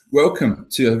Welcome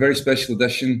to a very special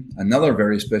edition, another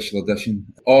very special edition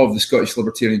of the Scottish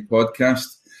Libertarian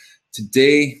Podcast.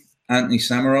 Today, Anthony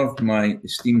Samarov, my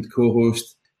esteemed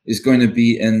co-host, is going to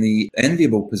be in the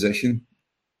enviable position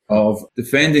of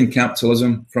defending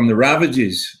capitalism from the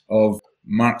ravages of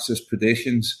Marxist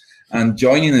predations. And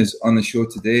joining us on the show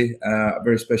today, a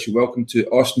very special welcome to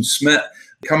Austin Smith,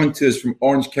 coming to us from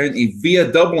Orange County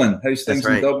via Dublin. How's things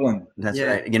in Dublin? That's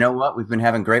right. You know what? We've been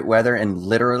having great weather, and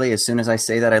literally as soon as I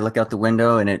say that, I look out the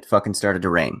window and it fucking started to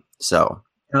rain. So.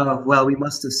 Well, we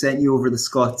must have sent you over the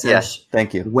Scottish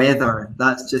thank you. weather.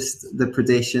 That's just the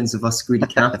predations of us greedy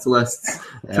capitalists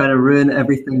trying to ruin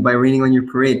everything by raining on your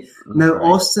parade. Now, right.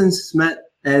 Austin Smith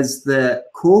is the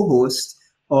co-host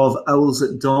of Owls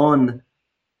at Dawn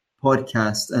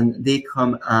podcast, and they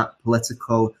come at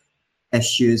political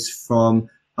issues from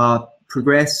a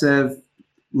progressive,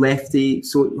 lefty.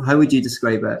 So how would you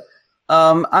describe it?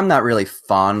 I'm not really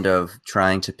fond of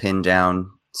trying to pin down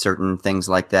certain things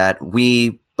like that.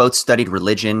 We both studied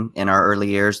religion in our early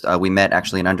years. We met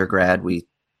actually in undergrad. We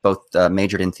both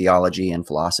majored in theology and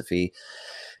philosophy.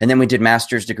 And then we did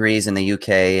master's degrees in the UK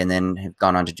and then have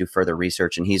gone on to do further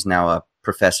research. And he's now a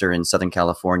professor in Southern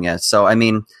California. So, I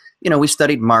mean, you know, we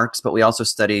studied Marx, but we also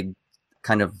studied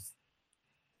kind of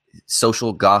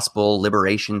social gospel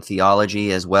liberation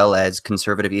theology, as well as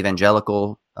conservative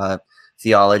evangelical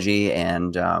theology,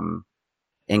 and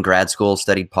in grad school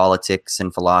studied politics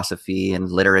and philosophy and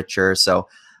literature. So,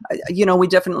 you know, we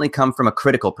definitely come from a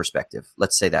critical perspective,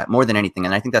 let's say that, more than anything.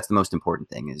 And I think that's the most important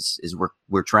thing is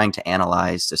we're trying to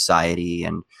analyze society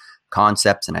and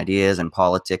concepts and ideas and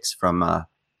politics from a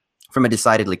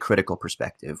decidedly critical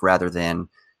perspective, rather than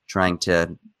trying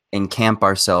to encamp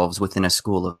ourselves within a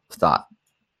school of thought.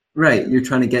 Right. You're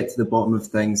trying to get to the bottom of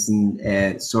things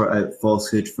and sort out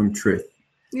falsehood from truth.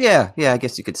 Yeah, I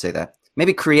guess you could say that.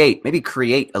 Maybe create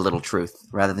a little truth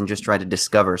rather than just try to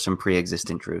discover some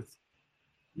pre-existing truth.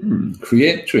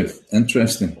 Create truth.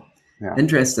 Interesting. Yeah.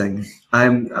 Interesting.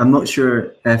 I'm not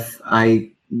sure if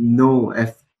I know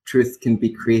if truth can be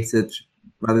created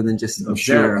rather than just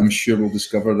observe. I'm sure we'll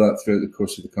discover that throughout the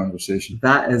course of the conversation.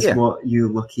 That is what you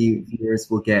lucky viewers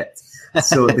will get.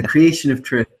 So the creation of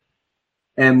truth.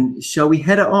 Shall we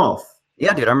hit it off?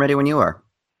 Yeah, dude, I'm ready when you are.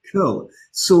 Cool.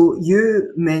 So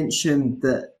you mentioned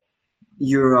that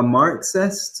you're a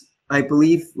Marxist, I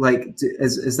believe. Like,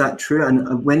 is that true?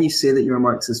 And when you say that you're a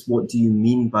Marxist, what do you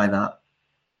mean by that?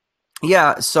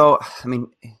 Yeah, so, I mean,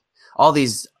 all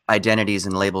these identities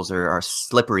and labels are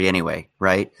slippery anyway,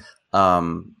 right?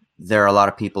 There are a lot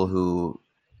of people who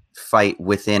fight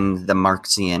within the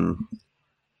Marxian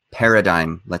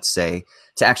paradigm, let's say,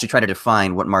 to actually try to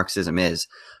define what Marxism is.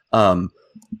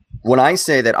 When I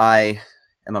say that I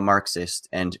am a Marxist,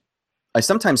 and I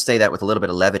sometimes say that with a little bit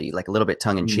of levity, like a little bit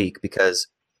tongue-in-cheek, because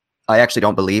I actually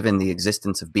don't believe in the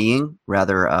existence of being.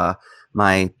 Rather,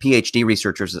 my PhD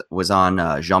research was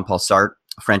on Jean-Paul Sartre,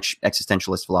 a French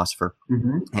existentialist philosopher,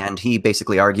 and he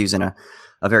basically argues in a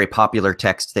very popular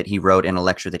text that he wrote in a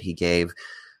lecture that he gave,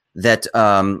 that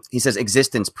he says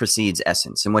existence precedes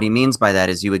essence. And what he means by that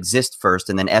is you exist first,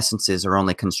 and then essences are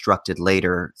only constructed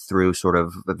later through sort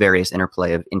of various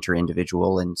interplay of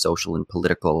inter-individual and social and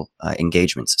political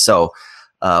engagements. So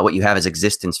what you have is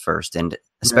existence first. And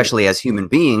especially as human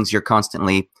beings, you're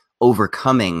constantly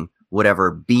overcoming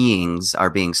whatever beings are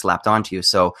being slapped onto you.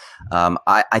 So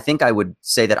I think I would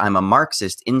say that I'm a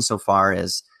Marxist insofar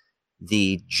as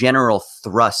the general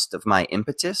thrust of my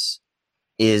impetus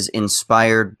is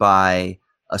inspired by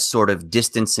a sort of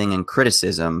distancing and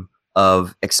criticism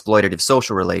of exploitative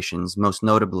social relations, most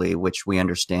notably, which we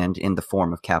understand in the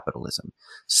form of capitalism.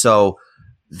 So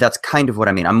that's kind of what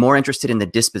I mean. I'm more interested in the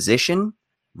disposition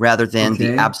rather than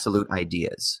the absolute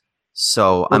ideas.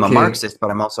 So I'm a Marxist,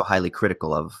 but I'm also highly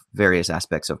critical of various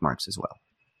aspects of Marx as well.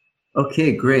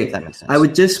 Okay, great. That makes sense. I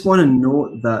would just want to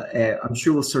note that I'm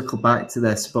sure we'll circle back to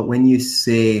this, but when you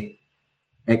say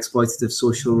exploitative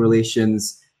social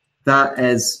relations, that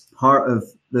is part of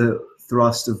the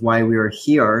thrust of why we are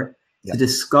here, to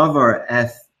discover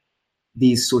if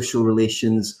these social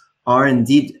relations are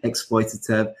indeed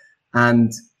exploitative,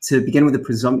 and to begin with the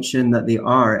presumption that they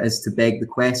are is to beg the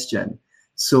question.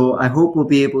 So I hope we'll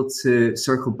be able to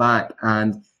circle back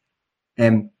and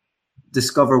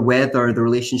discover whether the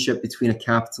relationship between a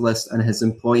capitalist and his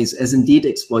employees is indeed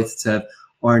exploitative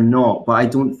or not. But I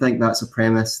don't think that's a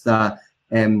premise that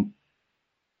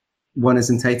one is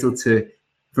entitled to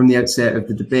from the outset of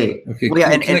the debate. Okay. Well,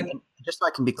 yeah, and just so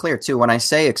I can be clear too, when I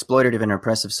say exploitative and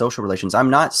oppressive social relations, I'm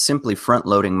not simply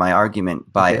front-loading my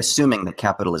argument by assuming that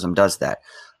capitalism does that.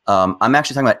 I'm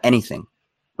actually talking about anything.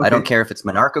 I don't care if it's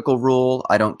monarchical rule.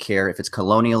 I don't care if it's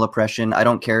colonial oppression. I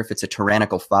don't care if it's a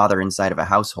tyrannical father inside of a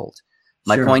household.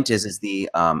 My point is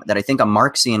that I think a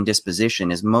Marxian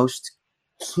disposition is most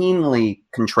keenly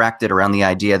contracted around the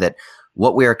idea that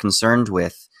what we are concerned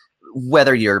with,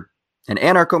 whether you're an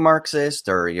anarcho-Marxist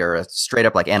or you're a straight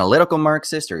up like analytical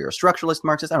Marxist or you're a structuralist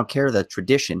Marxist, I don't care the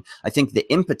tradition. I think the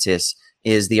impetus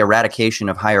is the eradication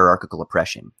of hierarchical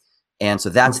oppression. And so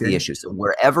that's the issue. So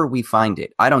wherever we find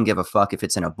it, I don't give a fuck if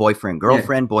it's in a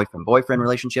boyfriend-girlfriend, boyfriend-boyfriend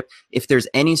relationship. If there's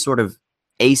any sort of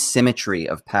asymmetry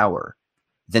of power,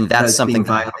 then that's something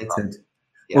violated.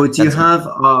 Or do you have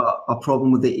a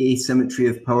problem with the asymmetry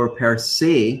of power per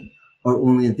se, or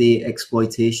only the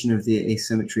exploitation of the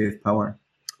asymmetry of power?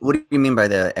 What do you mean by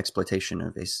the exploitation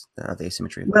of the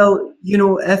asymmetry? Well,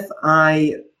 if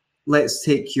let's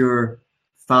take your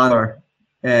father,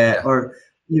 or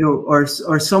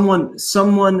someone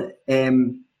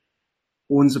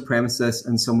owns a premises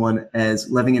and someone is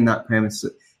living in that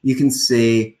premises, you can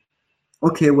say,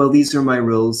 okay, well, these are my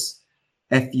rules.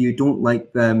 If you don't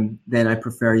like them, then I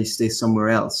prefer you stay somewhere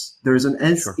else. There's an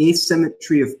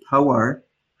asymmetry of power,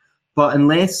 but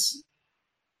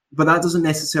that doesn't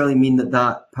necessarily mean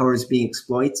that power is being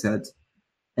exploited.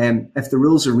 If the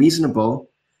rules are reasonable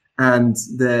and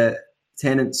the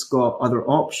tenant's got other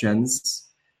options,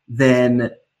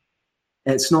 then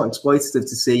it's not exploitative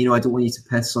to say, I don't want you to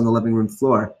piss on the living room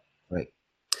floor. Right.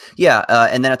 Yeah.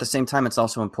 And then at the same time, it's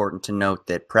also important to note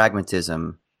that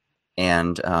pragmatism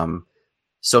and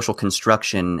social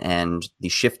construction and the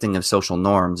shifting of social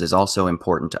norms is also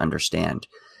important to understand.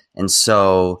 And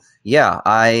so,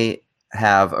 I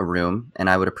have a room, and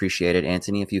I would appreciate it,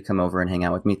 Anthony, if you come over and hang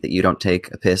out with me, that you don't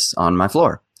take a piss on my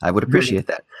floor. I would appreciate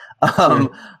that.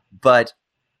 But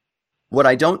what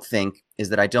I don't think is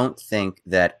that I don't think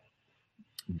that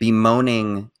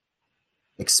bemoaning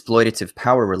exploitative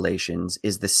power relations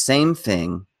is the same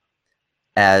thing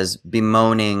as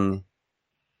bemoaning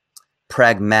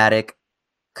pragmatic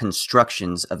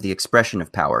constructions of the expression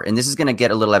of power. And this is going to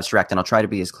get a little abstract, and I'll try to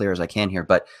be as clear as I can here.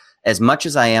 But as much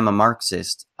as I am a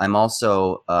Marxist, I'm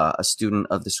also a student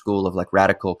of the school of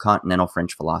radical continental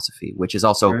French philosophy, which is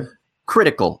also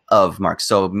critical of Marx.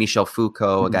 So Michel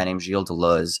Foucault, a guy named Gilles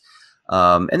Deleuze,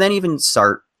 and then even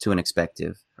Sartre to an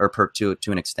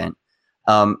to an extent.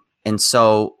 And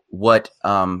so what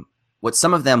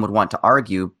some of them would want to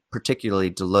argue, particularly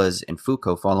Deleuze and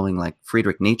Foucault, following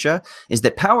Friedrich Nietzsche, is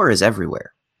that power is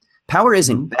everywhere. Power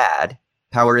isn't bad.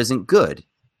 Power isn't good.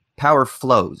 Power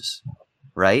flows,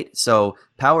 right? So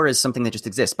power is something that just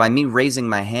exists. By me raising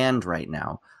my hand right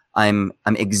now, I'm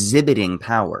exhibiting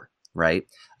power, right?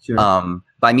 Sure.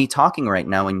 By me talking right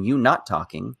now and you not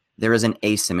talking, there is an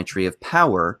asymmetry of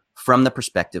power from the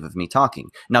perspective of me talking.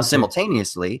 Now,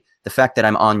 simultaneously, the fact that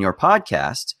I'm on your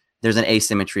podcast, there's an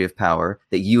asymmetry of power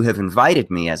that you have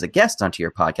invited me as a guest onto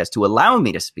your podcast to allow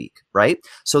me to speak, right?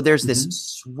 So there's this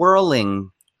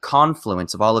swirling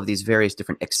confluence of all of these various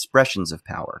different expressions of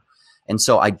power. And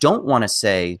so I don't want to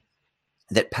say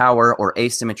that power or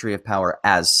asymmetry of power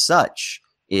as such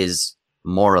is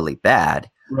morally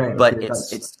bad, but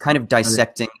it's kind of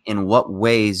dissecting in what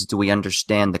ways do we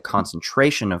understand the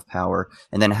concentration of power,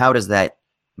 and then how does that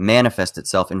manifest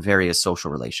itself in various social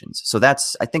relations. So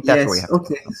I think that's where we have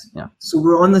to go. So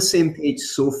we're on the same page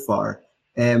so far.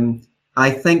 I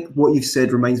think what you've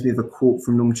said reminds me of a quote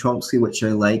from Noam Chomsky, which I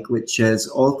like, which is,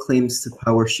 all claims to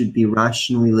power should be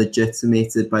rationally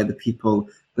legitimated by the people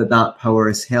that power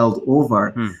is held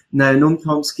over. Now, Noam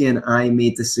Chomsky and I may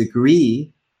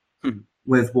disagree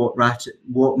with what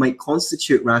might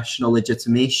constitute rational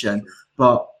legitimation,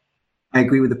 but I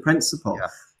agree with the principle.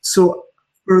 So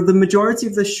for the majority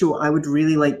of this show, I would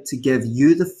really like to give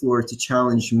you the floor to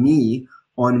challenge me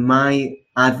on my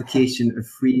advocacy of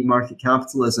free market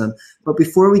capitalism. But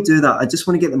before we do that, I just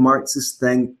want to get the Marxist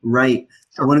thing right.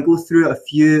 I want to go through a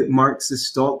few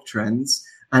Marxist doctrines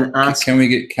and ask. Can we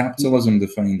get capitalism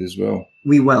defined as well?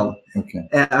 We will. Okay.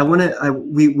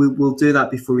 We will do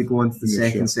that before we go on to the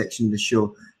second section of the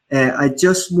show. I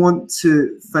just want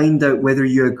to find out whether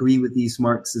you agree with these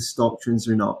Marxist doctrines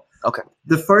or not. Okay.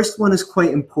 The first one is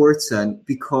quite important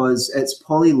because it's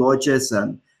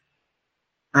polylogism.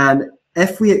 And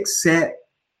if we accept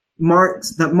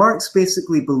Marx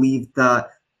basically believed that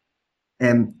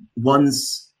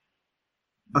one's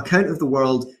account of the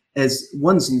world is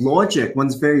one's logic,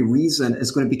 one's very reason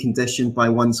is going to be conditioned by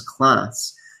one's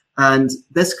class. And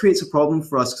this creates a problem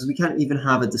for us because we can't even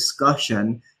have a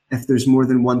discussion if there's more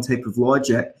than one type of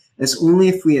logic. It's only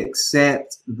if we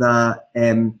accept that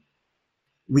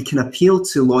we can appeal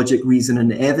to logic, reason,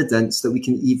 and evidence that we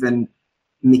can even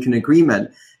make an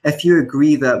agreement. If you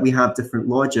agree that we have different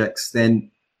logics, then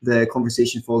the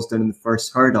conversation falls down in the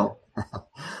first hurdle.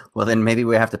 Well, then maybe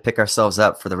we have to pick ourselves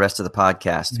up for the rest of the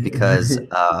podcast, because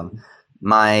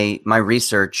my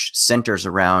research centers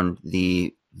around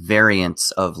the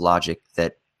variants of logic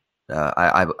that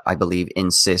I believe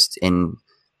insist in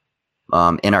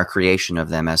our creation of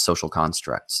them as social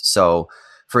constructs. So,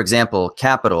 for example,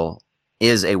 Capital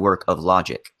is a work of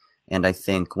logic, and I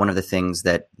think one of the things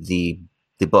that the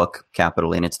book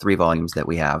Capital, in its 3 volumes that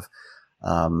we have,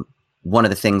 one of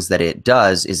the things that it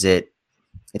does is it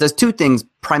does 2 things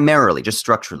primarily, just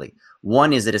structurally.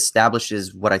 One is it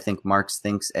establishes what I think Marx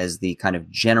thinks as the kind of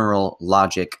general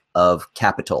logic of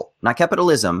capital, not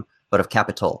capitalism, but of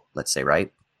capital, let's say,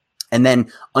 right? And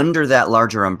then under that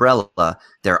larger umbrella,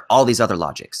 there are all these other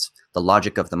logics: the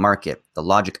logic of the market, the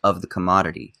logic of the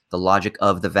commodity, the logic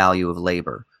of the value of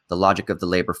labor, the logic of the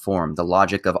labor form, the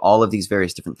logic of all of these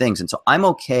various different things. And so I'm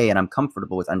okay and I'm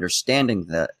comfortable with understanding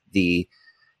the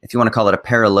if you want to call it a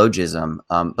paralogism,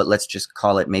 but let's just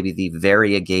call it maybe the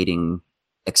variegating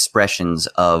expressions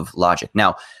of logic.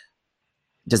 Now,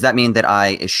 does that mean that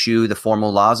I eschew the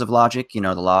formal laws of logic, the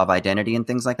law of identity and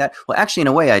things like that? Well, actually, in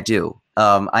a way, I do.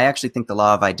 I actually think the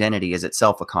law of identity is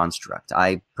itself a construct.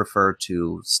 I prefer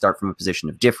to start from a position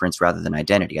of difference rather than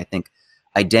identity. I think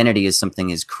identity is something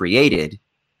is created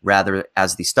rather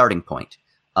as the starting point.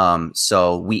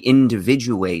 So we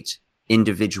individuate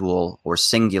individual or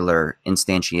singular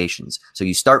instantiations. So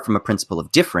you start from a principle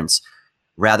of difference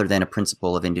rather than a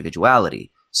principle of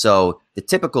individuality. So the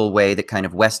typical way that kind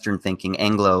of Western thinking,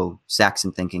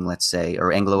 Anglo-Saxon thinking, let's say,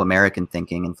 or Anglo-American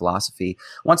thinking in philosophy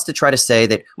wants to try to say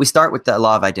that we start with the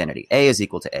law of identity. A is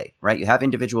equal to A, right? You have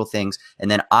individual things,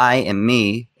 and then I am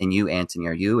me, and you, Anthony,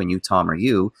 are you, and you, Tom, are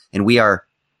you, and we are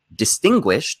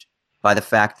distinguished by the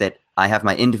fact that I have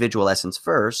my individual essence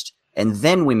first, and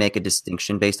then we make a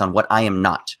distinction based on what I am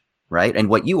not, right? And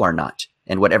what you are not,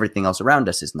 and what everything else around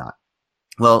us is not.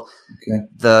 Well, okay.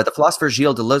 The philosopher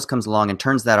Gilles Deleuze comes along and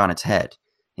turns that on its head.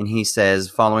 And he says,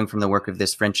 following from the work of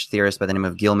this French theorist by the name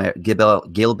of Gilbert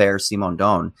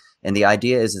Simondon, and the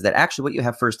idea is that actually what you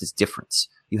have first is difference.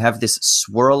 You have this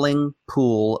swirling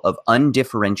pool of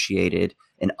undifferentiated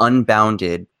and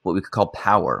unbounded, what we could call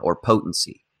power or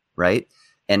potency, right?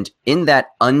 And in that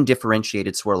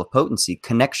undifferentiated swirl of potency,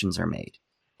 connections are made.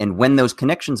 And when those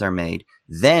connections are made,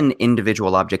 then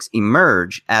individual objects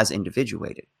emerge as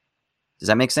individuated. Does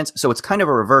that make sense? So it's kind of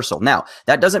a reversal. Now,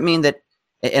 that doesn't mean that,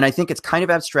 and I think it's kind of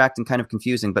abstract and kind of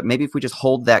confusing, but maybe if we just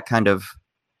hold that kind of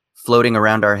floating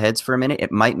around our heads for a minute,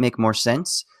 it might make more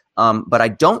sense. But I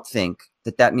don't think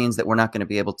that means that we're not going to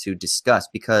be able to discuss,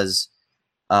 because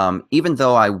even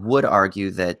though I would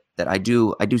argue that I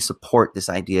do support this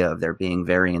idea of there being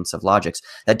variants of logics,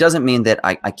 that doesn't mean that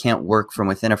I can't work from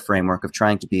within a framework of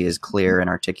trying to be as clear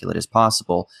and articulate as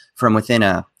possible from within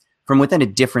a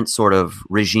different sort of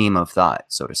regime of thought,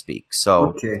 so to speak. So,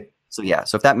 okay. So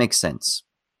if that makes sense.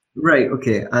 Right.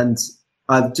 Okay. And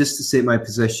just to state my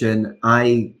position,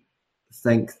 I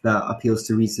think that appeals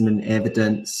to reason and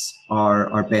evidence are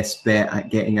our best bet at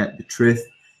getting at the truth.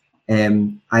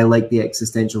 I like the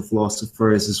existential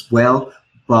philosophers as well,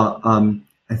 but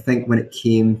I think when it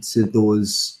came to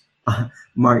those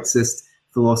Marxist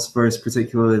philosophers,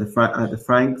 particularly at the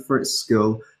Frankfurt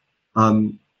School,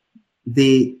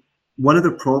 one of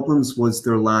the problems was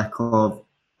their lack of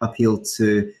appeal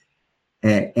to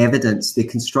evidence. They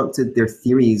constructed their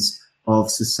theories of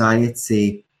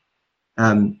society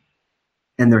in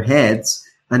their heads,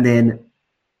 and then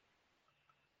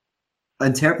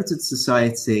interpreted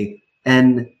society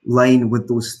in line with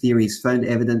those theories, found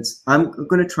evidence. I'm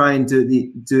going to try and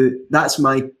do that's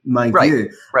my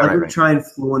view. I'm going to try and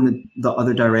flow in the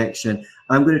other direction.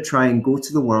 I'm going to try and go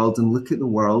to the world and look at the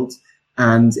world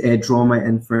and draw my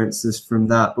inferences from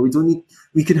that. But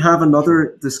we could have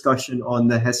another discussion on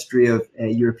the history of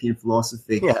European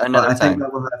philosophy. Yeah, another time. I think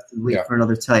that will have to wait for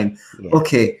another time. Yeah.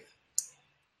 Okay.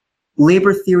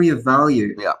 Labor theory of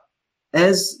value. Yeah.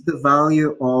 Is the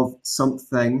value of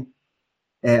something,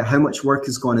 how much work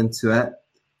has gone into it,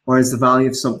 or is the value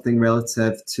of something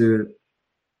relative to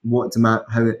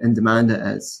how in demand it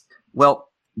is? Well,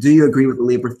 do you agree with the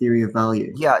labor theory of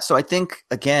value? Yeah. So I think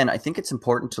it's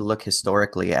important to look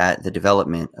historically at the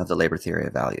development of the labor theory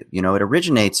of value. It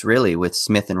originates really with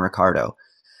Smith and Ricardo.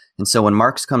 And so when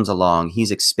Marx comes along,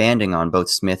 he's expanding on both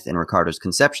Smith and Ricardo's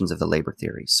conceptions of the labor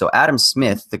theory. So Adam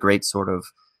Smith, the great sort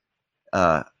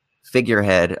of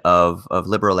figurehead of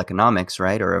liberal economics,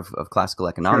 right, or of classical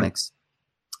economics,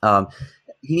 sure.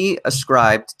 He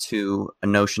ascribed to a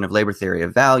notion of labor theory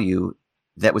of value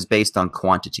that was based on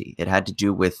quantity. It had to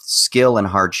do with skill and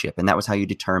hardship, and that was how you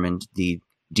determined the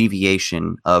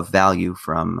deviation of value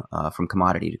from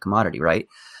commodity to commodity, right?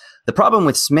 The problem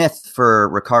with Smith for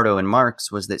Ricardo and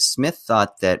Marx was that Smith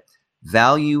thought that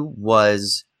value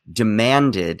was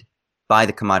demanded by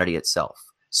the commodity itself.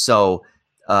 So,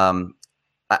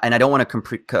 and I don't want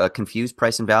to confuse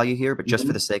price and value here, but just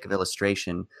for the sake of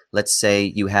illustration, let's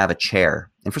say you have a chair.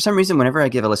 And for some reason, whenever I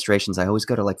give illustrations, I always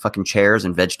go to like fucking chairs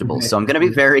and vegetables. So I'm going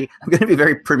to be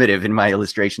very primitive in my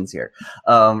illustrations here,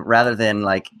 rather than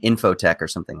like infotech or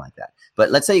something like that.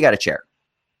 But let's say you got a chair.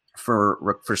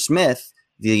 For Smith,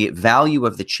 the value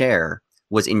of the chair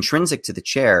was intrinsic to the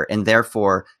chair, and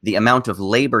therefore the amount of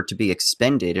labor to be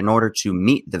expended in order to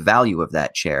meet the value of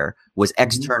that chair was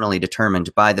externally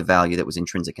determined by the value that was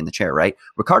intrinsic in the chair, right?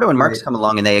 Ricardo and Marx come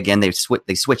along and they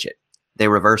switch it. They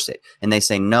reverse it. And they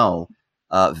say, no,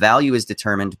 value is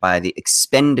determined by the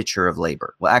expenditure of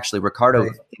labor. Well, actually, Ricardo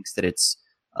thinks that it's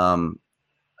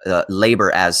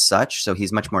labor as such. So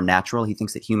he's much more natural. He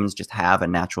thinks that humans just have a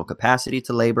natural capacity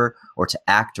to labor or to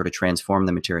act or to transform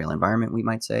the material environment, we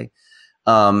might say.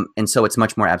 And so it's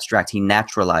much more abstract. He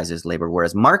naturalizes labor,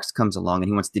 whereas Marx comes along and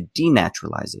he wants to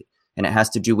denaturalize it. And it has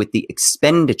to do with the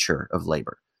expenditure of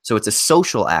labor. So it's a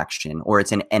social action, or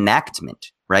it's an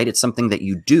enactment, right? It's something that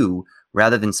you do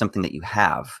rather than something that you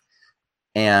have.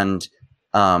 And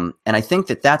I think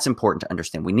that that's important to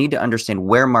understand. We need to understand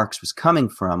where Marx was coming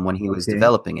from when he was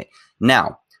developing it.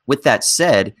 Now, with that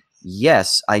said,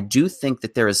 yes, I do think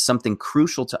that there is something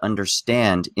crucial to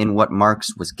understand in what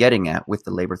Marx was getting at with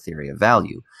the labor theory of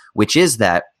value, which is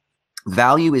that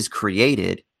value is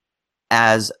created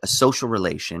as a social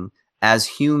relation, as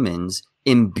humans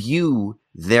imbue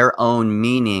their own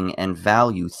meaning and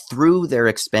value through their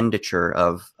expenditure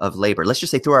of labor. Let's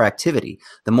just say through our activity.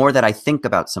 The more that I think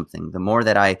about something, the more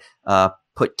that I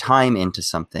put time into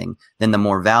something, then the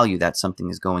more value that something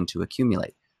is going to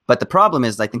accumulate. But the problem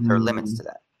is, I think there are limits to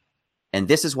that. And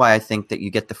this is why I think that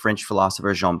you get the French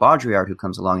philosopher Jean Baudrillard, who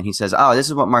comes along and he says, oh, this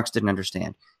is what Marx didn't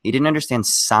understand. He didn't understand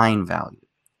sign value.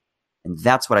 And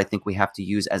that's what I think we have to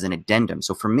use as an addendum.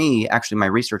 So for me, actually, my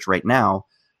research right now,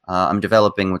 I'm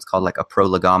developing what's called like a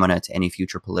prolegomena to any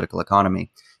future political economy,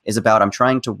 is about I'm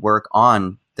trying to work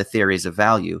on the theories of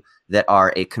value that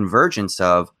are a convergence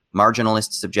of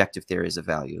marginalist subjective theories of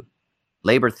value,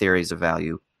 labor theories of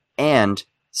value, and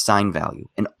sign value.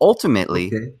 And ultimately,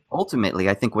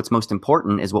 I think what's most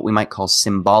important is what we might call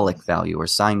symbolic value or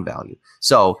sign value.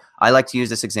 So I like to use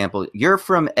this example. You're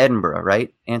from Edinburgh,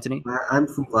 right, Anthony? I'm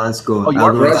from Glasgow.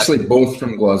 Oh, we're actually both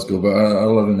from Glasgow, but I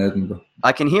live in Edinburgh.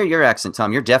 I can hear your accent,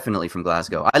 Tom. You're definitely from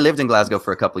Glasgow. I lived in Glasgow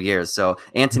for a couple of years. So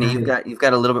Anthony, you've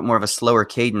got a little bit more of a slower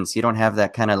cadence. You don't have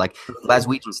that kind of like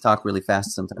Glaswegians talk really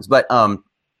fast sometimes. But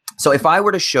so if I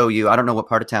were to show you, I don't know what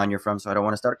part of town you're from, so I don't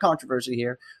want to start a controversy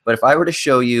here. But if I were to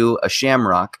show you a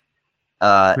shamrock,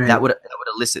 that would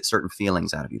elicit certain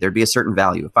feelings out of you. There'd be a certain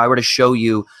value. If I were to show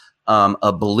you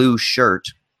a blue shirt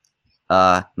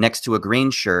next to a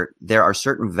green shirt, there are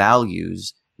certain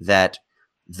values that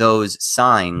those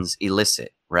signs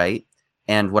elicit, right?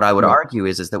 And what I would argue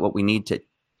is that what we need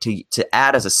to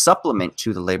add as a supplement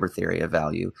to the labor theory of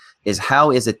value is how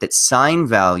is it that sign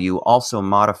value also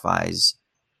modifies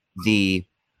the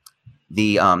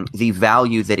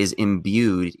value that is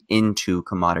imbued into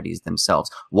commodities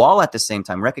themselves, while at the same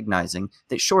time recognizing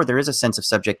that, sure, there is a sense of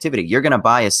subjectivity. You're going to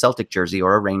buy a Celtic jersey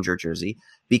or a Ranger jersey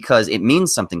because it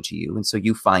means something to you, and so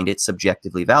you find it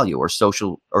subjectively valuable, or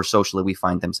socially we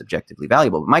find them subjectively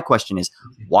valuable. But my question is,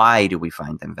 why do we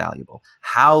find them valuable?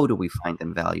 How do we find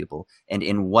them valuable? And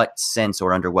in what sense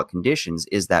or under what conditions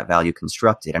is that value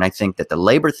constructed? And I think that the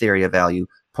labor theory of value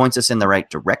points us in the right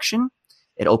direction.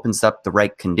 It opens up the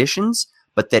right conditions,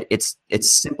 but that it's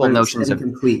simple notions of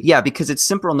because its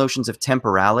simple notions of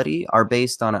temporality are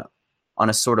based on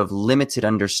a sort of limited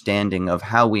understanding of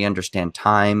how we understand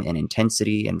time and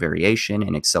intensity and variation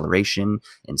and acceleration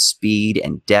and speed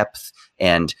and depth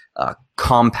and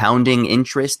compounding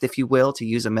interest, if you will, to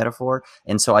use a metaphor.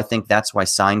 And so I think that's why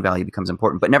sign value becomes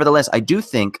important. But nevertheless, I do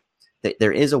think that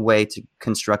there is a way to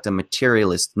construct a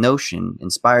materialist notion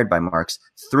inspired by Marx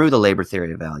through the labor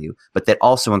theory of value, but that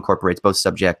also incorporates both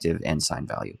subjective and sign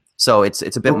value. So it's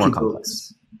a bit more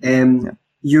complex.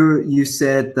 You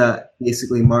said that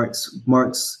basically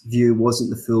Marx's view wasn't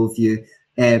the full view.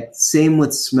 Same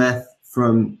with Smith.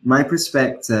 From my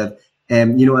perspective,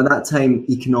 at that time,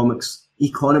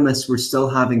 economists were still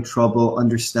having trouble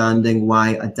understanding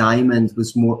why a diamond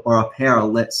was more, or a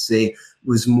pearl, let's say,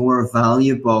 was more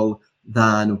valuable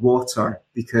than water,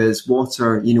 because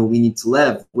water, we need to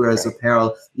live, whereas a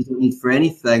pearl you don't need for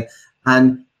anything.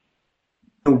 And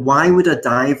why would a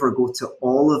diver go to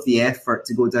all of the effort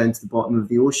to go down to the bottom of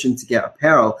the ocean to get a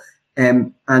pearl?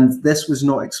 And this was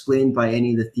not explained by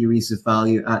any of the theories of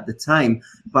value at the time.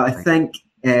 But I think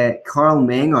Karl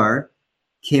Menger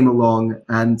came along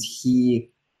and he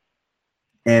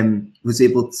was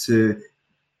able to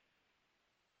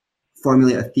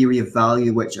formulate a theory of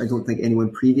value, which I don't think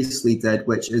anyone previously did,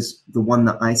 which is the one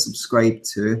that I subscribe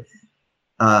to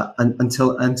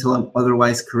until I'm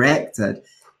otherwise corrected.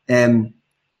 What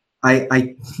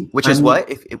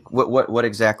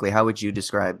exactly? How would you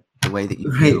describe the way that you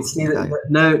right? See,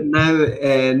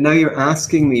 now you're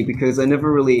asking me, because I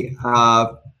never really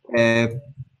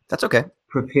that's okay.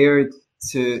 prepared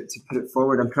to put it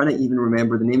forward. I'm trying to even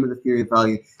remember the name of the theory of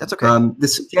value. That's okay. The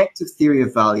subjective theory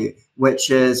of value, which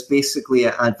is basically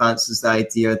advances the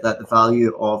idea that the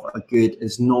value of a good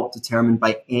is not determined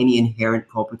by any inherent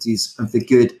properties of the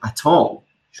good at all.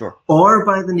 Sure. Or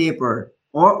by the neighbor,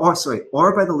 or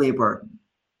by the labor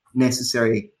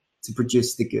necessary to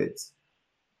produce the goods.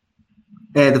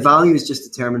 The value is just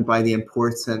determined by the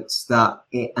importance that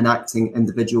an acting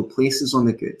individual places on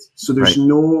the goods. So there's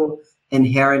no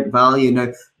inherent value.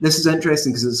 Now, this is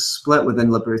interesting because it's split within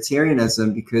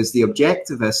libertarianism, because the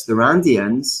objectivists, the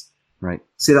Randians,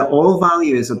 say that all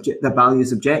value is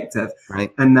objective,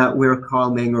 and that where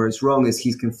Karl Menger is wrong is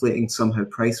he's conflating somehow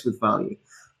price with value.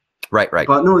 Right.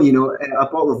 But no, a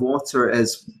bottle of water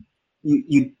is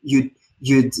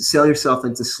you'd sell yourself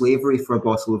into slavery for a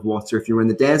bottle of water if you were in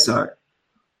the desert.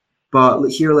 But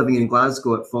here, living in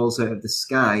Glasgow, it falls out of the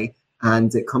sky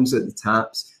and it comes out the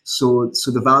taps. So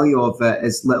the value of it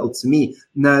is little to me.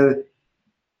 Now,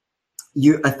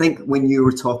 I think when you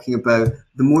were talking about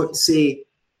the more, say,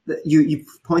 that you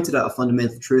pointed out a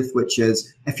fundamental truth, which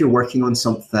is if you're working on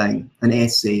something, an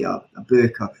essay, a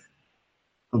book,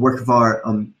 a work of art,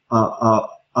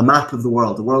 a map of the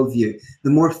world, a worldview, the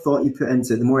more thought you put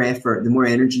into it, the more effort, the more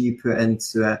energy you put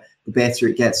into it, the better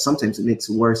it gets. Sometimes it makes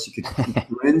it worse. You could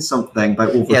ruin something by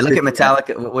over. Yeah, look at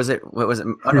Metallica. What was it?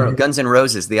 I don't know. Guns N'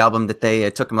 Roses, the album that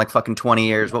they took them like fucking 20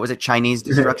 years. What was it? Chinese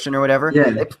Destruction or whatever?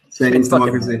 Yeah, Chinese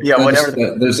Democracy. Yeah, whatever.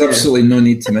 There's absolutely no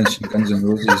need to mention Guns N'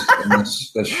 Roses in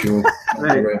this show.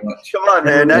 Thank you very much. Come on,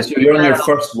 man. You're on your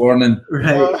first warning.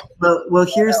 Right. Well,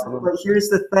 here's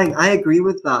the thing. I agree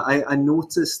with that. I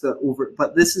noticed that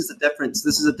but this is the difference.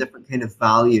 This is a different kind of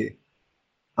value.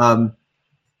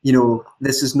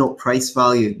 This is not price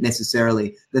value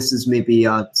necessarily. This is maybe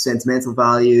a sentimental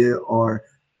value or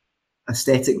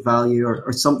aesthetic value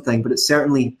or something, but it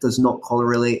certainly does not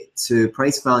correlate to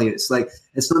price value. It's like,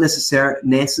 it's not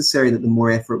necessary that the more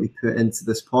effort we put into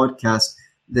this podcast,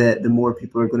 the more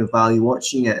people are going to value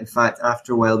watching it. In fact,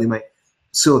 after a while they might.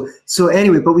 So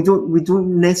anyway, but we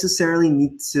don't necessarily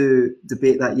need to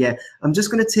debate that yet. I'm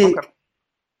just going to take. Okay.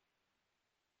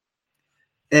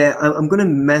 I'm going to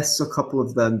miss a couple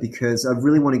of them because I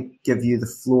really want to give you the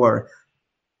floor.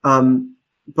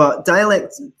 But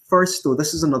first though,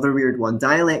 this is another weird one.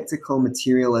 Dialectical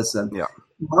materialism. Yeah.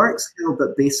 Marx held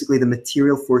that basically the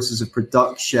material forces of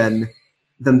production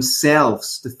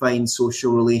themselves define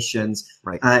social relations.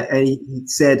 Right. And he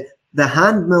said the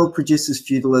hand mill produces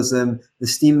feudalism, the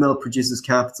steam mill produces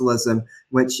capitalism,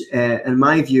 which in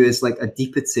my view is like a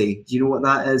deepity. Do you know what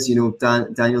that is?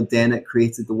 Daniel Dennett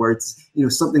created the words,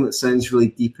 something that sounds really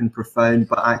deep and profound,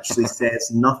 but actually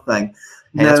says nothing.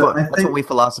 Hey, that's what we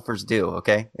philosophers do,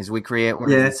 okay? Is we create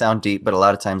words that sound deep, but a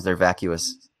lot of times they're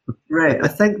vacuous. Right. I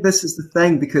think this is the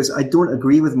thing, because I don't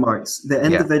agree with Marx. The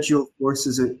individual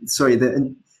forces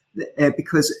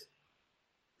because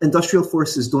industrial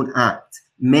forces don't act.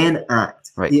 Men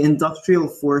act. Right. The industrial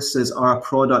forces are a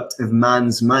product of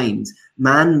man's mind.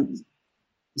 Man's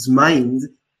mind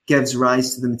gives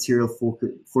rise to the material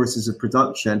forces of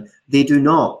production. They do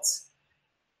not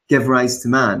give rise to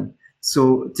man.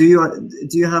 So do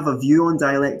you have a view on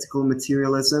dialectical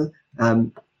materialism?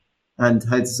 And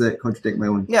how does it contradict my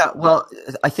own? Yeah, well,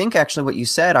 I think actually what you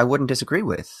said I wouldn't disagree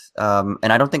with. And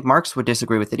I don't think Marx would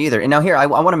disagree with it either. And now here, I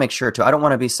want to make sure too, I don't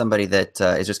want to be somebody that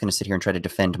is just going to sit here and try to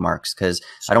defend Marx, because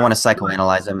I don't want to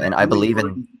psychoanalyze him. And I believe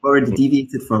in... already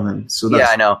deviated from him. So yeah,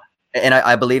 I know. And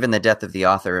I believe in the death of the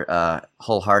author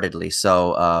wholeheartedly.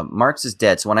 So Marx is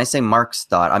dead. So when I say Marx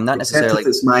thought, I'm not necessarily... If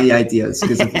it's my ideas,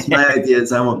 because if it's my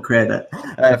ideas, I want credit.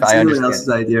 If it's anyone else's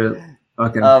idea...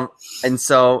 Okay. And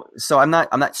so I'm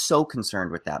not so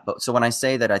concerned with that. But so when I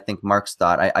say that I think Marx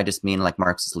thought, I just mean like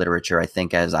Marx's literature, I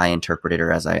think as I interpret it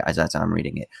or as I'm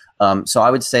reading it. So I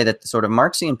would say that the sort of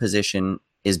Marxian position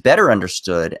is better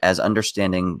understood as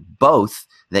understanding both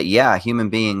that, human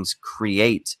beings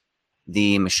create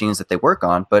the machines that they work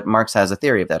on, but Marx has a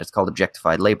theory of that. It's called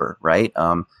objectified labor, right?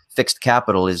 Fixed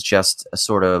capital is just a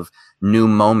sort of new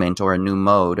moment or a new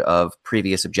mode of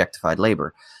previous objectified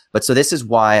labor. But so this is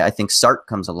why I think Sartre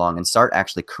comes along, and Sartre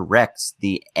actually corrects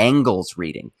the Engels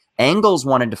reading. Engels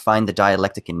wanted to find the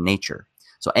dialectic in nature,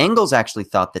 So Engels actually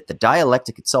thought that the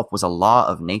dialectic itself was a law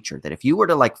of nature, that if you were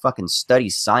to like fucking study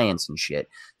science and shit,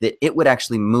 that it would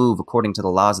actually move according to the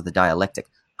laws of the dialectic.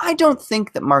 I don't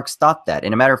think that Marx thought that.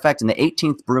 And a matter of fact, in the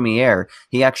 18th Brumaire,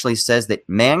 he actually says that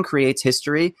man creates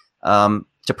history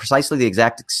to precisely the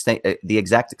exact extent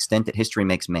that history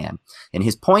makes man. And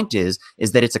his point is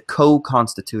that it's a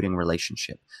co-constituting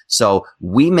relationship. So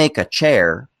we make a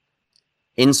chair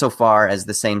insofar as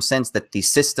the same sense that the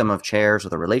system of chairs or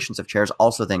the relations of chairs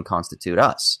also then constitute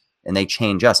us, and they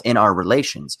change us in our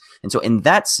relations. And so in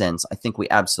that sense, I think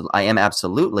I am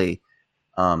absolutely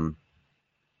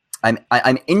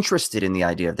I'm interested in the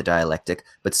idea of the dialectic,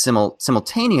 but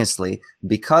simultaneously,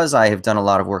 because I have done a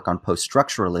lot of work on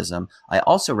post-structuralism, I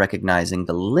also recognizing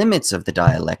the limits of the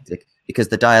dialectic, because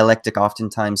the dialectic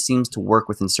oftentimes seems to work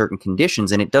within certain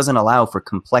conditions, and it doesn't allow for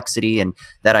complexity and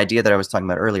that idea that I was talking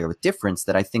about earlier with difference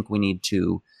that I think we need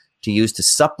to use to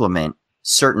supplement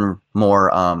certain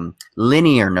more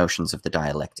linear notions of the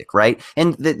dialectic, right?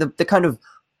 And the kind of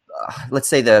let's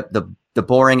say the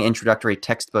boring introductory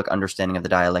textbook understanding of the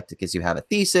dialectic is you have a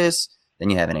thesis, then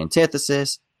you have an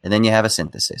antithesis, and then you have a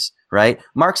synthesis, right?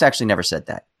 Marx actually never said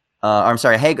that. I'm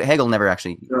sorry, Hegel never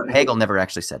actually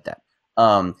said that.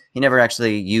 He never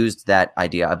actually used that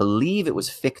idea. I believe it was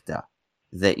Fichte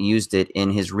that used it in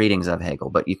his readings of Hegel,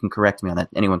 but you can correct me on that.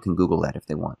 Anyone can Google that if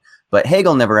they want. But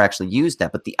Hegel never actually used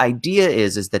that. But the idea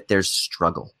is that there's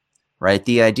struggle, right?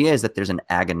 The idea is that there's an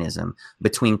agonism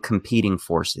between competing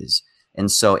forces. And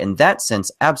so in that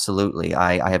sense, absolutely,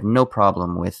 I have no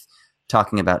problem with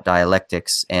talking about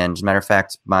dialectics. And as a matter of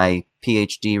fact, my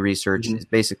PhD research is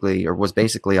was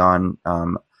basically on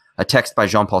a text by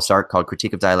Jean-Paul Sartre called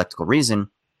Critique of Dialectical Reason,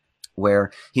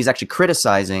 where he's actually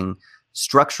criticizing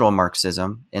structural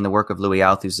Marxism in the work of Louis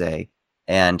Althusser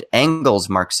and Engels'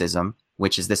 Marxism,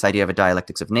 which is this idea of a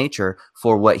dialectics of nature,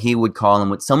 for what he would call and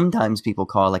what sometimes people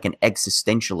call like an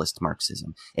existentialist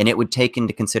Marxism. And it would take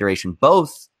into consideration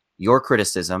both your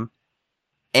criticism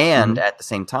and at the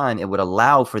same time, it would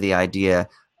allow for the idea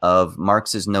of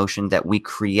Marx's notion that we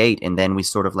create and then we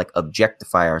sort of like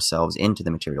objectify ourselves into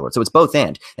the material world. So it's both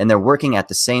and they're working at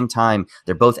the same time.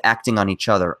 They're both acting on each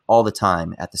other all the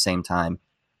time at the same time,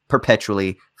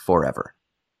 perpetually, forever.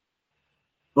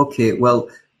 Okay, well,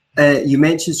 you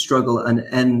mentioned struggle,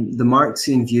 and the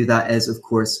Marxian view that is, of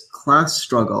course, class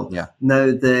struggle. Yeah. Now,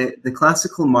 the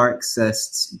classical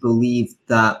Marxists believed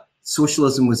that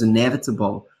socialism was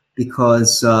inevitable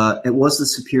because it was the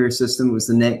superior system, it was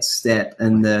the next step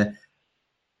in the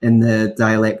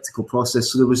dialectical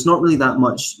process. So there was not really that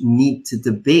much need to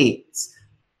debate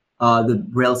the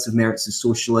relative merits of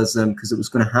socialism because it was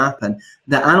going to happen.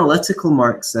 The analytical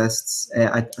Marxists,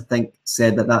 I think,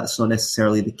 said that that's not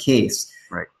necessarily the case.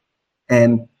 Right.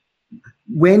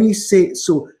 When you say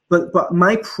so, but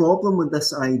my problem with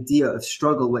this idea of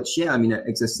struggle, which it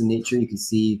exists in nature. You can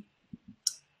see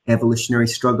evolutionary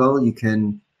struggle. You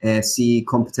can see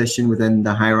competition within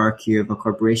the hierarchy of a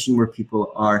corporation where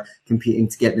people are competing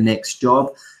to get the next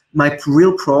job. My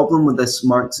real problem with this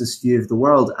Marxist view of the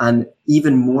world, and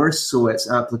even more so its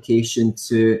application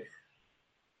to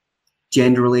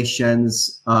gender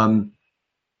relations and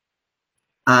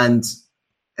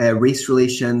race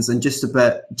relations and just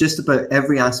about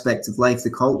every aspect of life, the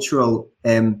cultural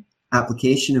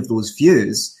application of those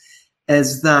views,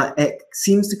 is that it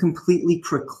seems to completely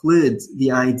preclude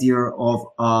the idea of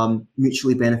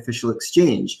mutually beneficial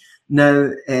exchange.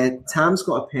 Now, Tam's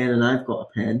got a pen and I've got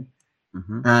a pen.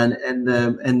 And in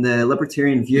the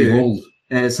libertarian view,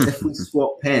 is if we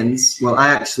swap pens, well, I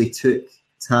actually took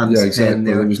Tam's pen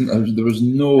there. There was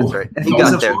no. That's right. He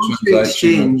got there.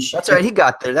 Exchange. That's right. He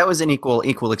got there. That was an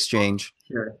equal exchange.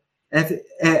 Sure.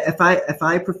 If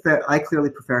I prefer, I clearly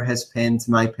prefer his pen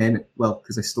to my pen. Well,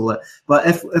 because I stole it. But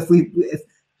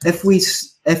if we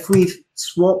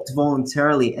swapped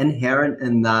voluntarily, inherent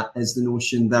in that is the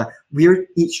notion that we're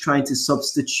each trying to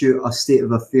substitute a state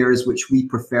of affairs which we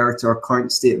prefer to our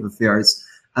current state of affairs,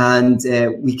 and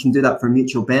we can do that for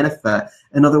mutual benefit.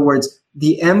 In other words,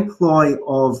 the employ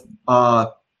of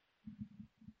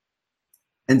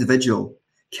individual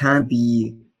can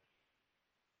be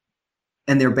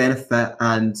in their benefit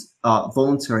and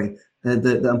voluntary.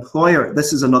 The employer,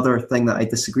 this is another thing that I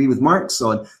disagree with Marx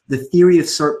on, the theory of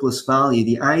surplus value,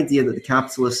 the idea that the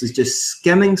capitalist is just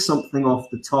skimming something off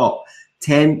the top,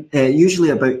 usually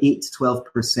about 8 to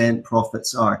 12%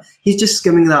 profits are. He's just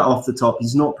skimming that off the top.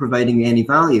 He's not providing any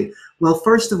value. Well,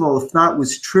 first of all, if that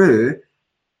was true,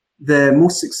 the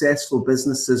most successful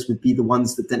businesses would be the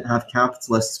ones that didn't have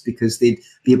capitalists because they'd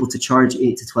be able to charge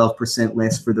 8 to 12%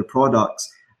 less for their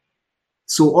products.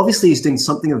 So obviously he's doing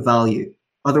something of value.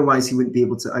 Otherwise, he wouldn't be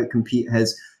able to outcompete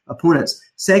his opponents.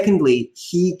 Secondly,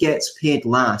 he gets paid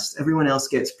last. Everyone else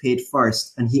gets paid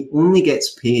first, and he only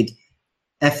gets paid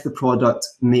if the product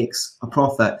makes a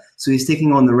profit. So he's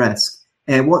taking on the risk.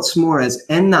 What's more is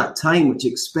in that time which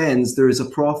expends, there's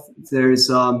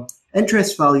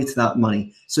interest value to that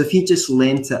money. So if he just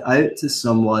lent it out to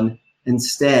someone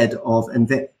instead of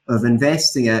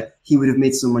investing it, he would have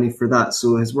made some money for that.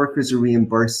 So his workers are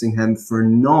reimbursing him for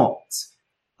not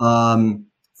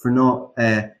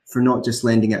just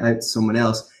lending it out to someone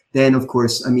else. Then, of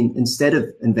course, I mean, instead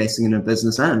of investing in a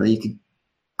business, I don't know, you could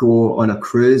go on a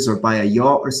cruise or buy a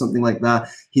yacht or something like that.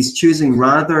 He's choosing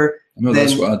rather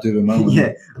that's what I do with my money.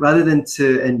 Yeah, rather than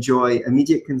to enjoy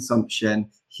immediate consumption,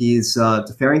 he's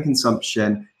deferring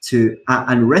consumption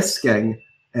and risking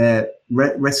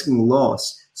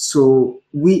loss. So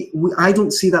I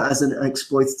don't see that as an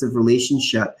exploitative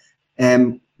relationship.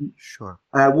 Sure.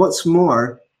 What's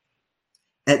more,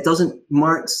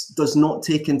 Marx does not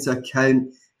take into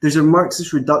account. There's a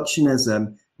Marxist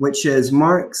reductionism, which is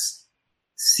Marx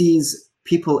sees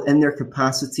people in their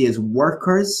capacity as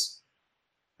workers,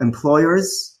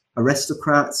 employers,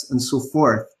 aristocrats, and so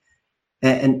forth,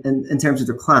 in terms of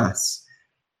their class.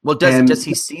 Well, does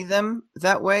he see them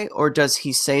that way, or does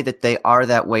he say that they are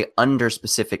that way under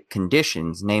specific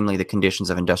conditions, namely the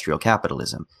conditions of industrial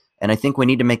capitalism? And I think we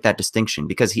need to make that distinction,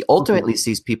 because he ultimately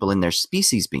sees people in their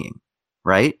species being,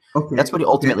 right? Okay. That's what he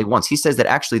ultimately wants. He says that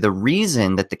actually the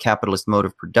reason that the capitalist mode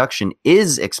of production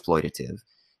is exploitative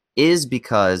is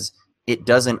because it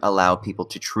doesn't allow people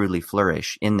to truly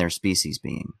flourish in their species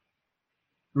being.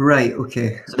 Right.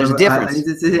 Okay. So there's a difference.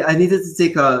 I needed to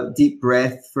take a deep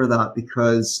breath for that,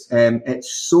 because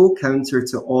it's so counter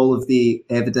to all of the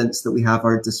evidence that we have at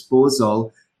our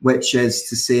disposal, which is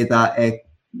to say that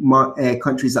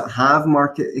countries that have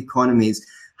market economies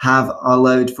have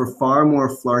allowed for far more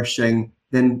flourishing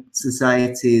than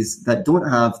societies that don't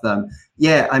have them.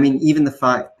 Yeah. I mean, even the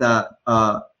fact that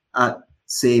at,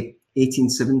 say,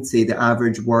 1870, the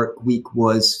average work week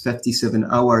was 57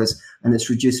 hours, and it's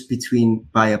reduced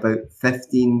by about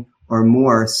 15 or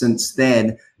more since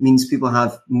then, means people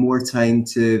have more time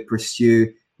to pursue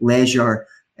leisure.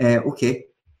 In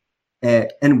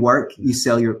work, you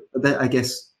sell I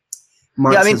guess.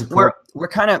 Marx, yeah, I mean, we're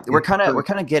kind of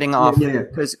getting off. Yeah.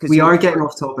 Because we are getting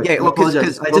off topic. Yeah,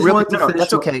 apologize. I just want to finish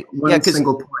that's okay. one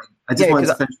single point. I just wanted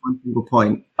to finish one single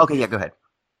point. Okay, yeah, go ahead.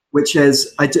 Which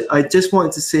is, I just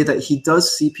wanted to say that he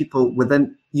does see people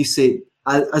within, you say,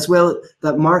 as well,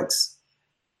 that Marx,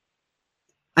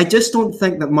 I just don't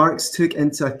think that Marx took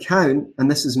into account, and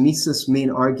this is Mises' main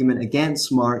argument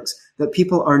against Marx, that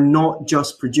people are not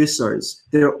just producers,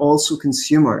 they're also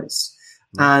consumers.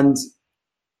 And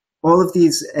all of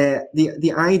these,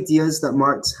 the ideas that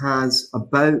Marx has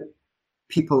about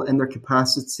people in their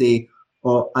capacity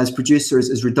as producers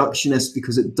is reductionist,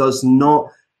 because it does not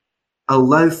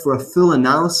allow for a full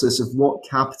analysis of what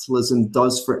capitalism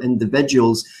does for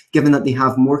individuals, given that they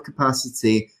have more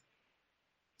capacity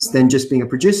than just being a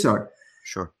producer.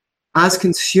 Sure. As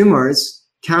consumers,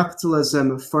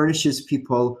 capitalism furnishes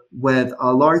people with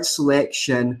a large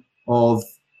selection of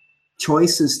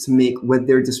choices to make with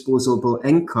their disposable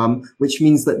income, which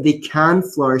means that they can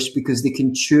flourish because they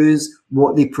can choose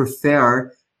what they prefer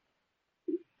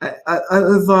out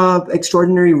of an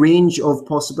extraordinary range of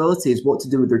possibilities, what to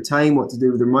do with their time, what to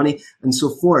do with their money, and so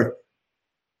forth.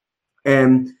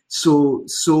 So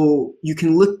you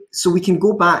can look. So we can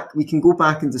go back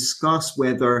and discuss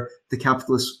whether the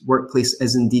capitalist workplace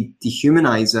is indeed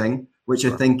dehumanizing, which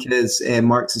I think is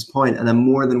Marx's point, and I'm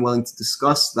more than willing to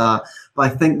discuss that. But I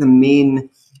think the main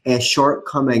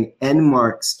shortcoming in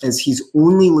Marx is he's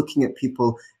only looking at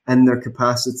people in their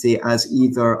capacity as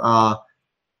either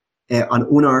an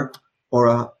owner or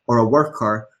a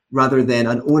worker, rather than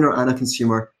an owner and a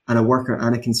consumer and a worker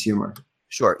and a consumer.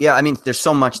 Sure. Yeah. I mean, there's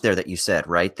so much there that you said,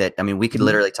 right? That, I mean, we could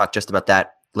literally talk just about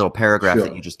that little paragraph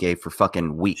that you just gave for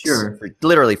fucking weeks,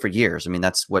 literally for years. I mean,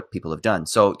 that's what people have done.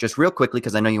 So just real quickly,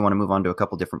 because I know you want to move on to a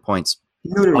couple different points.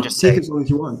 No, I'll just take as long as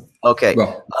you want. Okay.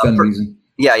 Well, reason.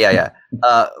 Yeah.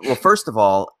 Well, first of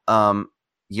all,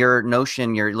 your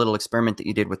little experiment that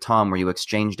you did with Tom where you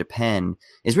exchanged a pen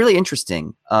is really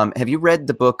interesting. Have you read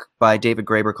the book by David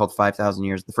Graeber called 5,000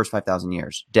 Years, The First 5,000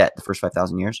 Years? Debt, The First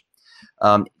 5,000 Years?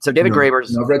 So David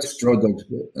Graeber's... No, I've read Straw Dog's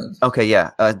book. Okay, yeah.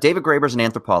 David Graeber's an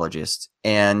anthropologist,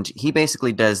 and he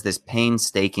basically does this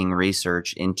painstaking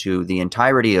research into the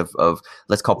entirety of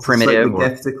let's call primitive... like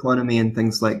the gift economy and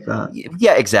things like that.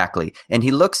 Yeah, exactly. And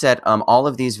he looks at all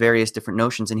of these various different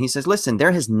notions, and he says, listen,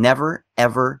 there has never,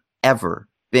 ever, ever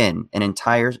been an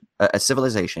entire a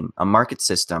civilization, a market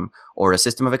system, or a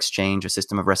system of exchange, a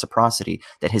system of reciprocity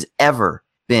that has ever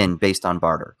been based on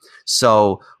barter.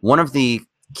 So one of the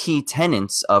key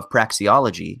tenets of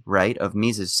praxeology, right, of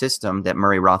Mises' system that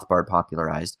Murray Rothbard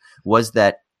popularized was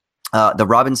that the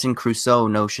Robinson Crusoe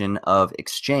notion of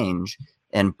exchange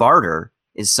and barter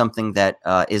is something that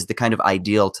is the kind of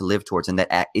ideal to live towards, and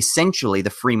that essentially the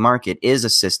free market is a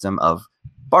system of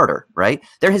barter, right?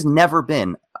 There has never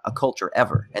been a culture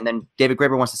ever. And then David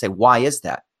Graeber wants to say, why is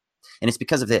that? And it's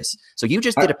because of this. So you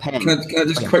just did a pen. Can I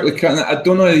just quickly cut in? I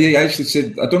don't know how you actually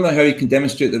said, I don't know how you can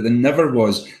demonstrate that there never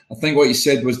was. I think what you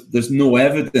said was there's no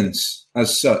evidence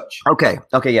as such. Okay,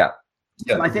 yeah.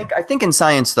 I think in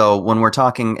science, though, when we're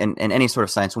talking in any sort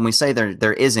of science, when we say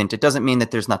there isn't, it doesn't mean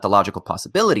that there's not the logical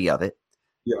possibility of it.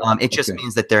 Yeah, it just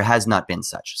means that there has not been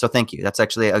such. So thank you. That's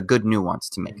actually a good nuance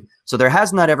to make. So there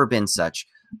has not ever been such,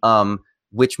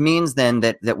 which means then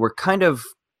that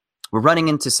we're running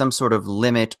into some sort of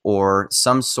limit or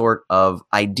some sort of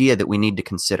idea that we need to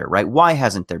consider, right? Why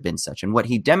hasn't there been such? And what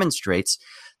he demonstrates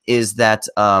is that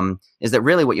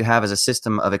really what you have is a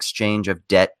system of exchange of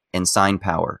debt and sign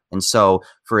power. And so,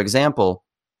 for example,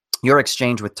 your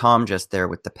exchange with Tom just there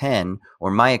with the pen, or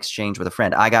my exchange with a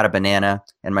friend, I got a banana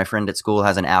and my friend at school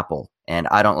has an apple and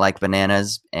I don't like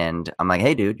bananas. And I'm like,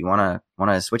 hey, dude, you want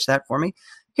to switch that for me?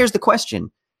 Here's the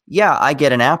question. Yeah, I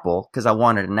get an apple because I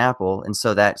wanted an apple. And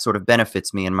so that sort of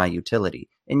benefits me in my utility.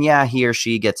 And yeah, he or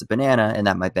she gets a banana and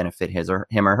that might benefit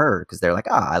him or her because they're like,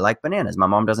 I like bananas. My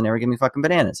mom doesn't ever give me fucking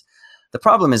bananas. The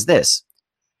problem is this.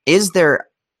 Is there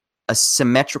a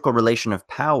symmetrical relation of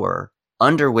power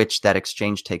under which that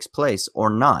exchange takes place or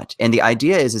not? And the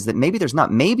idea is that maybe there's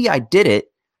not. Maybe I did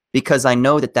it because I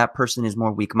know that person is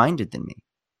more weak-minded than me.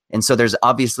 And so there's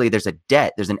a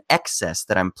debt, there's an excess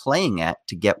that I'm playing at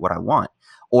to get what I want.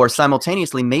 Or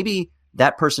simultaneously, maybe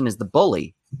that person is the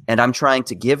bully and I'm trying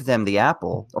to give them the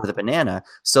apple or the banana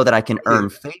so that I can earn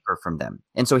favor from them.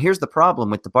 And so here's the problem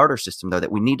with the barter system, though,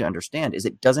 that we need to understand is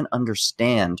it doesn't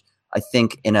understand, I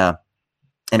think, in a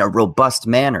robust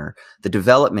manner, the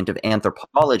development of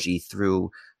anthropology through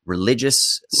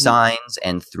religious signs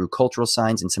and through cultural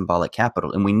signs and symbolic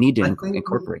capital. And we need to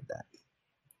incorporate that.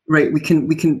 Right. I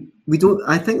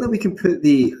think that we can put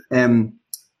the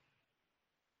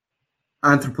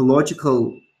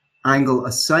anthropological angle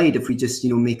aside if we just,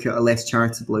 make it a less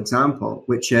charitable example,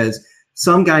 which is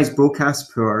some guy's broke ass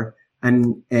poor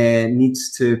and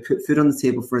needs to put food on the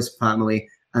table for his family.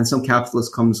 And some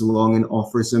capitalist comes along and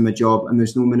offers him a job and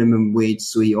there's no minimum wage.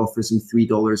 So he offers him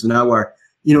 $3 an hour.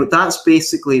 That's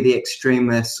basically the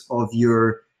extremis of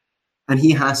and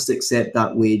he has to accept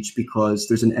that wage because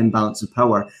there's an imbalance of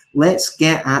power. Let's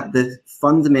get at the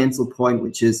fundamental point,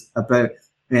 which is about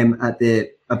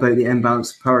the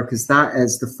imbalance of power, because that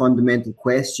is the fundamental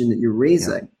question that you're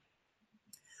raising. Yeah.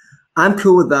 I'm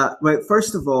cool with that. Right.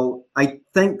 First of all, I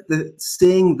think that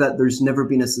saying that there's never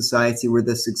been a society where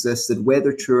this existed,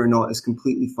 whether true or not, is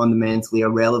completely fundamentally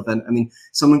irrelevant. I mean,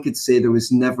 someone could say there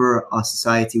was never a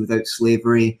society without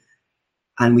slavery,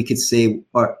 and we could say,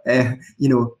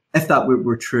 if that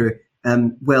were true,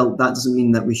 well, that doesn't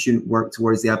mean that we shouldn't work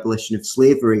towards the abolition of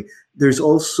slavery. There's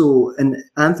also an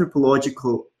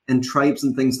anthropological, in tribes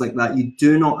and things like that, you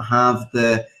do not have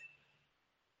the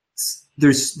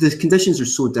conditions are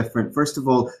so different. First of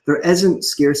all, there isn't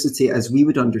scarcity as we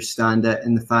would understand it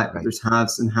in the fact that there's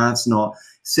haves and haves not.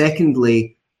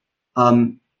 Secondly,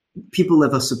 people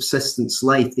live a subsistence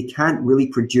life. They can't really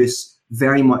produce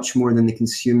very much more than they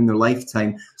consume in their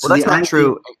lifetime. So that's not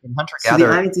true. In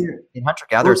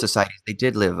hunter-gatherer societies, they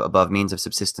did live above means of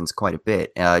subsistence quite a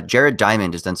bit. Jared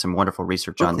Diamond has done some wonderful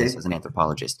research on this as an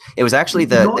anthropologist. It was actually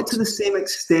not to the same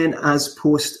extent as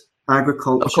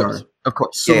post-agriculture. Of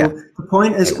course. So the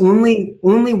point is only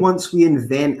once we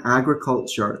invent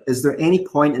agriculture is there any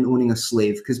point in owning a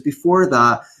slave, because before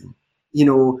that,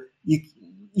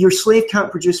 your slave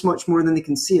can't produce much more than they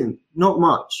consume. Not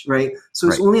much, right? So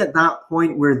it's only at that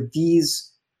point where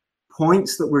these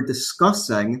points that we're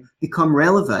discussing become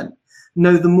relevant.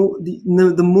 Now, the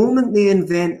moment they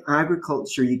invent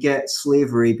agriculture, you get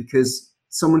slavery because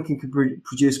someone can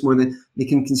produce more than they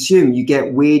can consume. You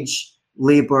get wage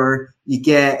labor, you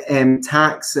get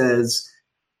taxes,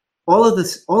 all of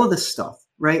this stuff,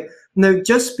 right? Now,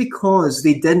 just because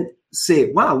they didn't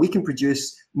say, wow, we can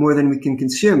produce more than we can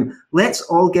consume, let's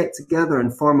all get together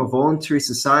and form a voluntary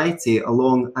society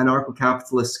along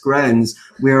anarcho-capitalist grounds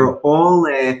where all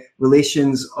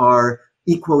relations are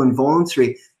equal and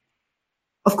voluntary.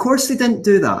 Of course they didn't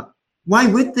do that. Why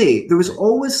would they? There was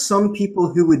always some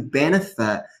people who would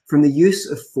benefit from the use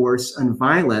of force and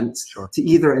violence to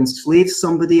either enslave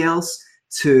somebody else,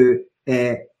 to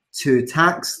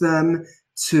tax them,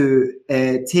 to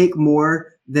take more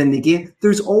than they gain.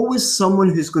 There's always someone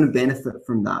who's going to benefit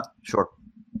from that. Sure.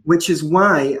 which is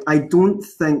why I don't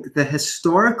think the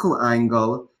historical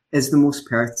angle is the most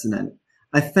pertinent.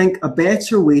 I think a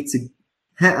better way to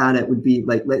hit at it would be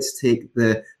like, let's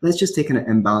just take an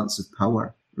imbalance of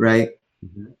power, right?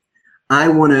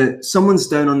 Someone's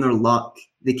down on their luck,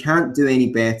 they can't do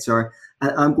any better,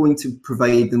 and I'm going to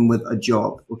provide them with a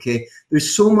job, okay?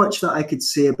 There's so much that I could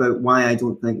say about why I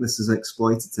don't think this is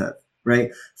exploitative,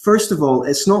 right? First of all,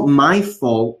 it's not my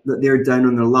fault that they're down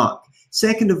on their luck.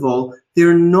 Second of all,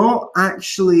 they're not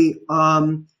actually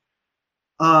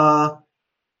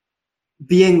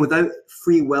being without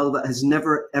free will that has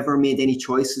never ever made any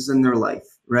choices in their life,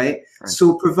 right?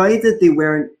 So provided they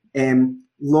weren't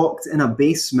locked in a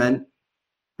basement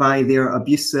by their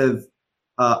abusive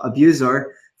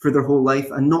abuser for their whole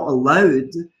life and not allowed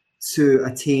to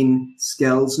attain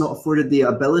skills, not afforded the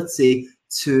ability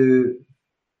to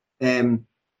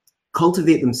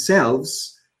cultivate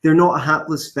themselves, they're not a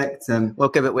hapless victim.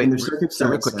 Okay, but wait, so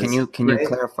real quick, can you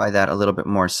clarify that a little bit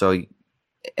more? So,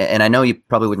 and I know you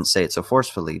probably wouldn't say it so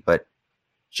forcefully, but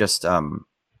just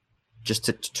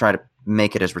to try to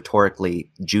make it as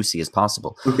rhetorically juicy as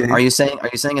possible. Okay. Are you saying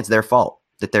it's their fault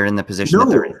that they're in the position that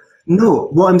they're in? No,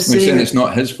 what I'm saying it's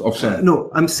not his fault. No,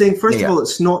 I'm saying first of all,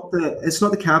 it's not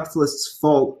the capitalist's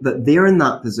fault that they're in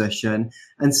that position,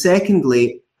 and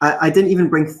secondly, I didn't even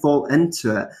bring fault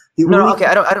into it. Okay,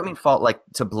 I don't mean fault like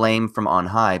to blame from on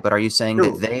high, but are you saying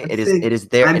that it is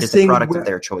the product of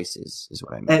their choices? Is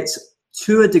what I mean. It's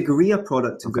to a degree a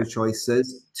product of their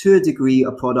choices, to a degree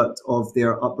a product of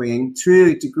their upbringing,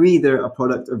 to a degree they're a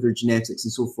product of their genetics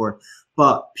and so forth.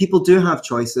 But people do have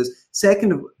choices.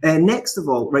 Next of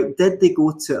all, right? Did they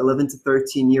go to 11 to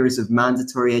 13 years of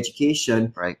mandatory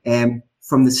education, right,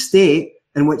 from the state,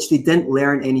 in which they didn't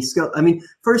learn any skill? I mean,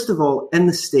 first of all, in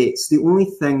the States, the only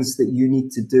things that you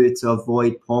need to do to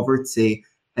avoid poverty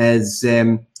is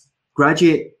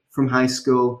graduate from high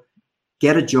school,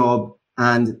 get a job,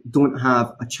 and don't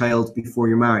have a child before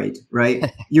you're married,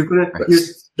 right? You're gonna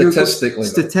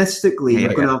statistically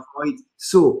you're gonna avoid.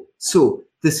 So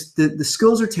the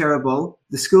schools are terrible.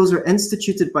 The schools are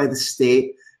instituted by the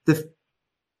state. The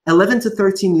 11 to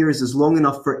 13 years is long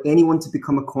enough for anyone to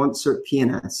become a concert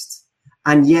pianist.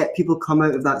 And yet people come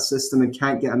out of that system and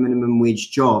can't get a minimum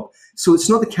wage job. So it's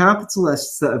not the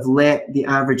capitalists that have let the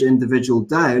average individual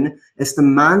down. It's the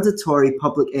mandatory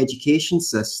public education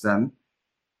system.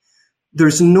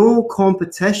 There's no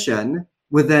competition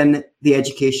within the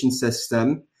education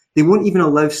system. They won't even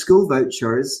allow school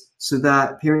vouchers so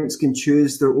that parents can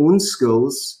choose their own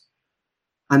schools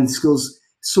and schools.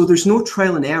 So there's no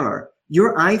trial and error.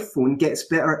 Your iPhone gets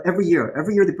better every year.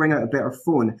 Every year they bring out a better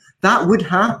phone. That would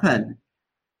happen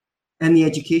in the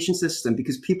education system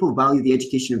because people value the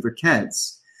education of their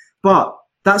kids. But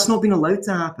that's not been allowed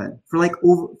to happen for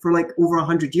over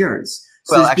 100 years.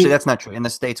 So well, actually, that's not true. In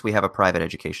the States, we have a private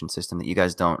education system that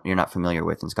you're not familiar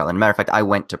with in Scotland. Matter of fact, I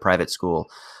went to private school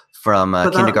from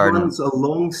kindergarten. That runs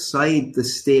alongside the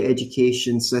state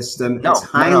education system. It's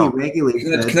highly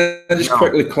regulated. Can I just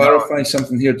quickly clarify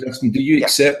something here, Justin? Do you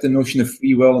accept the notion of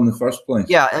free will in the first place?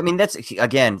 Yeah, I mean, that's,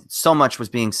 again, so much was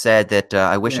being said that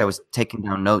I wish I was taking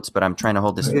down notes, but I'm trying to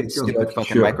hold this stupid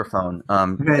fucking microphone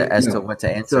as to what to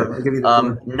answer.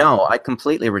 No, I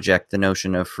completely reject the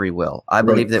notion of free will. I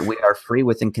believe that we are free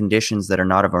within conditions that are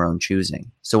not of our own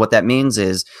choosing. So what that means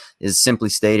is simply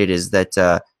stated is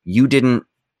that you didn't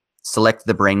select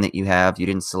the brain that you have. You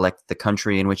didn't select the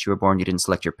country in which you were born. You didn't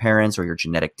select your parents or your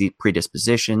genetic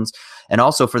predispositions. And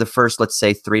also for the first, let's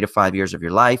say, 3 to 5 years of your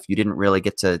life, you didn't really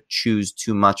get to choose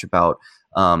too much about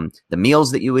the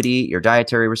meals that you would eat, your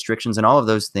dietary restrictions, and all of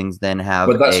those things then have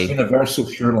But that's universal,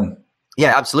 surely.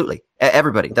 Yeah, absolutely.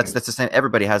 Everybody. That's the same.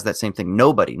 Everybody has that same thing.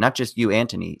 Nobody, not just you,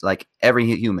 Anthony, like every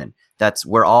human.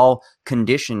 We're all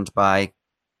conditioned by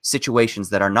situations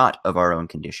that are not of our own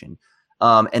condition.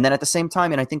 And then at the same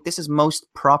time, and I think this is most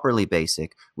properly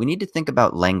basic, we need to think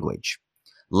about language.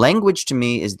 Language to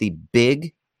me is the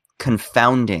big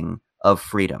confounding of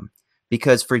freedom,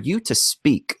 because for you to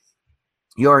speak,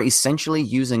 you're essentially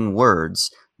using words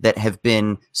that have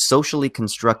been socially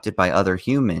constructed by other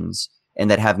humans and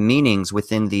that have meanings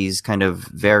within these kind of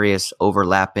various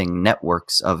overlapping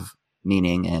networks of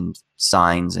meaning and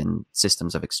signs and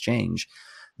systems of exchange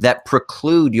that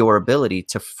preclude your ability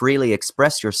to freely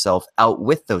express yourself out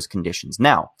with those conditions.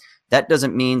 Now, that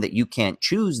doesn't mean that you can't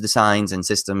choose the signs and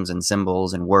systems and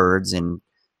symbols and words and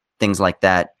things like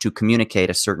that to communicate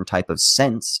a certain type of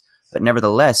sense, but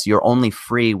nevertheless, you're only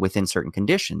free within certain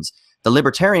conditions. The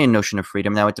libertarian notion of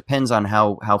freedom, now it depends on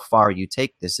how far you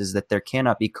take this, is that there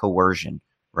cannot be coercion,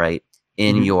 right,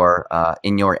 in your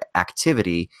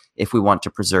activity if we want to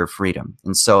preserve freedom.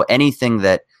 And so anything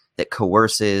that that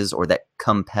coerces or that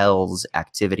compels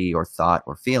activity or thought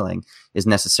or feeling is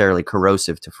necessarily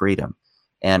corrosive to freedom.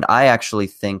 And I actually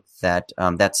think that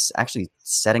that's actually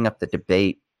setting up the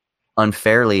debate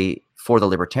unfairly for the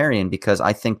libertarian, because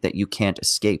I think that you can't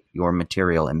escape your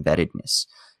material embeddedness.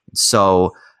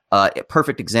 So a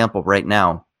perfect example right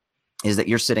now is that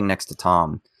you're sitting next to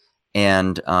Tom,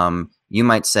 and you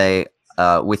might say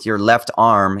with your left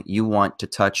arm, you want to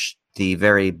touch the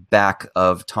very back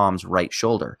of Tom's right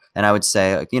shoulder. And I would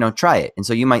say, try it. And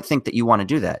so you might think that you want to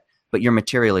do that, but you're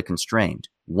materially constrained.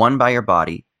 1, by your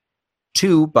body,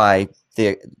 2, by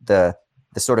the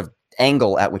sort of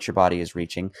angle at which your body is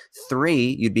reaching.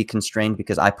 3, you'd be constrained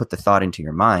because I put the thought into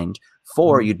your mind.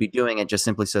 4, you'd be doing it just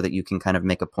simply so that you can kind of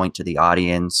make a point to the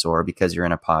audience, or because you're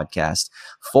in a podcast.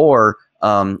 4,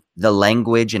 the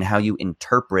language and how you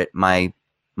interpret my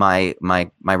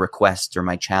request or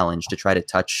my challenge to try to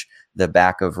touch the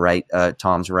back of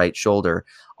Tom's right shoulder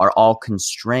are all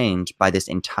constrained by this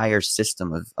entire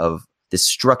system of this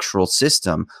structural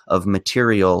system of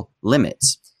material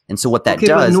limits. And so what that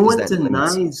does, but no one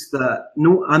denies that.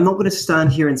 No, I'm not going to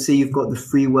stand here and say you've got the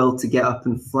free will to get up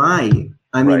and fly.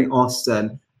 I mean, right.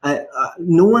 Austin,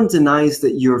 no one denies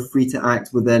that you're free to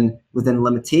act within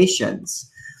limitations.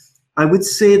 I would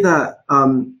say that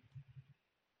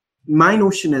my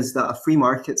notion is that a free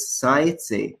market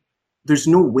society, there's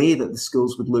no way that the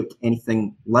schools would look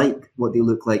anything like what they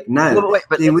look like now.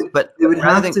 They would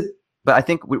have to. But I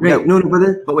think we got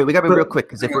to be real quick,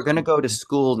 because if we're going to go to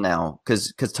school now,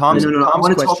 because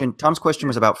Tom's question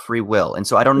was about free will, and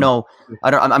so I don't know.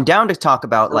 I'm down to talk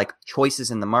about like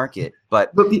choices in the market, but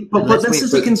this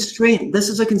is a constraint. This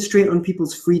is a constraint on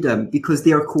people's freedom, because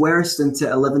they are coerced into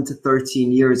 11 to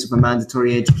 13 years of a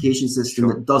mandatory education system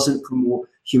that doesn't promote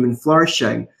human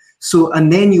flourishing. So,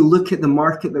 and then you look at the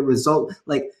market that result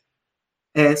like.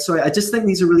 Sorry, I just think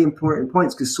these are really important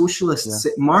points, because socialists,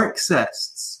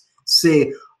 Marxists,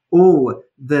 say, oh,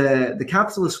 the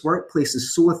capitalist workplace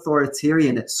is so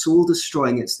authoritarian, it's soul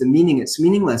destroying, it's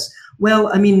meaningless. Well,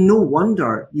 I mean, no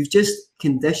wonder. You've just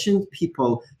conditioned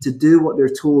people to do what they're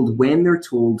told when they're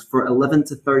told for 11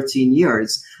 to 13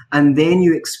 years, and then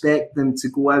you expect them to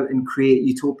go out and create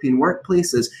utopian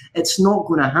workplaces. It's not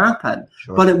going to happen,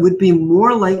 but it would be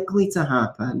more likely to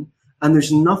happen, and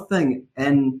there's nothing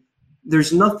in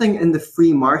the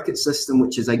free market system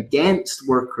which is against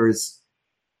workers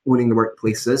owning the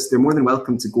workplaces. They're more than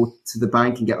welcome to go to the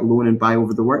bank and get a loan and buy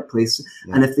over the workplace.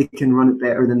 Yeah. And if they can run it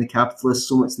better than the capitalists,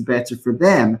 so much the better for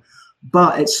them.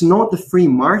 But it's not the free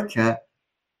market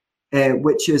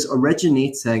which is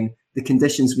originating the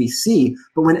conditions we see.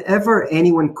 But whenever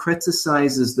anyone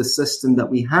criticizes the system that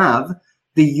we have,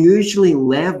 they usually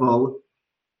level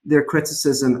their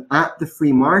criticism at the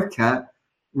free market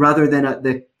rather than at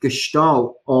the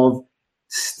gestalt of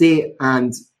state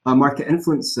and market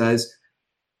influences.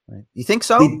 Right. You think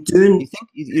so? They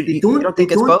don't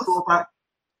think it's both?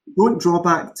 Don't draw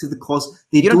back to the cause.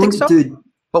 You don't think so?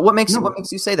 But what makes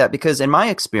you say that? Because in my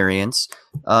experience,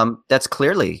 that's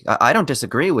clearly, I don't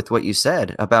disagree with what you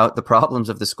said about the problems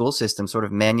of the school system sort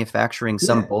of manufacturing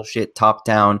some bullshit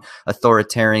top-down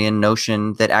authoritarian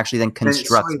notion that actually then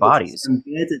constructs bodies.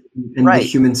 Embedded in the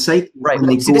human psyche when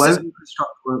they go out and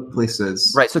construct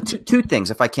workplaces. Right. So two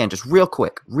things, if I can, just real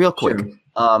quick. Sure.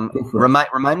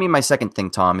 Remind me my second thing,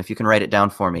 Tom, if you can write it down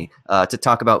for me, to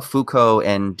talk about Foucault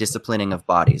and disciplining of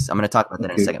bodies. I'm going to talk about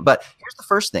that in a second. But here's the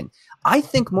first thing. I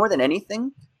think more than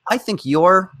anything, I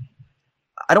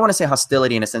don't want to say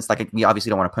hostility in a sense, like you obviously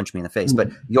don't want to punch me in the face,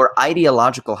 but your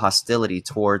ideological hostility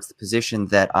towards the position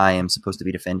that I am supposed to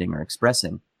be defending or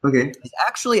expressing is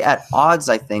actually at odds,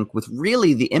 I think, with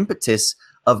really the impetus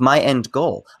of my end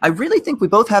goal. I really think we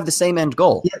both have the same end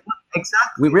goal. Yeah,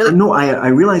 exactly. I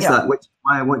realize that, which is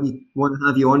why I want to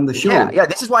have you on the show. Yeah.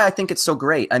 This is why I think it's so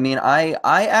great. I mean, I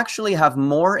actually have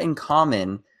more in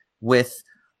common with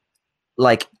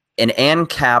like an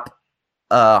ANCAP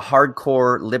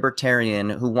hardcore libertarian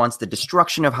who wants the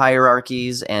destruction of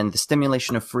hierarchies and the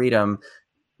stimulation of freedom.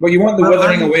 Well, you want the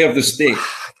withering away of the state.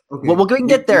 Okay. Well, we can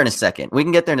get there in a second.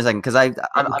 Because I'm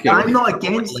not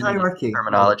against hierarchy.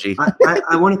 Terminology.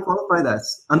 I want to qualify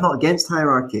this. I'm not against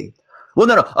hierarchy. Well,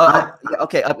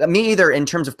 no. Me either in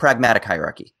terms of pragmatic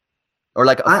hierarchy, or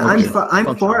like I'm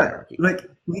for it. Like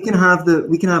we can have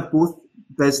both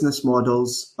business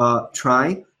models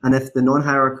try, and if the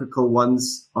non-hierarchical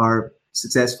ones are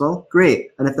successful, great.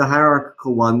 And if the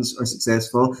hierarchical ones are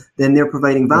successful, then they're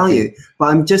providing value. Okay. But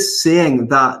I'm just saying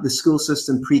that the school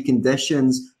system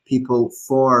preconditions people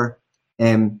for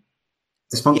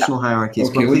dysfunctional hierarchies.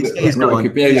 Okay, Please go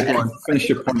on. Finish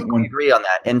your point. I agree on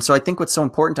that. And so I think what's so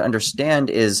important to understand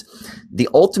is the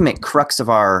ultimate crux of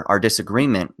our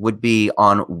disagreement would be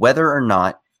on whether or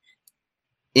not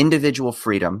individual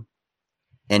freedom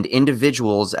and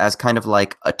individuals as kind of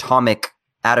like atomic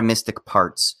atomistic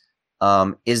parts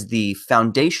is the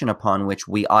foundation upon which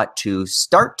we ought to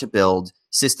start to build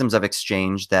systems of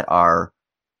exchange that are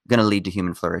going to lead to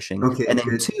human flourishing. Okay, and then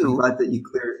good. I'm glad that you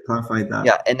clarified that.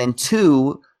 Yeah, and then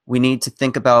two, we need to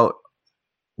think about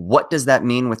what does that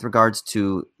mean with regards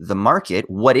to the market?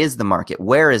 What is the market?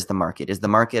 Where is the market? Is the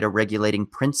market a regulating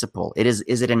principle? Is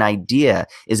it an idea?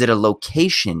 Is it a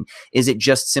location? Is it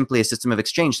just simply a system of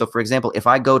exchange? So, for example, if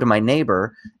I go to my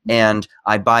neighbor and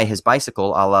I buy his bicycle,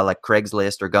 a la like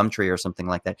Craigslist or Gumtree or something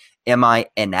like that, am I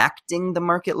enacting the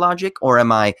market logic, or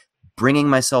am I bringing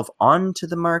myself onto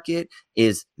the market?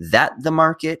 Is that the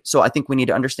market? So I think we need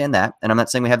to understand that. And I'm not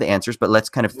saying we have the answers, but let's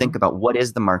kind of think about what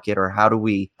is the market, or how do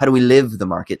we live the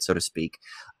market, so to speak.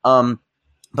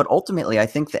 But ultimately, I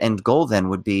think the end goal then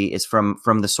would be is from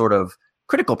the sort of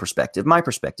critical perspective, my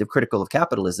perspective, critical of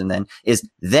capitalism then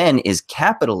is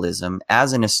capitalism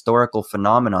as an historical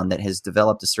phenomenon that has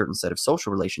developed a certain set of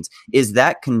social relations, is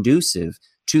that conducive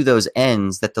to those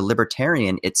ends that the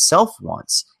libertarian itself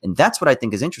wants? And that's what I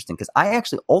think is interesting, because I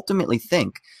actually ultimately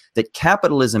think that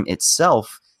capitalism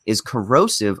itself is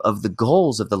corrosive of the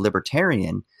goals of the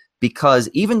libertarian, because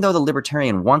even though the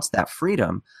libertarian wants that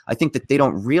freedom, I think that they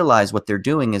don't realize what they're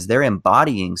doing is they're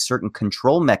embodying certain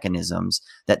control mechanisms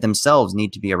that themselves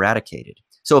need to be eradicated.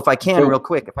 So if I can, real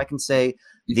quick, if I can say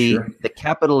the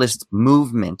capitalist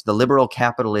movement, the liberal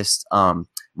capitalist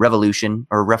revolution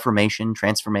or reformation,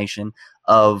 transformation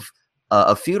of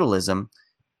feudalism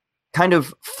kind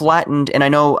of flattened, and I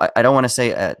know I don't want to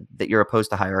say that you're opposed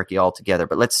to hierarchy altogether,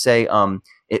 but let's say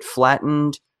it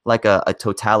flattened like a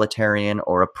totalitarian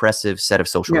or oppressive set of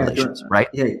social relations, right?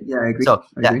 Yeah, I agree. So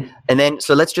and then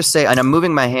so let's just say, and I'm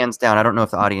moving my hands down, I don't know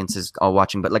if the audience is all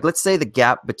watching, but like let's say the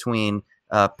gap between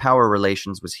power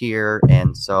relations was here,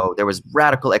 and so there was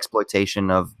radical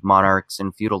exploitation of monarchs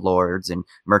and feudal lords and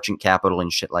merchant capital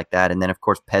and shit like that, and then of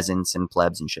course peasants and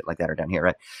plebs and shit like that are down here,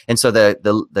 right? And so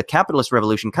the capitalist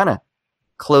revolution kind of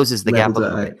closes the gap a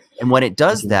little bit, and when it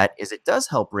does that is it does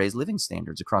help raise living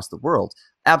standards across the world,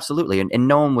 absolutely, and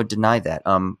no one would deny that.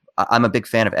 I'm a big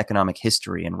fan of economic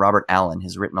history, and Robert Allen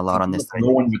has written a lot on this. No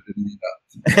one would deny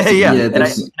that. Yeah, and I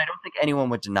don't think anyone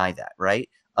would deny that, right?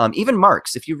 Even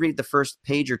Marx, if you read the first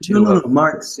page or two. No.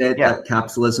 Marx said that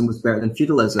capitalism was better than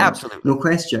feudalism. Absolutely. No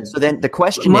question. So then the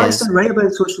question Marx is. didn't write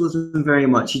about socialism very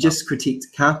much. He just critiqued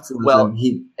capitalism. Well,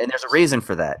 and there's a reason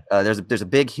for that. There's a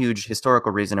big, huge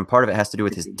historical reason, and part of it has to do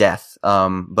with his death.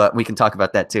 But we can talk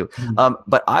about that too.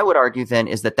 But I would argue then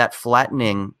is that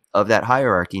flattening of that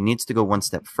hierarchy needs to go one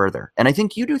step further, and I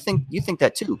think you think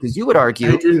that too, because you would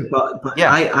argue. I do, but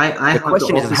yeah. I the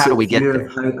question is how do we get there?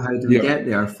 How do we get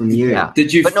there from you? Yeah.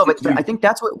 But I think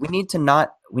that's what we need to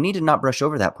not brush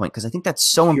over that point, because I think that's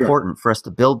so important for us to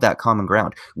build that common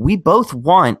ground. We both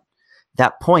want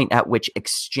that point at which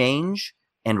exchange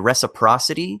and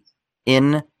reciprocity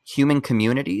in human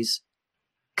communities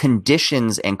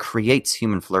conditions and creates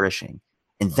human flourishing.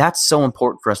 And that's so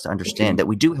important for us to understand that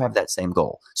we do have that same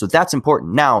goal. So that's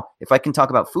important. Now, if I can talk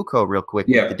about Foucault real quick,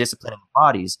 the disciplining of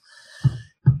bodies,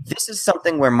 this is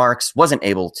something where Marx wasn't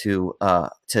able to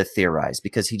theorize,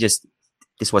 because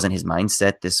this wasn't his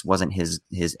mindset. This wasn't his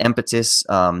impetus.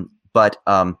 But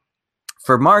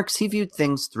for Marx, he viewed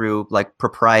things through like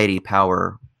propriety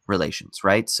power relations,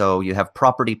 right? So you have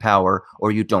property power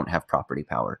or you don't have property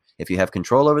power. If you have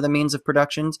control over the means of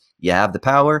productions, you have the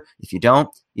power. If you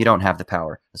don't have the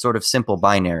power. A sort of simple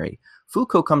binary.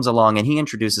 Foucault comes along and he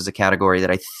introduces a category that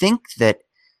I think that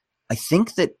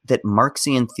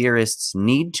Marxian theorists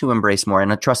need to embrace more.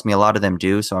 And trust me, a lot of them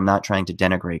do. So I'm not trying to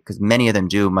denigrate, because many of them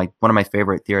do. One of my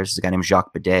favorite theorists is a guy named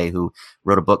Jacques Bidet, who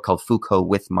wrote a book called Foucault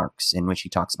with Marx, in which he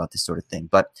talks about this sort of thing.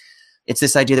 But it's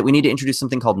this idea that we need to introduce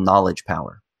something called knowledge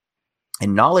power.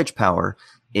 And knowledge power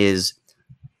is,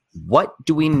 what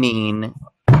do we mean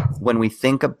when we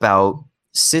think about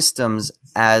systems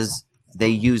as they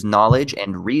use knowledge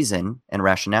and reason and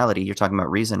rationality? You're talking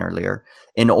about reason earlier,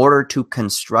 in order to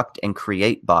construct and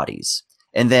create bodies.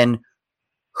 And then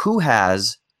who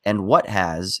has and what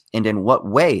has and in what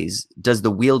ways does the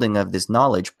wielding of this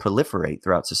knowledge proliferate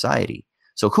throughout society?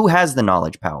 So who has the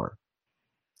knowledge power?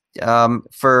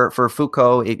 For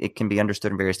Foucault, it can be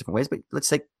understood in various different ways, but let's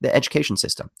take the education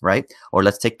system, right? Or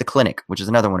let's take the clinic, which is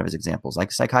another one of his examples,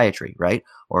 like psychiatry, right?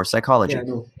 Or psychology.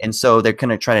 And so they're going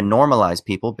to try to normalize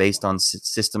people based on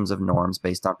systems of norms,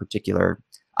 based on particular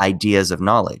ideas of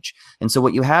knowledge. And so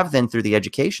what you have then through the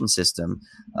education system,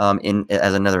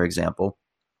 as another example,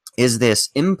 is this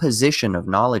imposition of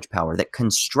knowledge power that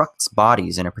constructs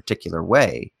bodies in a particular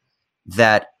way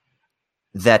that,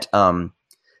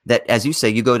 as you say,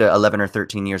 you go to 11 or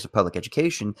 13 years of public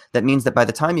education. That means that by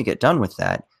the time you get done with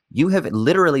that, you have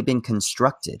literally been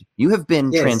constructed. You have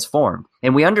been transformed.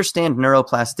 And we understand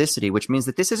neuroplasticity, which means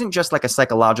that this isn't just like a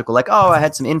psychological, like, oh, I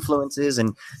had some influences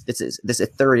and this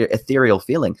ethereal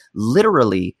feeling.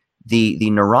 Literally, the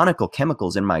neuronical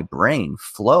chemicals in my brain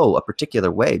flow a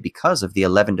particular way because of the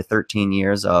 11 to 13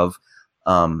 years of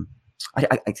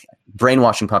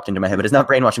brainwashing popped into my head, but it's not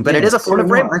brainwashing, but it is a form of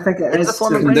brainwashing. I think it is a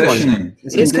form of conditioning.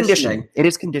 It is conditioning. It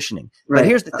is conditioning. Right. But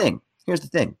here's the thing.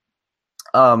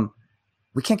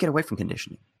 We can't get away from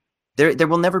conditioning. There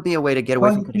will never be a way to get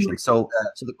away from conditioning. So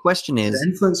the question is the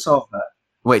influence of it.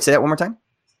 Wait, say that one more time.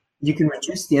 You can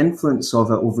reduce the influence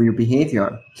of it over your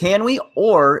behavior. Can we,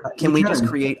 or can we just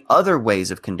create other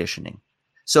ways of conditioning?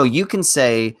 So you can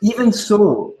say, even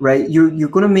so, right? You're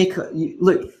going to make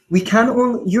look. We can't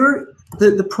only.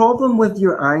 The problem with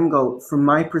your angle, from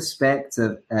my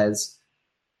perspective, is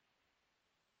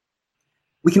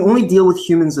we can only deal with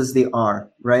humans as they are,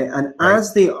 right? And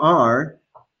as they are,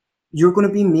 you're going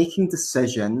to be making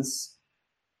decisions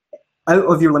out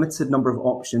of your limited number of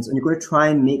options, and you're going to try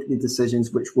and make the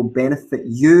decisions which will benefit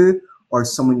you or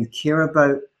someone you care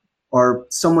about or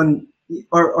someone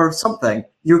or something.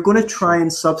 You're going to try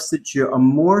and substitute a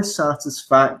more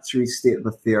satisfactory state of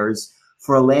affairs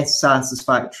for a less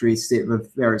satisfactory state of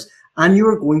affairs. And you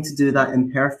are going to do that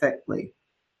imperfectly.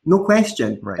 No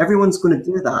question. Right. Everyone's going to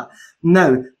do that.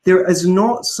 Now, there is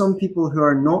not some people who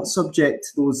are not subject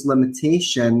to those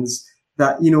limitations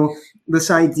that, this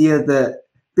idea that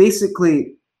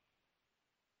basically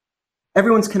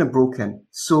everyone's kind of broken.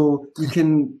 So you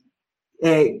can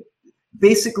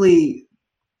basically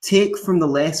take from the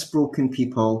less broken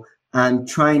people and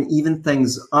try and even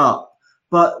things up.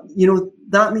 But,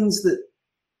 that means that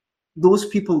those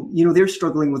people, they're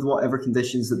struggling with whatever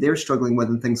conditions that they're struggling with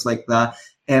and things like that.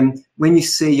 When you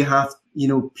say you have,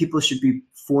 people should be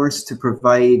forced to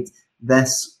provide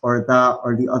this or that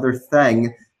or the other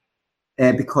thing,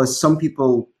 because some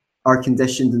people are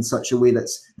conditioned in such a way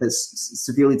that's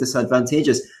severely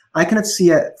disadvantageous. I kind of see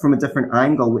it from a different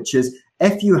angle, which is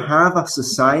if you have a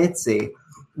society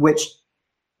which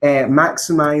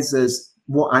maximizes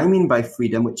what I mean by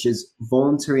freedom, which is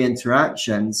voluntary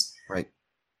interactions, right?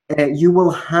 You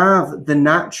will have the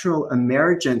natural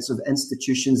emergence of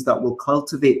institutions that will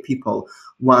cultivate people.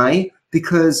 Why?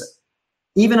 Because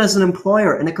even as an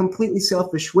employer, in a completely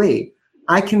selfish way,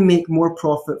 I can make more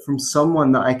profit from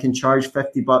someone that I can charge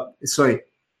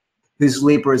whose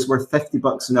labor is worth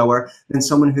 $50 an hour than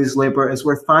someone whose labor is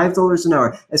worth $5 an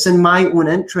hour. It's in my own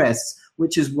interests,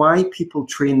 which is why people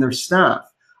train their staff.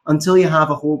 Until you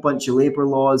have a whole bunch of labor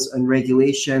laws and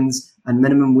regulations and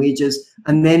minimum wages,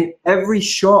 and then every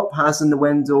shop has in the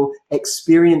window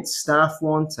experienced staff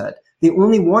wanted. They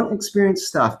only want experienced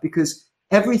staff because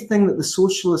everything that the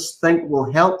socialists think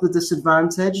will help the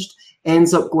disadvantaged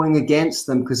ends up going against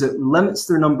them because it limits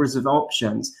their numbers of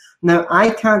options. Now, I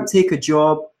can't take a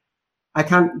job. I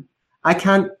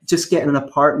can't just get in an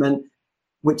apartment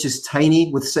which is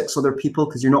tiny with 6 other people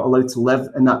because you're not allowed to live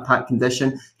in that packed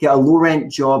condition, get a low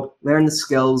rent job, learn the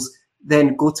skills,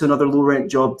 then go to another low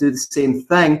rent job, do the same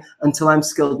thing until I'm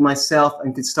skilled myself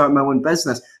and could start my own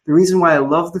business. The reason why I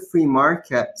love the free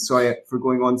market, sorry for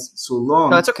going on so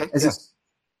long. No, it's okay. Is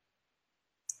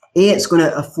it's going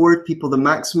to afford people the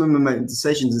maximum amount of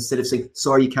decisions instead of saying,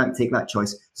 sorry, you can't take that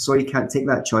choice. Sorry, you can't take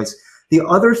that choice. The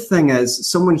other thing is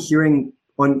someone hearing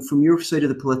from your side of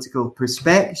the political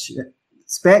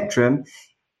spectrum,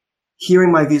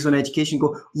 hearing my views on education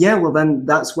go, yeah, well then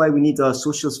that's why we need a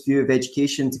socialist view of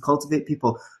education to cultivate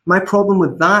people. My problem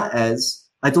with that is,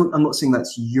 I'm not saying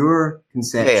that's your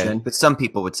conception. Yeah, but some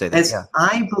people would say that, yeah.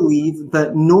 I believe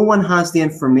that no one has the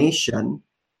information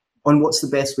on what's the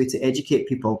best way to educate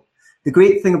people. The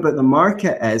great thing about the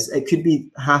market is it could be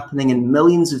happening in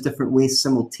millions of different ways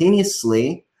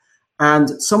simultaneously, and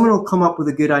someone will come up with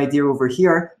a good idea over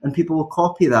here and people will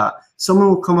copy that. Someone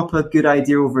will come up with a good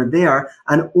idea over there,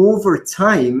 and over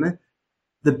time,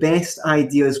 the best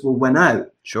ideas will win out.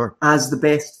 Sure. As the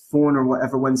best phone or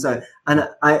whatever wins out. And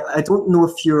I don't know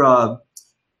if you're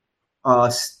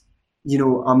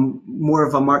more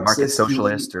of a Marxist, market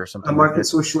socialist or something. A market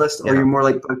socialist, or you're more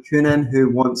like Bakunin,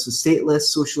 who wants a stateless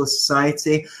socialist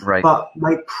society. Right. But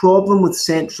my problem with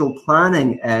central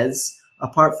planning is,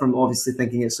 apart from obviously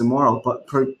thinking it's immoral, but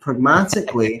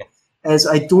pragmatically, is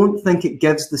I don't think it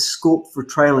gives the scope for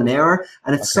trial and error.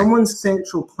 And if someone's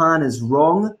central plan is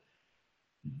wrong,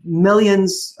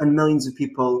 millions and millions of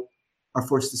people are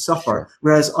forced to suffer. Sure.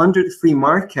 Whereas under the free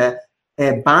market,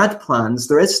 bad plans,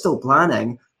 there is still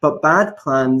planning, but bad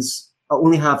plans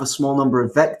only have a small number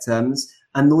of victims,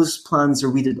 and those plans are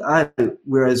weeded out,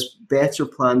 whereas better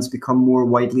plans become more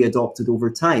widely adopted over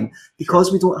time.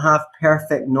 Because we don't have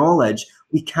perfect knowledge,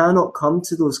 we cannot come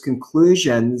to those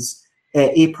conclusions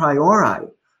a priori.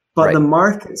 But the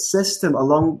market system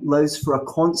allows for a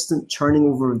constant churning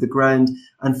over of the ground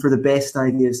and for the best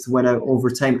ideas to win out over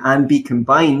time and be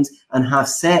combined and have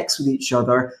sex with each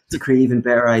other to create even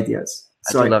better ideas.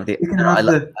 I love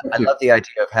the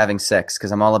idea of having sex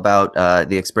because I'm all about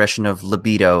the expression of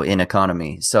libido in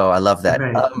economy. So I love that.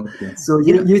 Right. So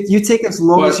you take as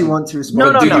long as you want to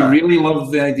respond. Do you really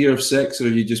love the idea of sex, or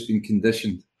have you just been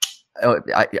conditioned?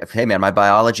 Hey man, my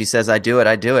biology says I do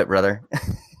it, brother.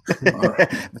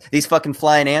 These fucking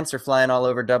flying ants are flying all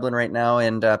over Dublin right now,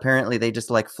 and apparently they just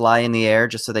like fly in the air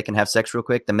just so they can have sex real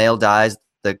quick. The male dies,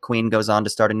 the queen goes on to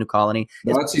start a new colony.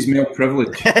 Well, that's his male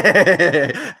privilege.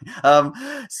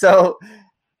 So,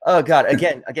 oh god,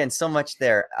 again, so much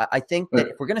there. I think that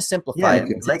if we're going to simplify it,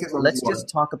 let's just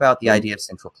talk about the idea of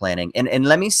central planning, and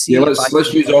let me see. Yeah,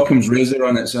 let's use Occam's razor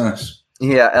on its ass.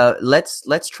 Yeah,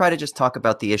 let's try to just talk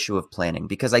about the issue of planning,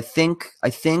 because I think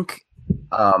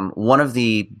one of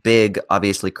the big,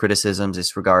 obviously, criticisms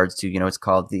is regards to, it's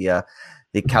called the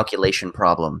calculation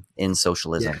problem in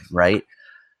socialism, right?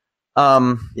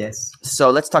 Yes.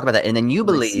 So let's talk about that. And then you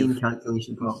believe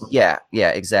calculation problem. Yeah,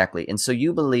 exactly. And so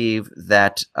you believe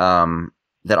that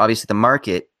that obviously the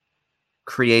market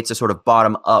creates a sort of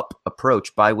bottom-up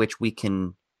approach by which we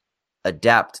can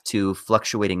adapt to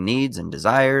fluctuating needs and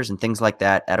desires and things like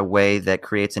that at a way that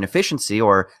creates an efficiency,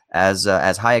 or as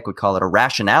Hayek would call it, a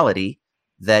rationality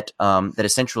that that a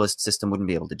centralist system wouldn't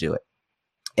be able to do it.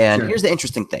 And here's the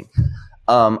interesting thing.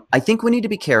 I think we need to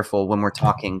be careful when we're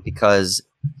talking, because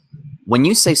when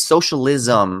you say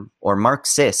socialism or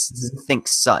Marxists think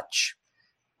such,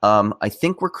 I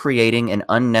think we're creating an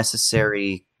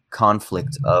unnecessary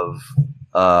conflict of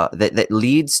that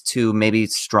leads to maybe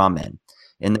straw men.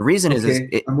 And the reason is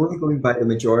I'm only going by the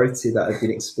majority that I've been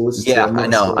exposed to. Yeah, I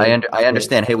know. I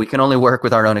understand. Hey, we can only work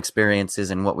with our own experiences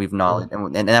and what we've knowledge,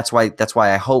 and that's why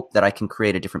I hope that I can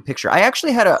create a different picture. I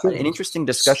actually had an interesting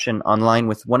discussion online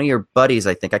with one of your buddies.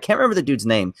 I think I can't remember the dude's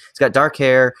name. He's got dark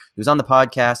hair. He was on the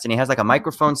podcast, and he has like a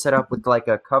microphone set up with like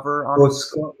a cover on.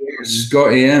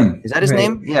 Scott AM. Is that his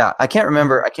name? Yeah, I can't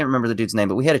remember the dude's name,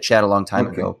 but we had a chat a long time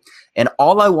ago, and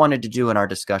all I wanted to do in our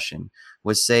discussion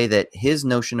was say that his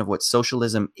notion of what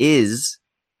socialism is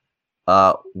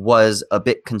was a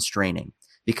bit constraining,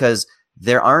 because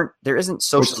there isn't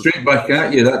socialism. Straight back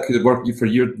at you, that could work for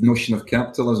your notion of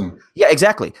capitalism. Yeah,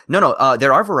 exactly. No,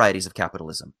 there are varieties of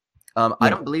capitalism.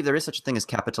 I don't believe there is such a thing as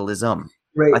capitalism.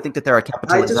 Right. I think that there are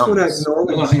capitalisms. I just want to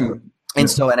acknowledge. I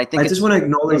just want to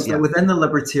acknowledge that within the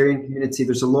libertarian community,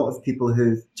 there's a lot of people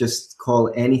who just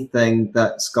call anything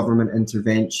that's government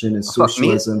intervention as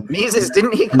socialism. Mises,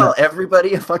 didn't he call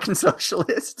everybody a fucking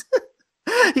socialist?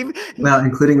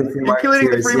 Including the free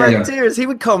marketeers. He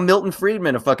would call Milton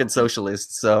Friedman a fucking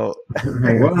socialist. So,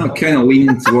 well, I'm kind of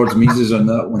leaning towards Mises on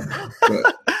that one.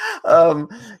 But. I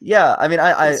mean,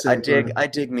 I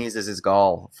dig Mises'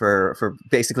 gall for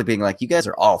basically being like, you guys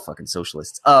are all fucking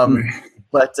socialists.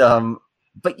 But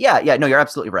yeah, no, you're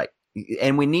absolutely right.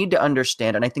 And we need to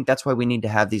understand, and I think that's why we need to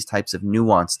have these types of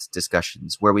nuanced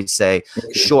discussions where we say,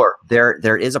 sure,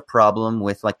 there is a problem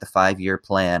with like the 5-year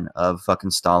plan of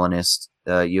fucking Stalinist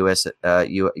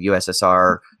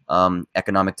USSR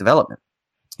economic development.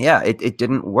 Yeah, it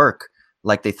didn't work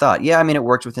like they thought. Yeah, I mean, it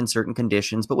worked within certain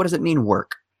conditions, but what does it mean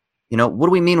work? What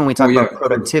do we mean when we talk about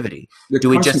productivity? The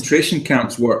concentration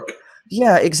camps work.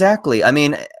 Yeah, exactly. I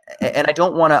mean, and I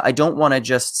don't want to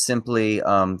just simply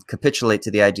capitulate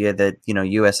to the idea that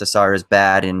USSR is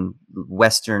bad and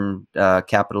Western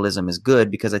capitalism is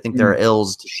good, because I think there are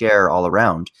ills to share all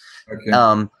around.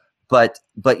 Okay.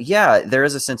 But yeah, there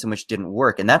is a sense in which it didn't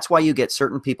work, and that's why you get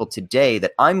certain people today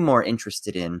that I'm more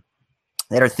interested in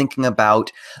that are thinking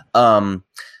about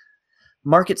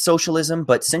market socialism,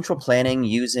 but central planning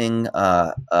using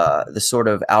the sort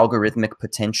of algorithmic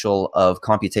potential of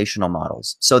computational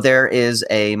models. So there is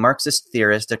a Marxist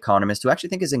theorist, economist, who I actually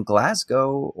think is in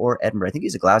Glasgow or Edinburgh. I think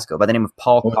he's in Glasgow, by the name of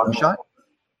Paul Cockshott.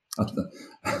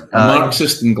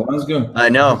 Marxist in Glasgow. I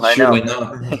know. Surely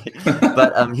not.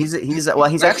 But he's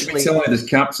actually telling me there's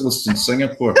capitalists in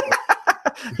Singapore.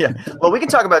 Yeah. Well, we can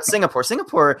talk about Singapore.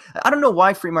 I don't know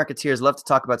why free marketeers love to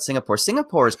talk about Singapore.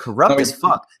 Singapore is corrupt as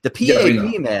fuck. The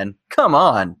PAP, man. Come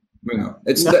on.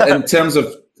 It's in terms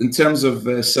of in terms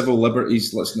of civil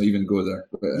liberties, let's not even go there.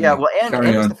 But, yeah, well, and on.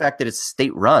 it's the fact that it's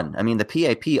state-run. I mean, the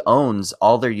PAP owns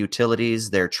all their utilities,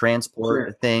 their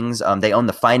transport things. They own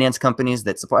the finance companies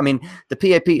that support. I mean, the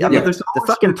PAP. I mean, the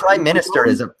fucking prime minister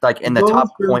is like in the top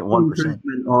 0.1%.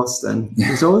 Austin,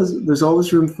 there's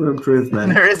always room for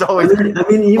improvement. There is always. I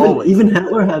mean, even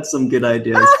Hitler had some good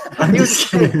ideas.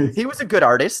 He was a good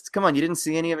artist. Come on, you didn't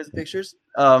see any of his pictures,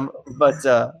 but.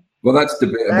 Well, that's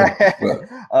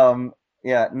debatable.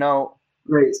 Yeah, no.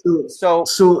 Right.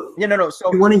 So yeah, no.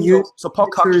 So you want to use Paul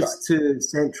Cockshott to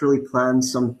centrally plan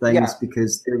some things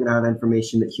because they're going to have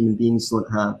information that human beings don't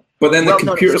have. But then the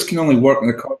computers can only work on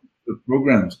the cognitive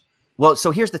programs. Well,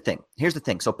 so here's the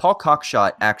thing. So Paul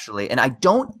Cockshott actually, and I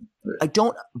don't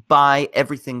buy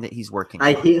everything that he's working on.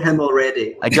 I hate him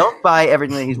already. I don't buy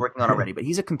everything that he's working on already, but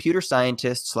he's a computer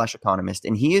scientist / economist,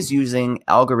 and he is using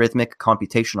algorithmic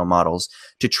computational models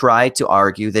to try to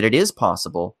argue that it is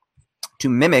possible to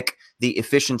mimic the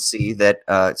efficiency that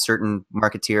certain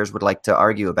marketeers would like to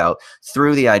argue about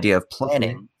through the idea of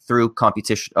planning through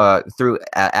competition, through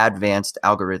advanced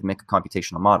algorithmic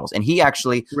computational models. And he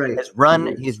actually has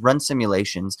run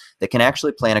simulations that can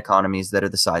actually plan economies that are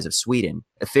the size of Sweden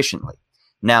efficiently.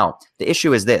 Now, the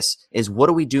issue is what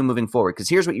do we do moving forward? Because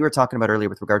here's what you were talking about earlier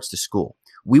with regards to school.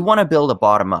 We want to build a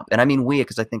bottom up. And I mean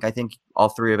because I think all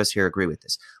three of us here agree with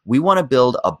this. We want to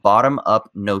build a bottom up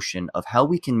notion of how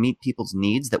we can meet people's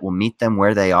needs that will meet them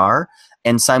where they are,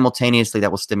 and simultaneously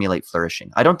that will stimulate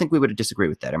flourishing. I don't think we would disagree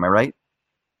with that. Am I right?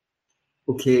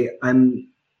 Okay, I'm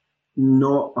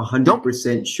not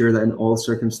 100% sure that in all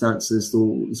circumstances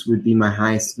those would be my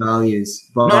highest values.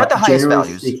 But no, not the highest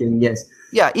values. Speaking, yes.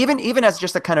 Yeah, even as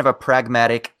just a kind of a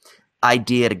pragmatic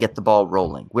idea to get the ball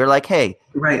rolling. We're like, hey.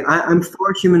 Right, I'm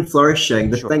for human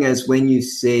flourishing. The thing is, when you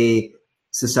say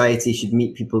society should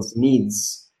meet people's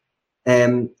needs,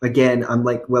 again, I'm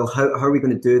like, well, how are we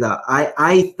going to do that?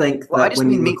 I think that I just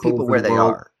mean meet people where they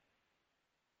are.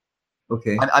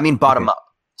 Okay. I mean bottom up.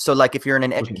 So like if you're in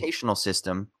an educational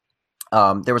system,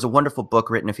 there was a wonderful book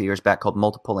written a few years back called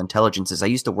Multiple Intelligences. I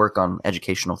used to work on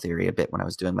educational theory a bit when I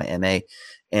was doing my MA.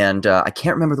 And I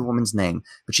can't remember the woman's name,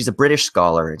 but she's a British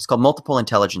scholar. It's called Multiple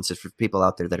Intelligences for people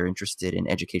out there that are interested in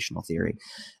educational theory.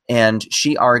 And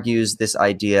she argues this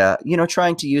idea,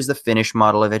 trying to use the Finnish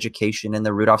model of education and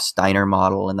the Rudolf Steiner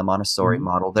model and the Montessori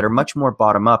model that are much more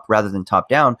bottom up rather than top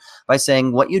down, by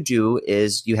saying what you do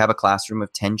is you have a classroom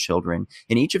of 10 children,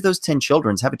 and each of those 10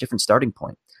 children have a different starting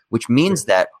point, which means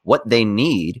that what they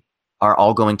need are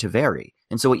all going to vary.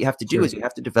 And so what you have to do is you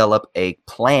have to develop a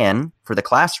plan for the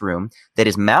classroom that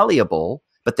is malleable,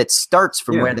 but that starts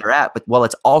from where they're at, but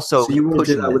it's also so you want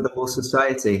to do that with the whole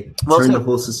society, turn the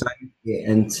whole society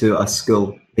into a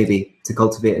school, maybe, to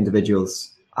cultivate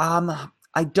individuals.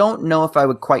 I don't know if I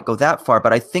would quite go that far,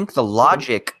 but I think the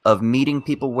logic of meeting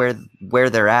people where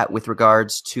they're at with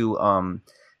regards to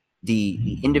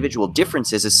the individual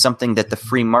differences is something that the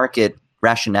free market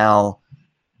rationale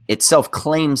itself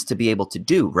claims to be able to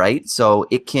do, right? So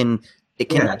it can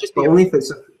not just be only if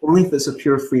it's a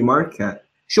pure free market.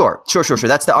 Sure.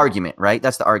 That's the argument, right?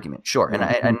 That's the argument. Sure.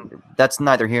 And that's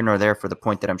neither here nor there for the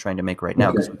point that I'm trying to make right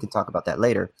now, because we can talk about that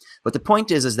later. But the point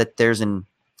is that there's an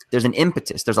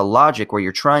impetus, there's a logic where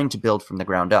you're trying to build from the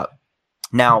ground up.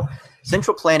 Now,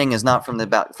 central planning is not from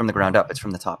the ground up, it's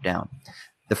from the top down.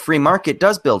 The free market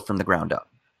does build from the ground up,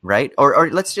 right? Or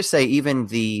let's just say even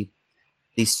the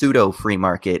pseudo free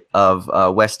market of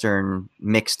Western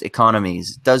mixed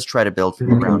economies does try to build from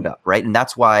the ground up, right? And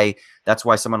that's why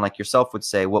someone like yourself would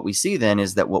say what we see then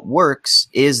is that what works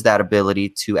is that ability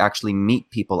to actually meet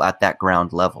people at that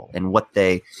ground level, and what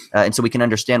they and so we can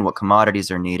understand what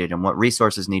commodities are needed and what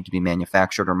resources need to be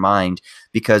manufactured or mined,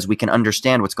 because we can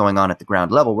understand what's going on at the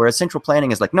ground level. Whereas central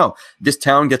planning is like, no, this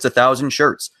town gets 1,000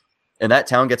 shirts, and that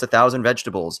town gets 1,000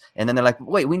 vegetables. And then they're like,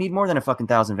 wait, we need more than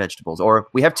 1,000 vegetables. Or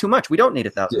we have too much. We don't need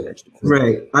 1,000 vegetables.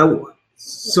 Right.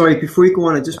 Sorry, before you go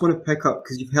on, I just want to pick up,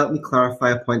 because you've helped me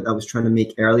clarify a point I was trying to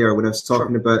make earlier when I was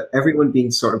talking about everyone being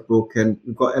sort of broken.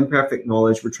 We've got imperfect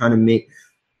knowledge. We're trying to make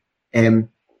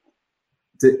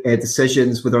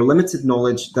decisions with our limited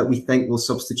knowledge that we think will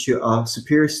substitute a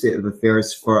superior state of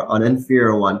affairs for an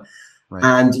inferior one. Right.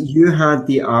 And you had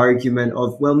the argument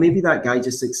of, well, maybe that guy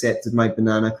just accepted my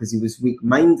banana because he was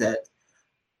weak-minded.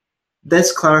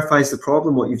 This clarifies the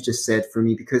problem, what you've just said, for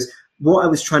me, because what I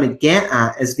was trying to get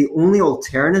at is the only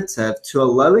alternative to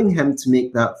allowing him to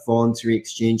make that voluntary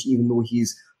exchange, even though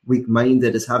he's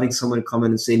weak-minded, is having someone come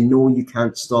in and say, no, you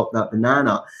can't stop that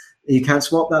banana. You can't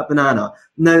swap that banana.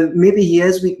 Now, maybe he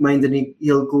is weak-minded and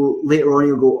he'll go, later on,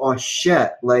 he'll go, oh,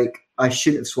 shit, like, I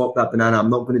shouldn't have swapped that banana. I'm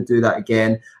not going to do that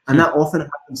again. And that often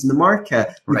happens in the market.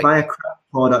 You buy a crap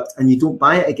product and you don't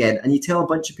buy it again, and you tell a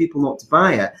bunch of people not to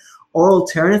buy it. Or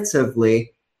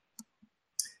alternatively,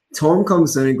 Tom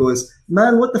comes in and goes,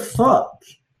 man, what the fuck?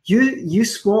 You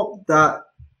swapped that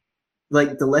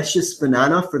like delicious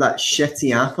banana for that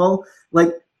shitty apple?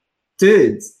 Like,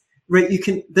 dude, right,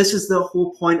 this is the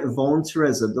whole point of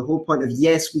voluntarism. The whole point of,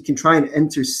 yes, we can try and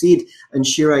intercede and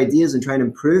share ideas and try and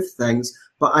improve things,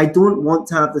 but I don't want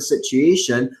to have the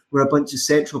situation where a bunch of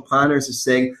central planners are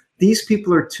saying, these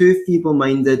people are too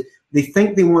feeble-minded, they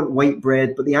think they want white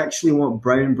bread, but they actually want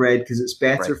brown bread because it's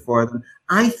better for them.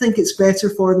 I think it's better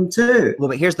for them too. Well,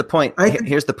 but here's the point.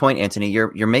 Here's the point, Anthony.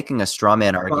 You're making a straw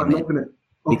man argument.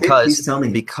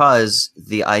 Because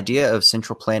the idea of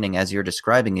central planning, as you're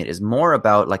describing it, is more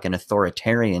about like an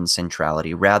authoritarian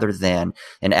centrality rather than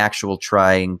an actual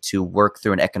trying to work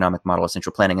through an economic model of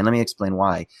central planning. And let me explain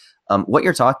why. What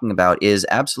you're talking about is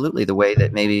absolutely the way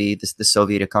that maybe the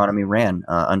Soviet economy ran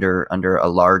under a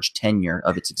large tenure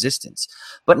of its existence.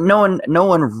 But no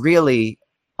one really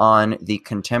on the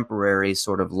contemporary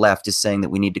sort of left is saying that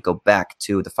we need to go back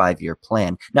to the 5-year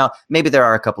plan. Now, maybe there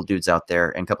are a couple dudes out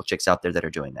there and a couple chicks out there that are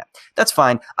doing that. That's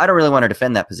fine. I don't really want to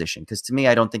defend that position because to me,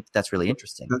 I don't think that's really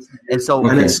interesting. And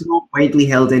it's not widely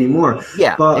held anymore.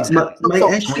 Yeah, but exactly. We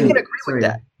can agree with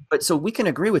that. But so we can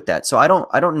agree with that. So I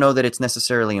don't know that it's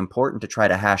necessarily important to try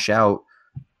to hash out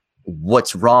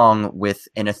what's wrong with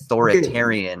an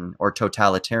authoritarian or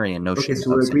totalitarian notion. Okay,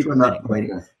 so we agreed on that point.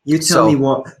 You tell me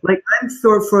what, like, I'm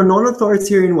for a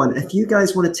non-authoritarian one. If you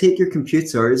guys want to take your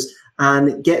computers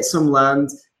and get some land,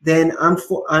 then I'm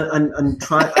for and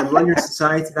try and run your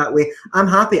society that way. I'm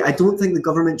happy. I don't think the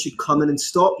government should come in and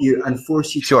stop you and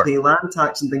force you to pay land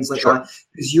tax and things like that,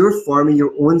 because you're forming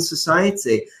your own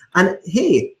society. And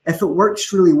hey, if it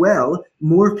works really well,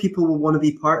 more people will want to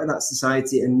be part of that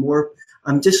society, and more.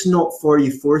 I'm just not for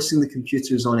you forcing the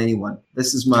computers on anyone.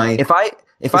 This is my if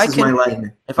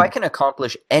I can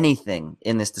accomplish anything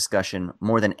in this discussion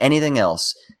more than anything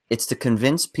else, it's to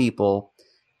convince people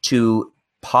to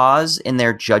pause in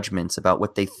their judgments about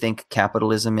what they think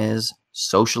capitalism is,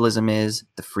 socialism is,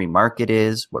 the free market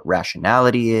is, what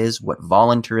rationality is, what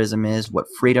voluntarism is, what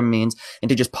freedom means, and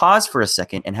to just pause for a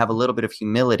second and have a little bit of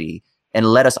humility and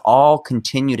let us all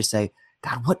continue to say,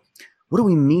 God, what do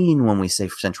we mean when we say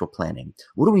central planning?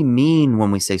 What do we mean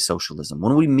when we say socialism? What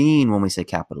do we mean when we say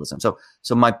capitalism?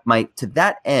 So my to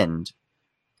that end,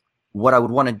 what I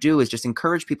would want to do is just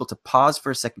encourage people to pause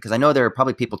for a second, because I know there are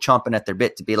probably people chomping at their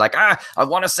bit to be like, I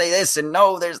want to say this and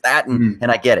no, there's that, and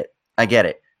I get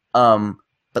it.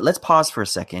 But let's pause for a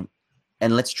second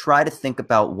and let's try to think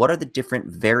about what are the different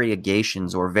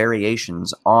variegations or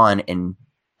variations on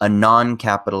a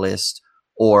non-capitalist,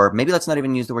 or maybe let's not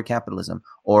even use the word capitalism,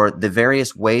 or the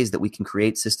various ways that we can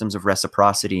create systems of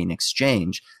reciprocity and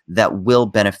exchange that will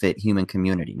benefit human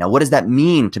community. Now, what does that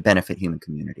mean to benefit human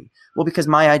community? Well, because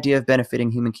my idea of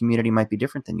benefiting human community might be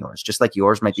different than yours, just like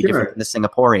yours might be different than the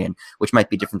Singaporean, which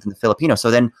might be different than the Filipino. So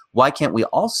then why can't we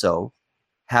also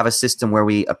have a system where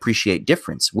we appreciate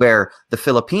difference, where the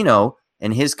Filipino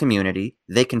and his community,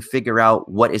 they can figure out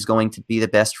what is going to be the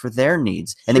best for their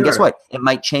needs. And then guess what? It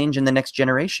might change in the next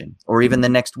generation or even the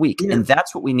next week. Yeah. And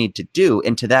that's what we need to do.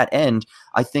 And to that end,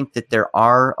 I think that there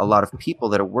are a lot of people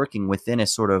that are working within a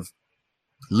sort of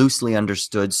loosely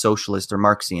understood socialist or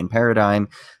Marxian paradigm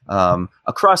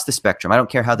across the spectrum. I don't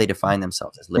care how they define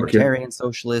themselves, as libertarian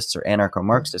socialists or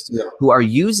anarcho-Marxists, who are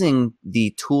using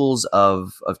the tools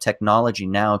of technology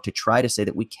now to try to say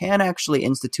that we can actually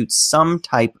institute some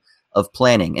type of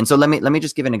planning. And so let me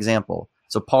just give an example.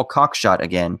 So Paul Cockshott,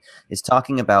 again, is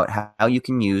talking about how you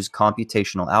can use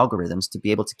computational algorithms to be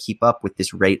able to keep up with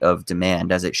this rate of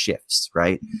demand as it shifts,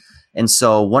 right? And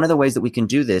so one of the ways that we can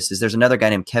do this is there's another guy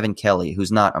named Kevin Kelly,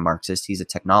 who's not a Marxist, he's a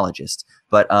technologist,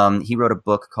 but he wrote a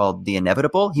book called The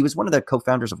Inevitable. He was one of the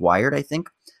co-founders of Wired, I think.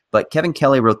 But Kevin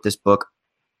Kelly wrote this book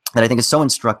that I think is so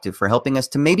instructive for helping us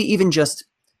to maybe even just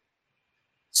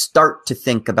start to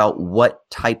think about what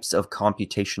types of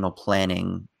computational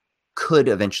planning could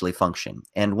eventually function.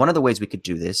 And one of the ways we could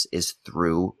do this is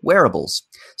through wearables.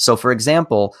 So for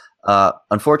example,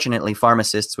 unfortunately,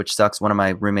 pharmacists, which sucks, one of my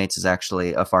roommates is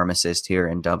actually a pharmacist here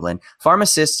in Dublin.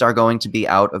 Pharmacists are going to be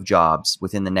out of jobs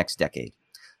within the next decade.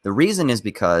 The reason is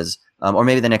because, or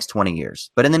maybe the next 20 years,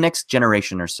 but in the next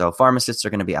generation or so, pharmacists are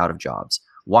going to be out of jobs.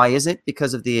 Why is it?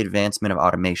 Because of the advancement of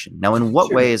automation. Now, in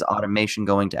what way is automation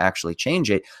going to actually change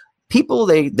it? People,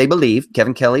 they believe,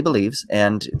 Kevin Kelly believes,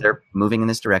 and they're moving in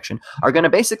this direction, are going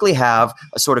to basically have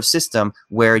a sort of system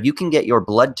where you can get your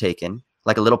blood taken,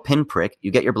 like a little pinprick. You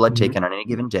get your blood taken on any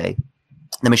given day.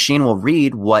 The machine will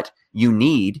read what you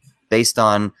need based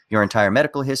on your entire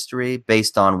medical history,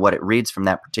 based on what it reads from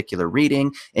that particular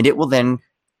reading, and it will then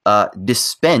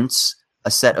dispense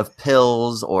a set of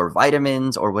pills or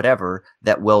vitamins or whatever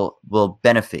that will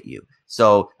benefit you.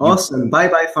 So awesome. Bye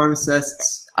bye,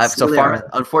 pharmacists.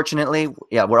 Unfortunately,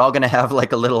 yeah, we're all going to have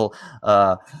like a little.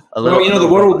 Well, the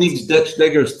world needs ditch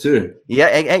diggers too. Yeah,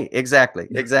 hey, exactly.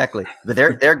 But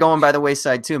they're going by the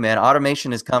wayside too, man.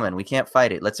 Automation is coming. We can't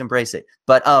fight it. Let's embrace it.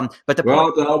 But I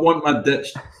want my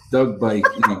ditch dug by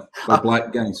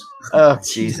black guys. Oh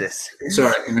Jesus!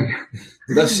 Sorry,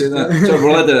 did I say that? So we're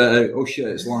allowed to. Oh shit,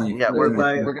 it's lying. Yeah, we're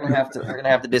gonna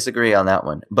have to disagree on that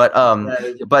one. But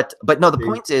no, the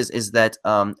point is that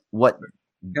what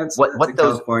those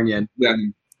California.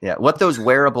 What those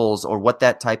wearables or what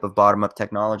that type of bottom-up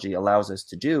technology allows us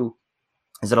to do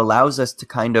is it allows us to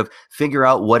kind of figure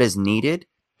out what is needed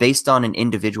based on an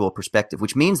individual perspective,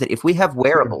 which means that if we have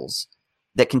wearables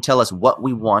that can tell us what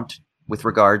we want with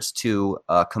regards to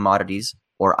commodities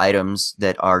or items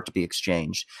that are to be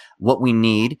exchanged, what we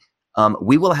need,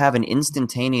 we will have an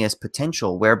instantaneous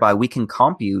potential whereby we can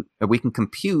compute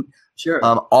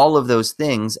all of those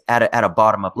things at a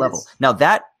bottom-up level. Now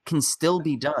that can still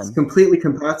be done. It's completely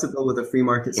compatible with a free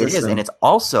market system. It is, and it's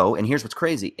also, and here's what's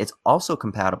crazy, it's also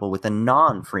compatible with a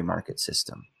non-free market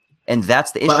system. And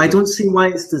that's the issue. But I don't see why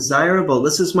it's desirable.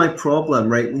 This is my problem,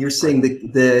 right? You're saying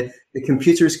the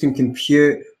computers can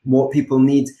compute what people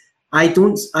need. I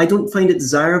don't find it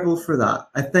desirable for that.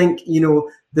 I think,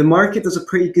 the market does a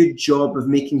pretty good job of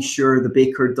making sure the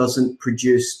baker doesn't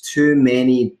produce too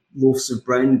many loaves of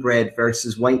brown bread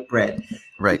versus white bread.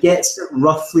 Right. It gets it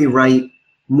roughly right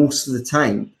most of the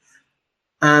time.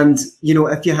 And,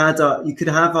 if you could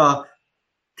have a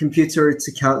computer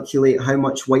to calculate how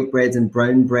much white bread and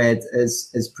brown bread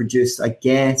is produced, I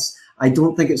guess. I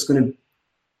don't think it's going to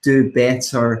do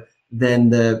better than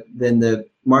the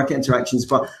market interactions.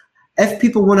 But if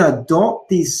people want to adopt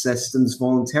these systems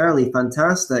voluntarily,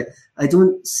 fantastic. I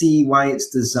don't see why it's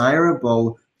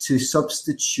desirable to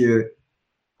substitute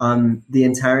the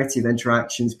entirety of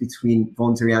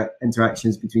voluntary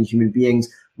interactions between human beings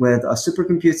with a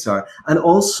supercomputer. And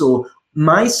also,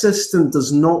 my system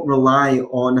does not rely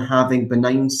on having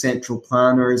benign central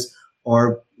planners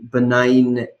or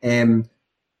benign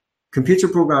computer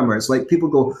programmers. Like people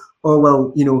go, oh,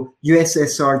 well,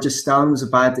 USSR, just Stalin was a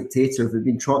bad dictator. If it had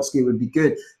been Trotsky, it would be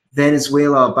good.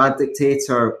 Venezuela, a bad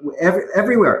dictator.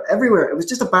 Everywhere. It was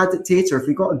just a bad dictator. If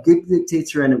we got a good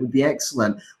dictator in, it would be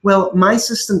excellent. Well, my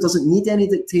system doesn't need any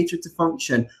dictator to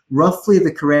function. Roughly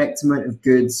the correct amount of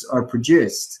goods are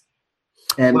produced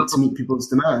to meet people's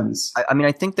demands. I mean,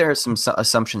 I think there are some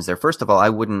assumptions there. First of all, I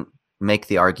wouldn't make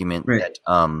the argument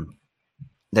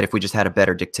that if we just had a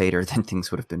better dictator, then things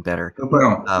would have been better.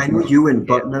 I know you wouldn't,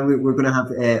 but now we're going to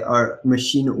have our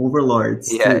machine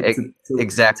overlords.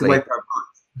 Exactly. To wipe our butts.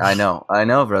 I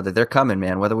know, brother. They're coming,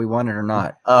 man, whether we want it or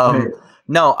not.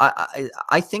 No,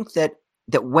 I think that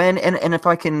when and if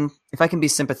I can be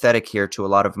sympathetic here to a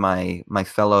lot of my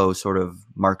fellow sort of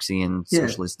Marxian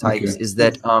socialist types, is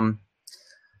that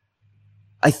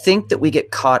I think that we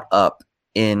get caught up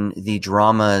in the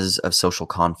dramas of social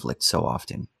conflict so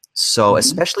often. So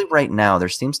especially right now, there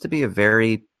seems to be a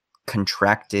very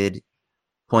contracted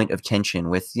point of tension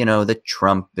with, the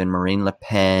Trump and Marine Le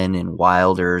Pen and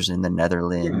Wilders in the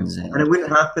Netherlands. Yeah. And it wouldn't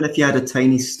happen if you had a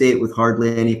tiny state with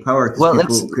hardly any power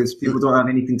because people don't have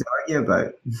anything to argue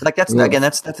about. Like that's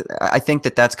I think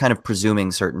that's kind of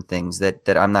presuming certain things that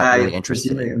I'm not really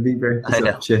interested in. I'm being very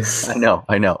presumptuous. I know.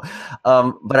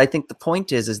 But I think the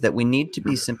point is that we need to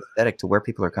be sympathetic to where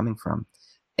people are coming from.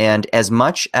 And as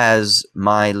much as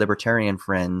my libertarian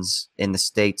friends in the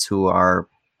States who are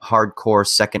hardcore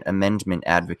Second Amendment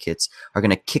advocates are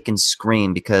going to kick and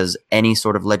scream because any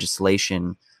sort of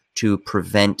legislation to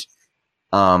prevent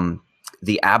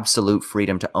the absolute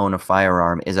freedom to own a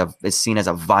firearm is seen as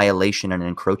a violation and an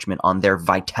encroachment on their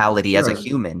vitality as a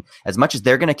human. As much as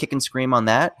they're going to kick and scream on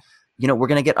that, we're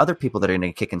going to get other people that are going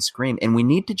to kick and scream, and we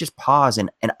need to just pause. And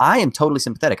I am totally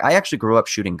sympathetic. I actually grew up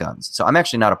shooting guns, so I'm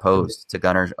actually not opposed to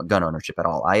gun ownership at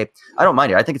all. I don't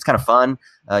mind it. I think it's kind of fun.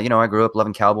 I grew up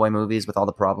loving cowboy movies with all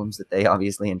the problems that they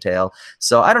obviously entail.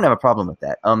 So I don't have a problem with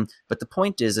that. But the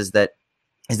point is that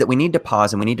we need to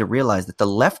pause and we need to realize that the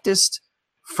leftist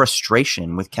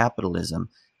frustration with capitalism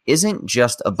isn't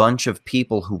just a bunch of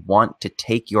people who want to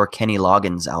take your Kenny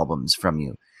Loggins albums from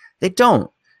you. They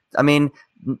don't. I mean,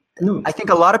 no. I think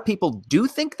a lot of people do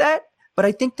think that, but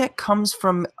I think that comes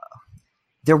from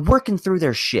they're working through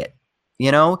their shit.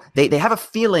 They have a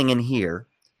feeling in here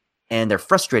and they're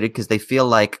frustrated because they feel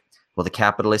like well, the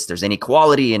capitalists, there's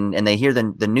inequality, and they hear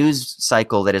the news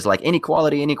cycle that is like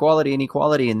inequality,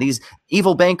 and these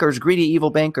evil bankers, greedy evil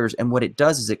bankers. And what it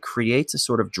does is it creates a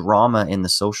sort of drama in the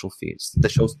social spheres,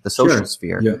 the social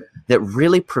sphere that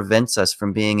really prevents us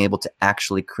from being able to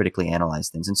actually critically analyze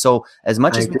things. And so as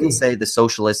much as we can say the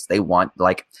socialists, they want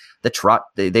like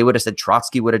they would have said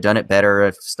Trotsky would have done it better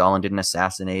if Stalin didn't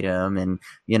assassinate him. And,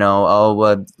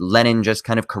 Lenin just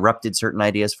kind of corrupted certain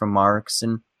ideas from Marx.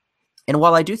 And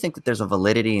while I do think that there's a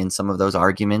validity in some of those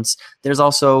arguments, there's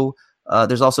also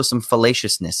some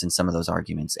fallaciousness in some of those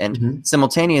arguments. And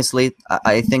simultaneously,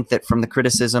 I think that from the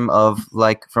criticism of,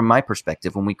 like, from my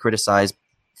perspective, when we criticize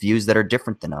views that are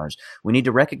different than ours, we need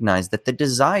to recognize that the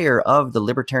desire of the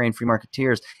libertarian free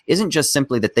marketeers isn't just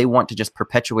simply that they want to just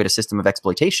perpetuate a system of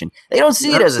exploitation. They don't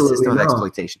see it as a system of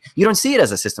exploitation. You don't see it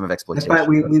as a system of exploitation. In fact,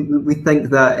 we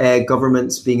think that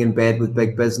governments being in bed with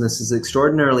big business is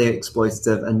extraordinarily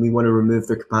exploitative, and we want to remove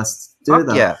their capacity to do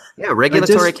that. Yeah.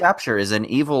 Regulatory capture is an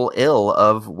evil ill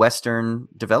of Western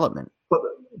development.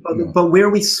 But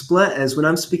where we split is when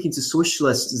I'm speaking to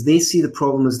socialists, they see the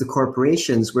problem as the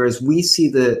corporations, whereas we see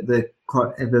the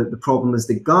problem as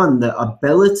the gun, the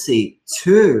ability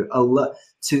to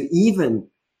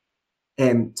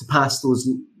pass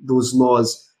those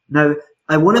laws. Now,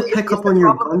 I want to pick up on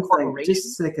your gun thing just a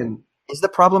second. Is the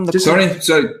problem Is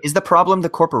the problem the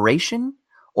corporation?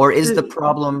 Or is the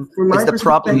problem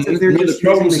the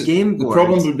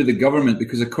problem would be the government,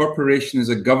 because a corporation is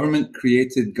a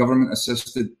government-created,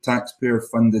 government-assisted,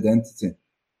 taxpayer-funded entity.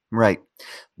 Right.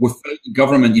 Without the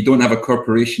government, you don't have a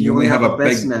corporation. You only have a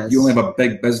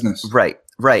big business. Right.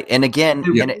 And again,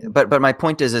 but my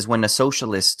point is when a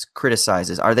socialist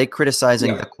criticizes, are they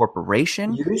criticizing the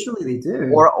corporation? Usually they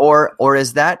do. Or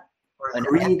is that an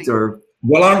greed or?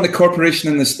 Well, aren't the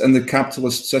corporation and the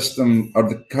capitalist system or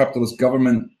the capitalist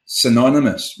government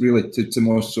synonymous, really, to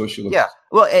most socialists? Yeah.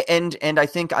 Well, and I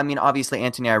think, I mean, obviously,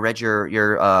 Anthony, I read your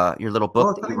little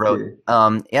book that you wrote.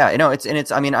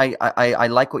 It's. I mean, I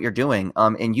like what you're doing.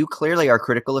 And you clearly are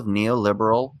critical of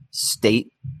neoliberal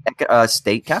state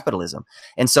capitalism.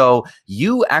 And so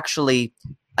you actually.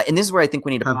 And this is where I think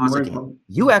we need to pause again.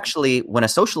 You actually, when a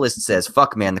socialist says,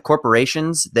 "Fuck, man, the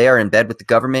corporations, they are in bed with the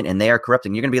government and they are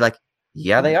corrupting," you're going to be like,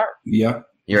 yeah, they are. Yeah.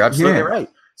 You're absolutely right.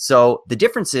 So the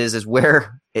difference is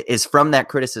where is from that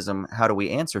criticism, how do we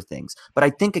answer things? But I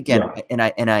think again, and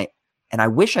I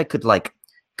wish I could like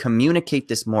communicate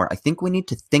this more. I think we need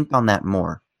to think on that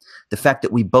more. The fact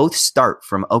that we both start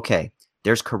from, okay,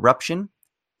 there's corruption,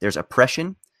 there's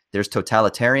oppression, there's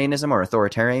totalitarianism or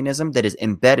authoritarianism that is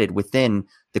embedded within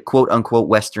the quote unquote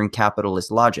Western capitalist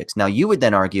logics. Now you would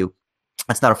then argue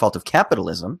that's not a fault of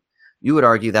capitalism. You would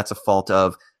argue that's a fault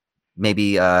of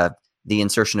maybe the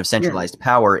insertion of centralized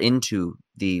power into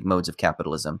the modes of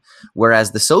capitalism.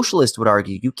 Whereas the socialist would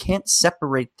argue you can't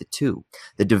separate the two.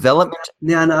 The development...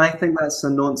 Yeah, and I think that's a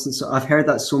nonsense. I've heard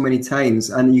that so many times,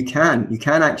 and you can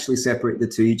actually separate the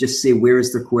two. You just say, where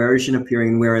is the coercion appearing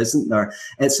and where isn't there?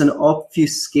 It's an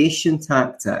obfuscation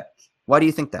tactic. Why do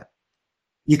you think that?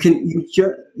 You can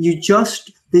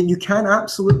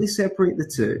absolutely separate the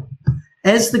two.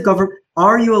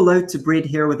 Are you allowed to braid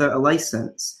hair without a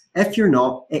license? If you're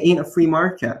not, it ain't a free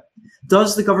market.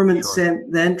 Does the government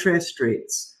set the interest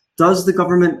rates? Is the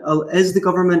government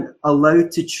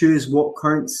allowed to choose what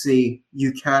currency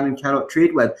you can and cannot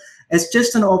trade with? It's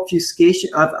just an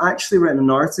obfuscation. I've actually written an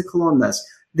article on this.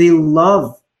 They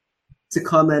love to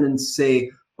come in and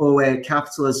say,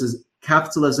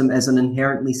 capitalism is an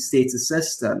inherently status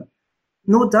system.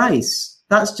 No dice.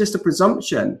 That's just a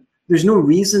presumption. There's no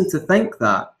reason to think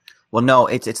that. Well, no,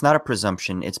 it's not a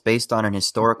presumption. It's based on an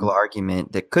historical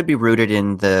argument that could be rooted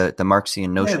in the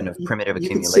Marxian notion of primitive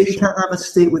accumulation. You could say you can't have a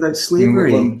state without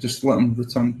slavery. Just let them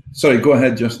return. Sorry, go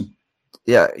ahead, Justin.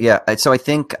 Yeah. So I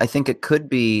think it could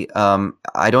be.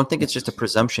 I don't think it's just a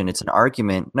presumption. It's an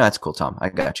argument. No, that's cool, Tom. I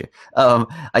got you.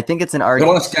 I think it's an argument.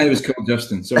 The last guy was called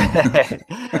Justin. Sorry.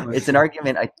 It's an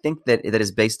argument. I think that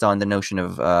is based on the notion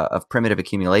of primitive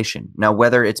accumulation. Now,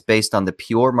 whether it's based on the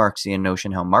pure Marxian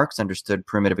notion, how Marx understood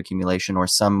primitive accumulation, or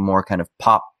some more kind of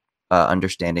pop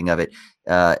understanding of it,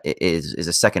 is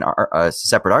a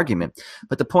separate argument.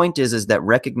 But the point is that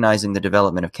recognizing the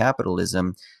development of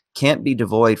capitalism can't be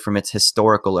devoid from its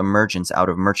historical emergence out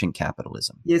of merchant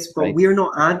capitalism. Yes, but we're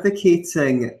not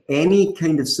advocating any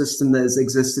kind of system that has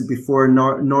existed before,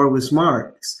 nor was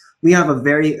Marx. We have a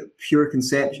very pure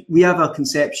conception. We have a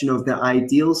conception of the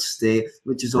ideal state,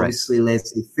 which is obviously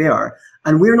laissez-faire.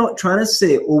 And we're not trying to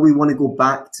say, we want to go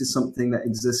back to something that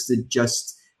existed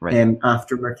just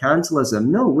after mercantilism.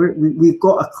 No, we've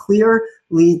got a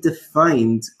clearly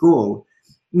defined goal.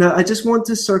 Now, I just want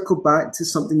to circle back to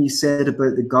something you said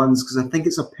about the guns, because I think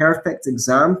it's a perfect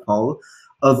example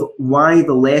of why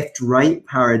the left-right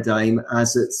paradigm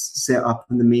as it's set up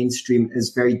in the mainstream is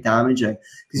very damaging.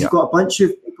 Because you've got a bunch of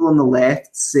people on the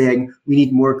left saying we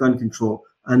need more gun control,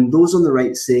 and those on the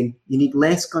right saying you need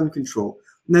less gun control.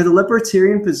 Now, the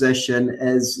libertarian position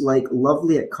is like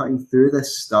lovely at cutting through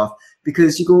this stuff,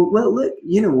 because you go, well, look,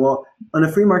 you know what? On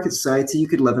a free market society, you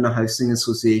could live in a housing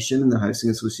association, and the housing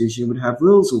association would have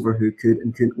rules over who could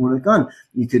and couldn't own a gun.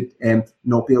 You could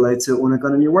not be allowed to own a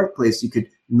gun in your workplace. You could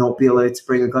not be allowed to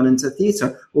bring a gun into a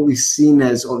theatre. What we've seen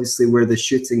is obviously where the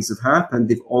shootings have happened,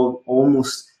 they've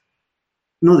always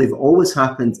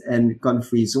happened in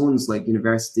gun-free zones like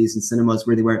universities and cinemas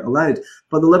where they weren't allowed.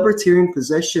 But the libertarian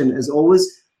position is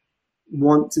always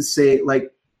want to say,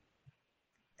 like,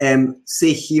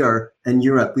 say here in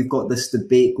Europe, we've got this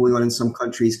debate going on in some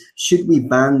countries. Should we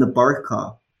ban the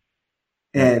burqa?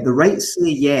 The right say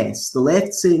yes, the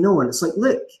left say no. And it's like,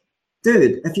 look,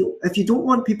 dude, if you don't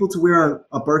want people to wear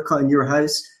a burqa in your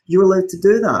house, you're allowed to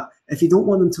do that. If you don't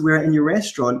want them to wear it in your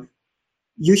restaurant,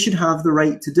 you should have the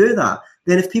right to do that.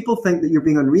 Then if people think that you're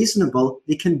being unreasonable,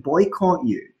 they can boycott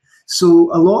you. So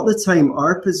a lot of the time,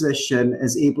 our position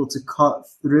is able to cut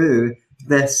through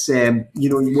this,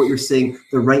 what you're saying,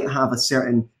 the right have a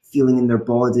certain feeling in their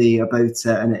body about it,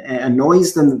 and it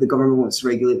annoys them that the government wants to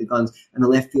regulate the guns, and the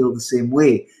left feel the same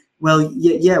way. Well,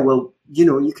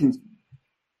 you can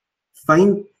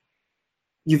find,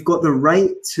 you've got the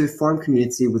right to form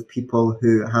community with people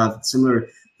who have similar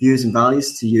views and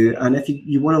values to you, and if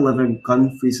you want to live in a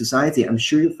gun-free society, I'm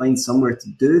sure you'll find somewhere to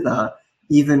do that,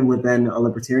 even within a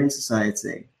libertarian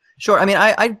society. Sure. I mean,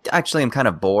 I actually am kind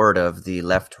of bored of the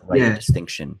left-right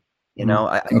distinction. You know,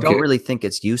 I don't really think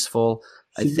it's useful.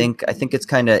 I think it's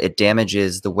it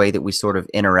damages the way that we sort of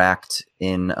interact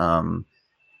in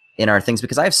our things,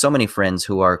 because I have so many friends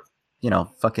who are,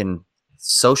 fucking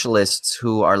socialists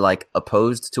who are like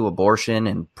opposed to abortion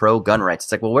and pro-gun rights.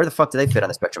 It's like, well, where the fuck do they fit on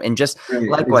the spectrum? And just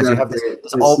likewise, you have this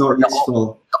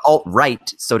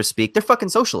alt-right, so to speak. They're fucking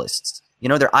socialists.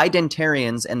 They're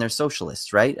identarians and they're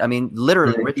socialists, right? I mean,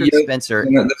 literally, Richard Spencer.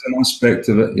 Yeah, there's an aspect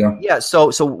of it, yeah. Yeah, so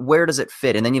where does it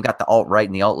fit? And then you've got the alt-right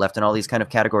and the alt-left and all these kind of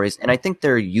categories. And I think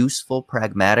they're useful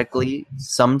pragmatically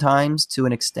sometimes to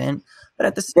an extent. But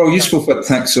at the same time, useful for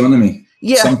taxonomy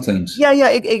sometimes. Yeah,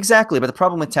 exactly. But the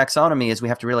problem with taxonomy is we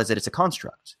have to realize that it's a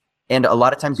construct. And a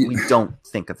lot of times we don't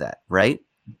think of that, right?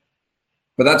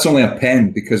 But that's only a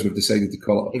pen because we've decided to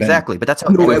call it a pen. Exactly, but that's how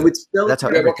it would still. That's how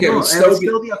it would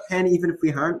still be a pen even if we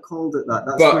hadn't called it that.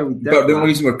 That's where we but the only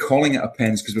reason we're calling it a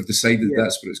pen is because we've decided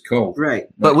that's what it's called. Right.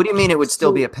 But what do you mean it would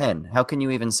still be a pen? How can you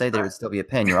even say that it would still be a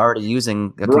pen? You're already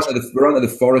using. We're onto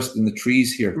the forest and the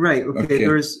trees here. Right. Okay.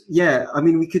 I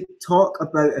mean, we could talk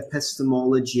about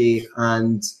epistemology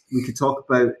and we could talk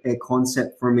about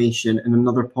concept formation in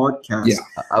another podcast. Yeah.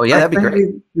 Oh, yeah, that'd be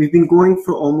great. We've been going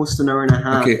for almost an hour and a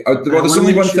half. Okay. Well, there's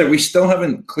only one thing. We still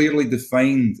haven't clearly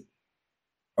defined,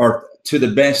 or to the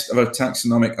best of our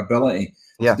taxonomic ability,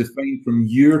 to define from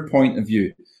your point of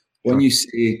view, when you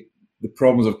say the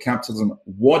problems of capitalism,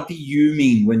 what do you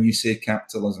mean when you say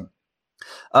capitalism?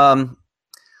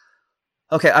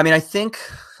 Okay, I mean, I think,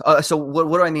 so what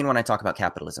do I mean when I talk about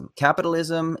capitalism?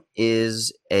 Capitalism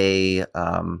is it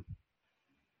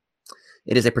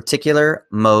is a particular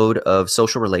mode of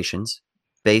social relations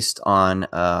based on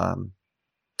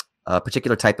a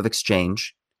particular type of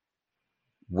exchange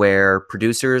where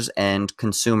producers and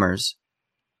consumers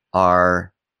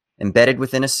are embedded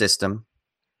within a system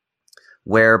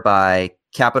whereby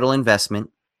capital investment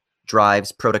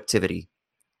drives productivity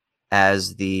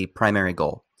as the primary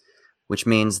goal, which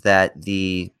means that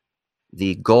the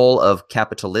goal of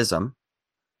capitalism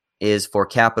is for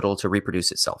capital to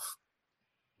reproduce itself.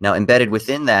 Now, embedded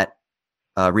within that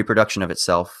reproduction of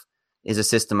itself is a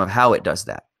system of how it does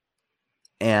that.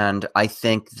 And I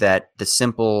think that the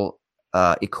simple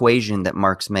equation that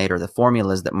Marx made, or the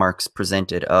formulas that Marx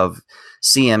presented of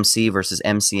CMC versus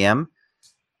MCM,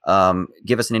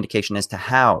 give us an indication as to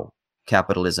how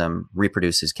capitalism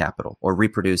reproduces capital, or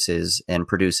reproduces and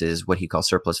produces what he calls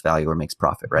surplus value, or makes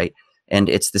profit, right? And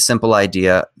it's the simple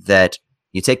idea that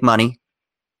you take money,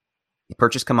 you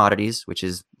purchase commodities, which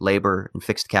is labor and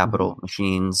fixed capital,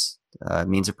 machines,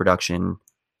 means of production,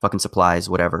 fucking supplies,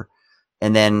 whatever.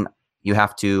 And then you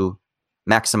have to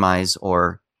maximize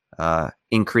or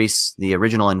increase the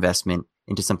original investment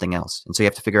into something else. And so you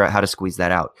have to figure out how to squeeze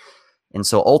that out. And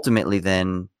so ultimately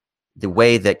then the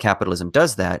way that capitalism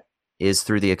does that is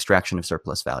through the extraction of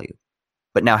surplus value.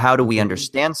 But now how do we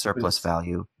understand surplus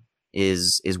value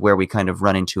is where we kind of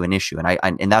run into an issue.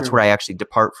 And and that's where I actually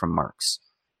depart from Marx.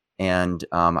 And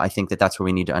I think that that's where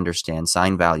we need to understand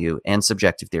sign value and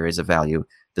subjective theories of value,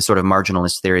 the sort of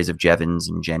marginalist theories of Jevons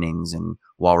and Jennings and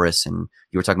Walras. And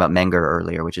you were talking about Menger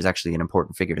earlier, which is actually an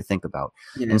important figure to think about.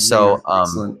 Yeah, and so,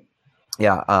 excellent.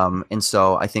 And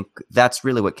so I think that's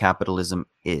really what capitalism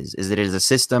is it is a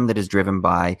system that is driven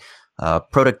by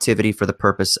productivity for the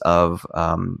purpose of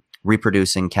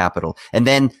reproducing capital. And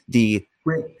then the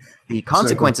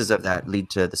consequences of that lead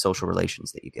to the social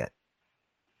relations that you get.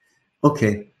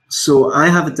 Okay, so I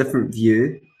have a different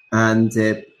view, and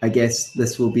I guess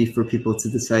this will be for people to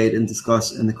decide and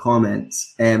discuss in the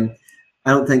comments. I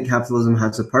don't think capitalism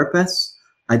has a purpose.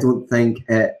 I don't think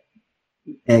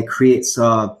it creates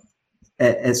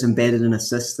it's embedded in a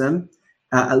system.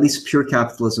 At least pure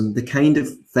capitalism, the kind of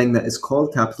thing that is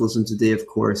called capitalism today, of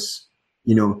course,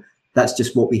 that's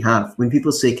just what we have. When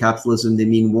people say capitalism, they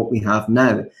mean what we have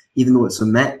now, even though it's a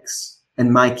mix.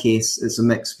 In my case, it's a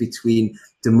mix between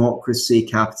democracy,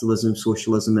 capitalism,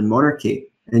 socialism, and monarchy.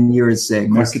 And yours,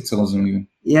 mercantilism.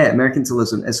 Yeah,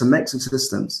 mercantilism. It's a mix of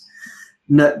systems.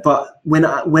 No, but when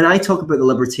I talk about the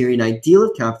libertarian ideal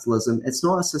of capitalism, it's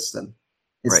not a system.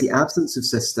 It's the absence of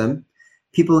system.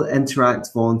 People interact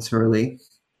voluntarily.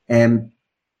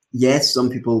 Yes, some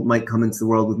people might come into the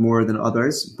world with more than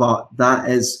others, but that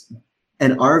is,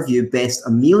 in our view, best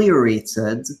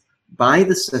ameliorated by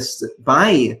the system,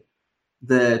 by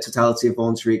the totality of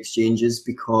voluntary exchanges,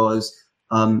 because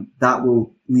that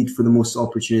will lead for the most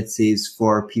opportunities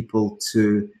for people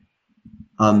to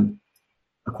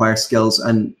acquire skills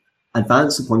and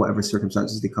advance upon whatever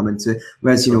circumstances they come into.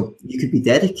 Whereas, you could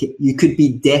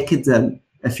be decadent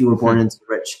if you were born into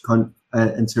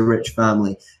a rich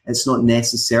family. It's not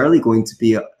necessarily going to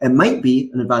be. It might be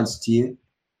an advantage to you.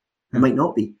 It might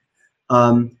not be.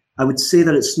 I would say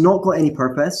that it's not got any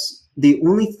purpose. The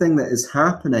only thing that is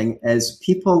happening is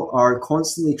people are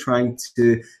constantly trying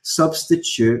to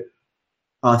substitute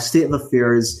a state of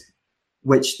affairs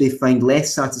which they find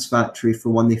less satisfactory for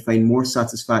one they find more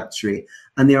satisfactory.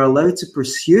 And they are allowed to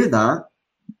pursue that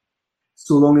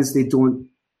so long as they don't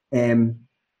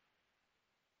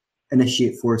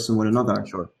initiate force on one another.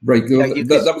 Sure. Right. Yeah, you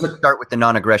start with the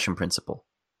non-aggression principle.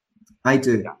 I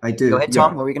do. Go ahead,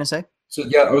 Tom. What were you going to say? So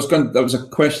yeah, that was a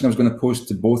question I was going to pose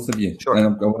to both of you. Sure.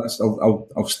 And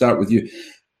I'll start with you.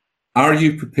 Are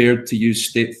you prepared to use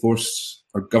state force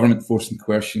or government force and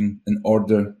coercion in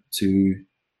order to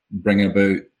bring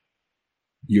about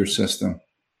your system?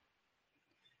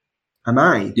 Am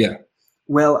I? Yeah.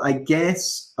 Well, I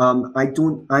guess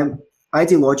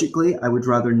ideologically, I would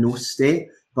rather no state,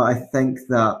 but I think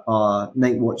that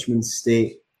Night Watchman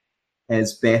state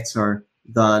is better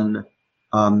than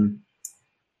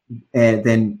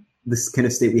this kind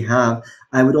of state we have.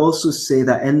 I would also say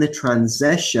that in the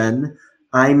transition,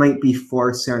 I might be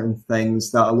for certain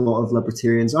things that a lot of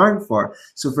libertarians aren't for.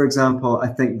 So, for example, I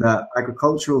think that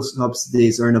agricultural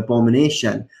subsidies are an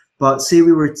abomination. But say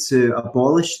we were to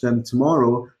abolish them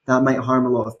tomorrow, that might harm a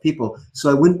lot of people. So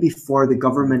I wouldn't be for the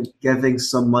government giving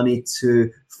some money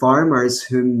to farmers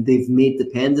whom they've made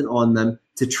dependent on them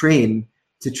to train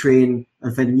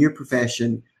and find a new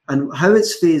profession. And how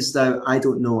it's phased out, I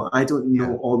don't know. I don't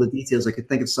know all the details. I could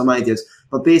think of some ideas.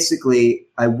 But basically,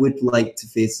 I would like to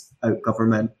phase out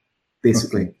government,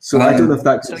 basically. Okay. So I don't know if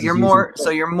that... So you're more...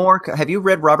 Have you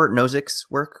read Robert Nozick's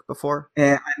work before?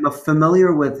 I'm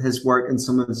familiar with his work and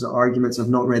some of his arguments. I've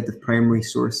not read the primary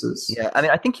sources. Yeah, I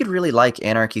mean, I think you'd really like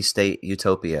Anarchy State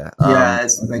Utopia. Yeah,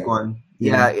 it's a big one.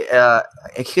 Yeah,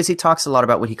 because he talks a lot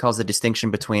about what he calls the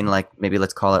distinction between, like, maybe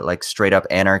let's call it like straight up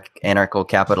anarcho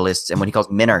capitalists and what he calls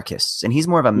minarchists, and he's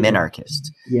more of a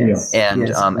minarchist. Yes,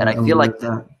 and I feel like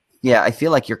I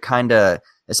feel like you're kind of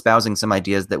espousing some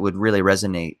ideas that would really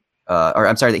resonate. Or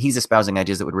I'm sorry, that he's espousing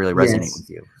ideas that would really resonate with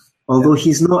you. Although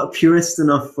he's not a purist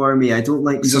enough for me, I don't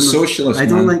like. He's a socialist. I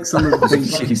don't like some of the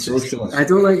things. I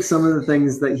don't like some of the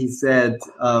things that he said.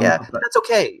 But that's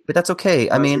okay. But that's okay.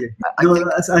 I mean, I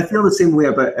feel the same way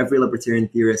about every libertarian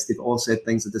theorist. They've all said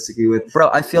things I disagree with. Bro,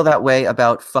 I feel that way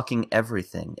about fucking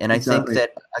everything, and exactly. I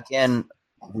think that again,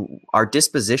 our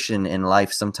disposition in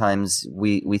life sometimes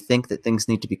we think that things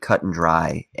need to be cut and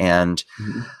dry, and.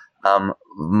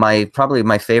 Probably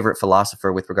my favorite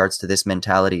philosopher with regards to this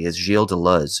mentality is Gilles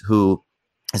Deleuze, who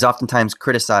is oftentimes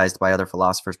criticized by other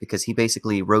philosophers because he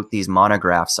basically wrote these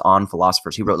monographs on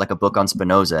philosophers. He wrote like a book on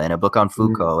Spinoza and a book on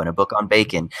Foucault and a book on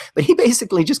Bacon, but he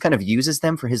basically just kind of uses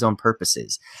them for his own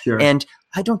purposes. Sure. And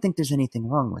I don't think there's anything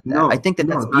wrong with that. No, I think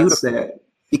that's beautiful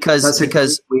because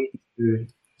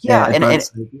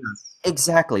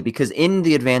exactly, because in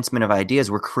the advancement of ideas,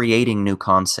 we're creating new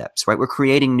concepts, right? We're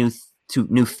creating new to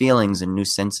new feelings and new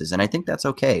senses, and I think that's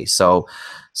okay. So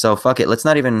fuck it. Let's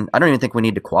not even. I don't even think we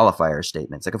need to qualify our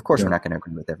statements. Like, of course, we're not going to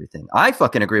agree with everything. I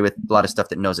fucking agree with a lot of stuff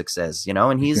that Nozick says,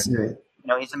 and he's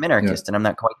he's a minarchist, and I'm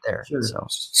not quite there. Sure.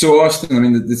 So Austin, I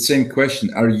mean, the same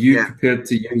question: are you prepared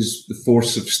to use the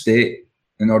force of state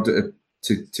in order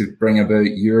to bring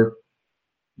about your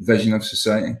vision of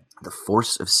society? The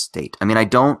force of state. I mean, I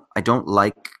don't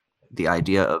like the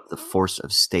idea of the force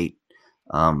of state.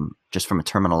 Just from a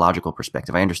terminological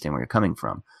perspective, I understand where you're coming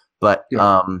from, but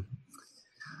I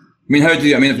mean, how do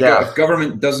you? I mean, if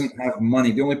government doesn't have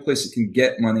money, the only place it can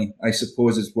get money, I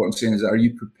suppose, is what I'm saying is, are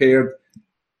you prepared?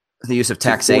 The use of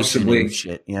taxation and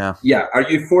shit. Yeah. Yeah. Are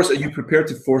you prepared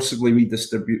to forcibly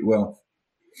redistribute wealth?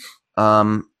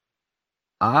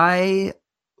 I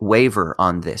waver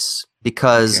on this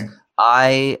because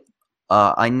I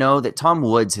know that Tom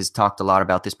Woods has talked a lot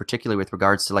about this, particularly with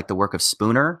regards to like the work of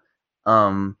Spooner.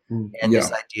 And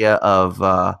this idea of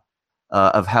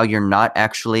how you're not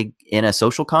actually in a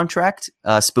social contract.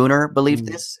 Spooner believed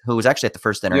this, who was actually at the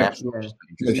first international.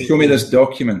 Show me this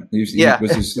document.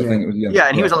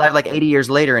 And he was alive like 80 years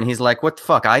later, and he's like, "What the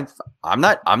fuck? I'm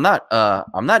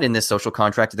not in this social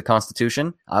contract of the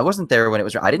Constitution. I wasn't there when it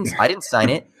was. I didn't sign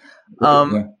it."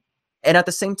 And at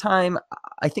the same time,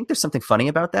 I think there's something funny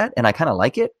about that, and I kind of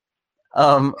like it.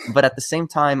 But at the same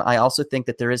time, I also think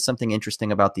that there is something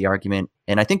interesting about the argument,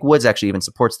 and I think Woods actually even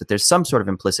supports that there's some sort of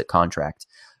implicit contract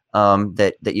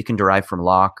that you can derive from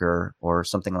Locke or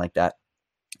something like that.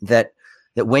 That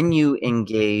when you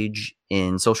engage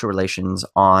in social relations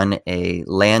on a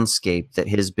landscape that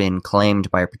has been claimed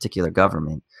by a particular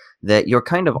government, that you're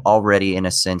kind of already, in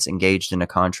a sense, engaged in a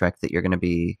contract that you're going to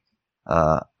be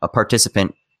a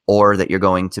participant, or that you're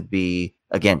going to be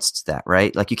against that,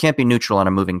 right? Like, you can't be neutral on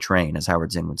a moving train, as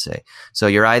Howard Zinn would say. So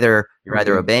you're either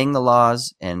obeying the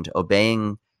laws and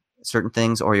obeying certain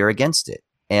things, or you're against it.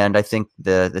 And I think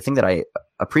the thing that I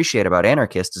appreciate about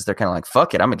anarchists is they're kind of like,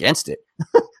 fuck it, I'm against it.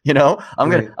 I'm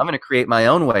gonna create my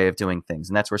own way of doing things,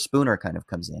 and that's where Spooner kind of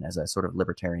comes in as a sort of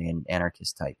libertarian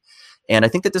anarchist type. And I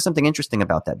think that there's something interesting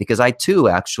about that, because I too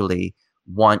actually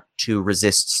want to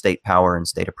resist state power and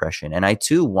state oppression, and I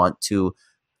too want to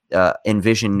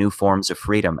envision new forms of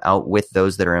freedom out with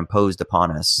those that are imposed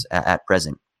upon us at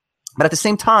present. But at the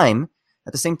same time,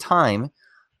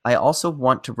 I also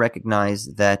want to recognize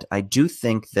that I do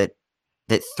think that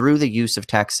through the use of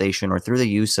taxation, or through the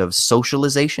use of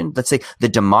socialization, let's say the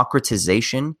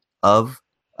democratization of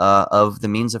the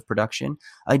means of production,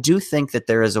 I do think that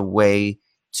there is a way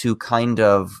to kind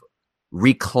of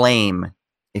reclaim,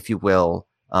 if you will,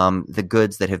 the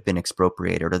goods that have been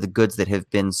expropriated, or the goods that have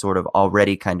been sort of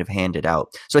already kind of handed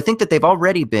out. So I think that they've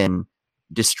already been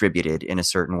distributed in a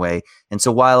certain way. And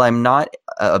so while I'm not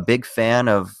a big fan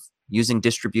of using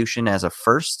distribution as a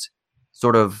first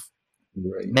sort of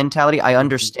mentality, I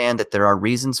understand that there are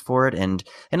reasons for it. And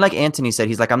like Anthony said,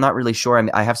 he's like, I'm not really sure.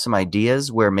 I have some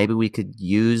ideas where maybe we could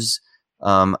use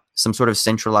some sort of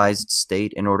centralized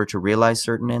state in order to realize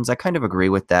certain ends. I kind of agree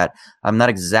with that. I'm not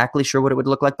exactly sure what it would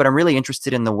look like, but I'm really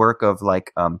interested in the work of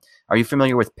like, are you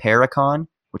familiar with Paracon,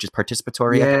 which is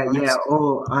participatory economics?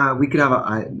 We could have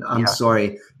I'm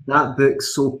sorry. That book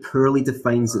so poorly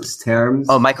defines its terms.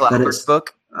 Oh, Michael Albert's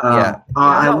book? I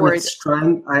want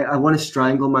to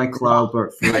strangle Michael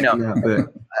Albert for that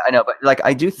book. I know, but like,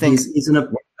 I do think he's in a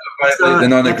the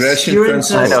non-aggression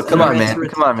principle. I know. Come on,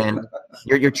 man.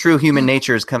 Your true human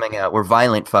nature is coming out. We're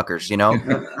violent fuckers,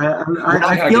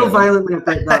 I feel violently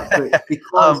about that book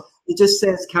because it just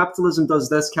says capitalism does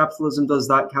this, capitalism does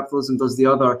that, capitalism does the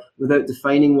other, without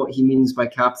defining what he means by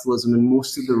capitalism. And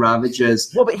most of the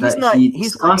ravages he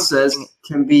discusses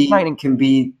can be right.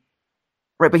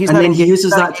 But he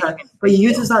uses that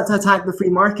to attack the free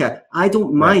market. I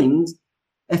don't mind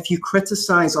if you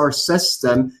criticize our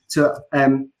system to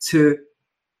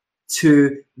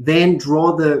then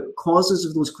draw the causes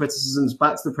of those criticisms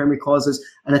back to the primary causes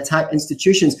and attack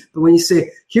institutions. But when you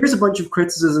say, here's a bunch of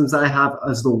criticisms that I have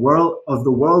as the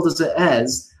world as it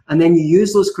is, and then you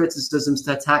use those criticisms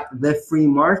to attack the free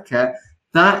market,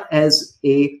 that is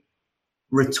a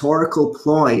rhetorical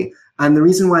ploy. And the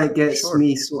reason why it gets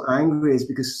me so angry is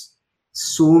because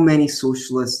so many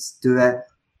socialists do it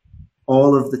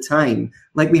all of the time.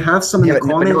 Like, we have some in the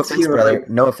comments here.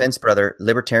 No offense, brother.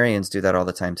 Libertarians do that all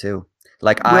the time too.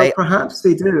 Perhaps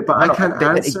they do, but I can't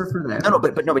answer for them.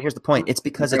 But here's the point. It's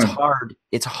because it's hard.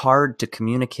 It's hard to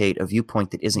communicate a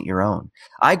viewpoint that isn't your own.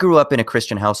 I grew up in a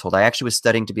Christian household. I actually was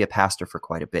studying to be a pastor for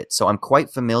quite a bit, so I'm quite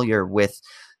familiar with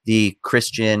the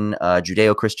Christian,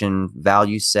 Judeo-Christian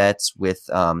value sets with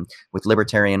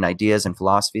libertarian ideas and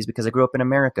philosophies, because I grew up in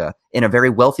America, in a very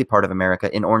wealthy part of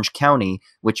America, in Orange County,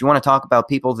 which you want to talk about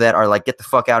people that are like, get the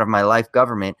fuck out of my life,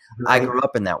 government. Right. I grew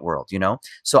up in that world, you know?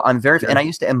 So I'm very, and I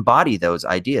used to embody those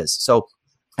ideas. So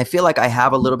I feel like I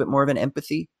have a little bit more of an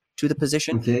empathy to the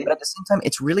position, but at the same time,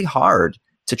 it's really hard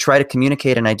to try to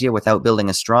communicate an idea without building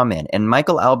a straw man. And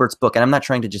Michael Albert's book, and I'm not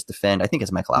trying to just defend, I think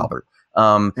it's Michael Albert.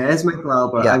 It is Michael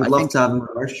Albert. Yeah, I would love to have him on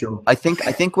our show. I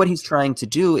think what he's trying to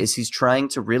do is he's trying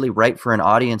to really write for an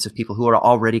audience of people who are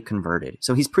already converted.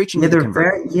 So he's preaching to the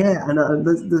converted.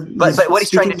 But what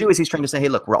he's trying to do is he's trying to say, hey,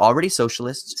 look, we're already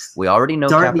socialists. We already know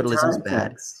capitalism's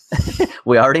bad.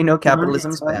 We already know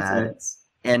capitalism's bad.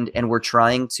 And we're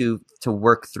trying to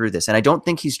work through this. And I don't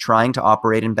think he's trying to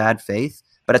operate in bad faith.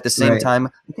 But at the same time,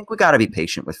 I think we got to be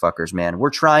patient with fuckers, man. We're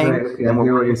trying, and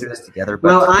we're working through this together. But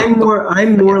well,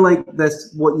 I'm more like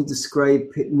this. What you describe,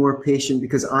 more patient,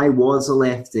 because I was a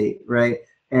lefty, right?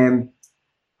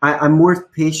 I'm more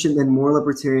patient than more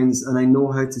libertarians, and I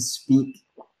know how to speak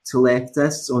to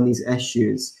leftists on these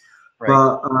issues.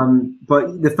 Right.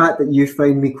 But the fact that you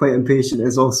find me quite impatient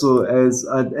is also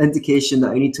an indication that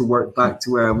I need to work back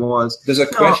to where I was. There's a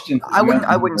question. I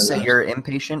wouldn't say you're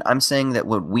impatient. I'm saying that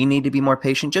what we need to be more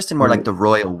patient, just in more like the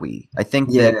royal we. I think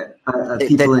that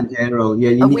people in general. Yeah,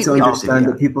 you need to understand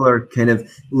that people are kind of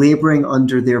laboring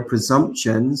under their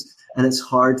presumptions, and it's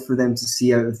hard for them to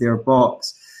see out of their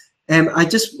box. I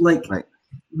just like. Right.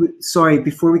 Sorry,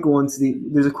 before we go on to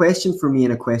there's a question for me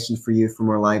and a question for you from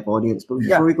our live audience. But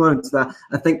before we go on to that,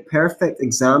 I think perfect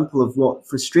example of what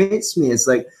frustrates me is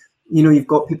like, you know, you've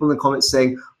got people in the comments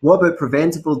saying, what about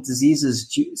preventable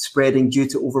diseases spreading due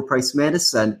to overpriced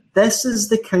medicine? This is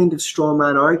the kind of straw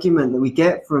man argument that we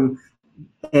get from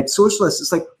socialists.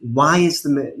 It's like, why is the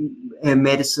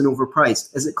medicine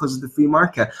overpriced? Is it because of the free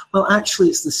market? Well, actually,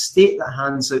 it's the state that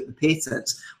hands out the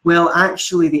patents. Well,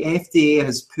 actually, the FDA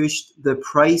has pushed the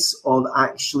price of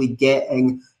actually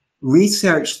getting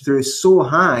research through so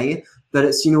high that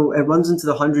it's, you know, it runs into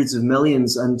the hundreds of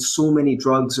millions, and so many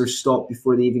drugs are stopped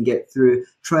before they even get through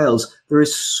trials. There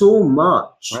is so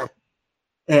much.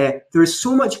 There is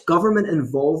so much government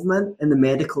involvement in the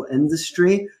medical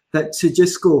industry that to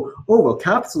just go, oh, well,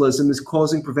 capitalism is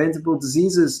causing preventable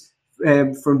diseases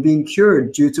from being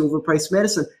cured due to overpriced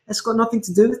medicine. It's got nothing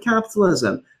to do with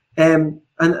capitalism. And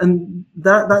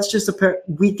that's just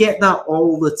we get that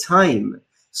all the time.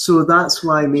 So that's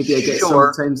why maybe I get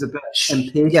sometimes a bit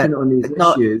impatient on these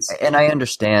issues. And I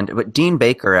understand. But Dean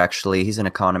Baker, actually, he's an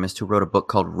economist who wrote a book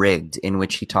called Rigged, in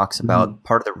which he talks about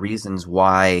part of the reasons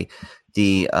why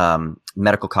the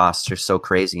medical costs are so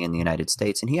crazy in the United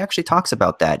States. And he actually talks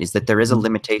about that, is that there is a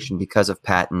limitation because of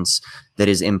patents that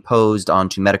is imposed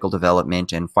onto medical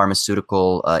development and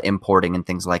pharmaceutical importing and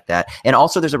things like that. And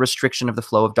also there's a restriction of the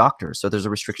flow of doctors. So there's a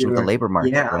restriction of the labor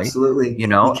market, right? Absolutely. You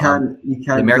know, you can't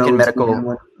the American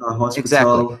medical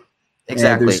hospital.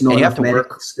 Exactly. There's not and you enough have to medical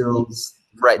work skills.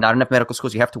 Right, not enough medical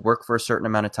schools. You have to work for a certain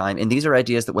amount of time, and these are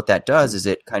ideas that what that does is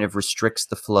it kind of restricts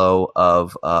the flow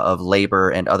of labor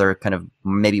and other kind of,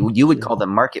 maybe you would call them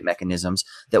market mechanisms,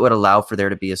 that would allow for there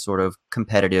to be a sort of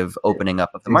competitive opening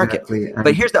up of the market.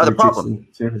 But here's the other problem.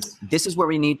 This is where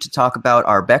we need to talk about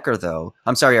our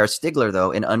Stigler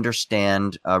though, and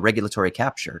understand regulatory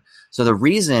capture. So the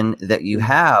reason that you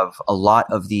have a lot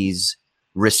of these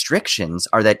restrictions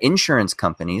are that insurance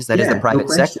companies, that is the private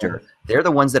sector, they're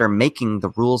the ones that are making the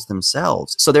rules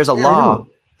themselves. So there's a law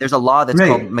that's called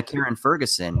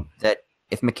McCarran-Ferguson, that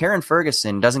if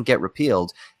McCarran-Ferguson doesn't get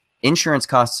repealed, insurance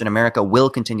costs in America will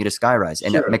continue to skyrise.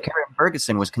 And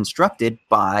McCarran-Ferguson was constructed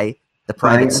by the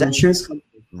private sector.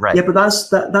 Right. Yeah, but that's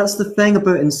the thing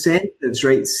about incentives,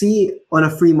 right? See, on a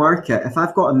free market, if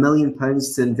I've got £1 million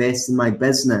to invest in my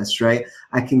business, right,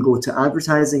 I can go to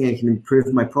advertising, I can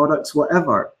improve my products,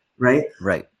 whatever, right?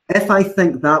 Right. If I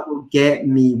think that will get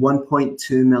me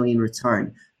 1.2 million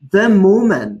return, the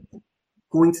moment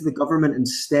going to the government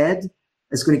instead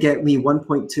is going to get me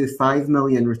 1.25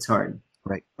 million return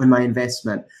on my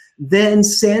investment. The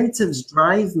incentives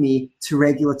drive me to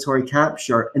regulatory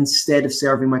capture instead of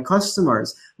serving my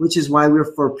customers, which is why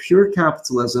we're for pure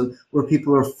capitalism, where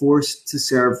people are forced to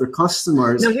serve their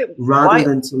customers rather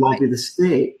than to lobby the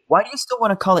state. Why do you still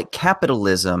want to call it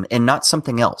capitalism and not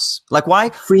something else? Like, why?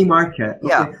 Free market. Okay.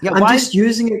 Yeah. I'm just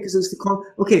using it because it's the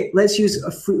okay, let's use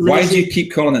a free. Why do you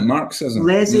keep calling it Marxism?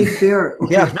 Laissez-faire.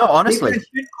 Okay. Yeah, no, honestly. Maybe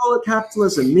I should call it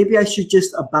capitalism. Maybe I should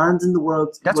just abandon the word.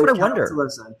 That's what I wonder.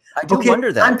 I do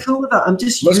wonder that. I'm cool with that. I'm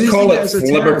just Let's using call it as a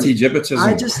liberty gibbetism.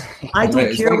 I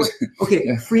don't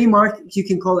care. Free market. You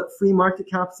can call call it free market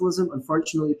capitalism.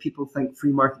 Unfortunately, people think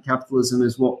free market capitalism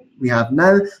is what we have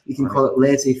now. You can call it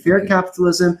laissez-faire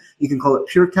capitalism. You can call it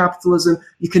pure capitalism.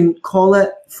 You can call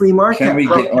it free market. Can we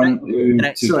get on to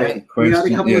the question? We had a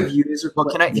couple of views. Well,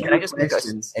 can I just make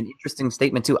an interesting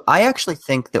statement too? I actually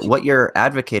think that what you're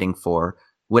advocating for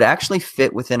would actually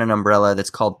fit within an umbrella that's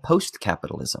called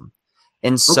post-capitalism.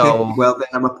 And so, okay, well, then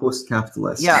I'm a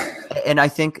post-capitalist. Yeah, and I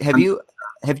think have you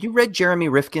read Jeremy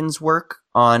Rifkin's work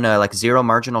on like zero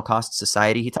marginal cost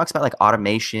society? He talks about like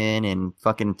automation and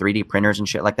fucking 3D printers and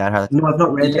shit like that. No, I've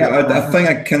not read it. Yeah, I think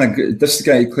I kind of. This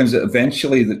guy claims that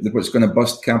eventually that what's going to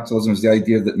bust capitalism is the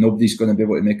idea that nobody's going to be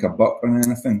able to make a buck on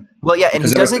anything. Well, yeah, and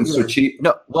he doesn't. So cheap.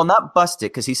 No, well, not bust it,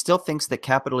 because he still thinks that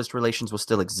capitalist relations will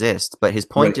still exist. But his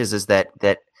point is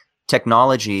that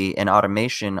technology and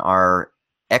automation are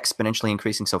exponentially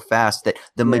increasing so fast that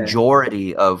the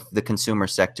majority of the consumer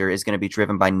sector is going to be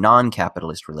driven by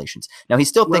non-capitalist relations. Now, he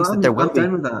still thinks that there will be.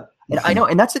 With that. And I know,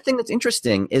 and that's the thing that's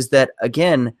interesting is that,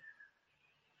 again,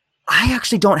 I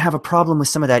actually don't have a problem with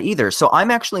some of that either. So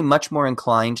I'm actually much more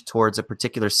inclined towards a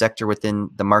particular sector within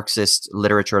the Marxist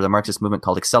literature or the Marxist movement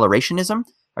called accelerationism.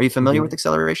 Are you familiar with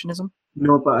accelerationism?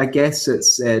 No, but I guess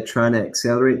it's trying to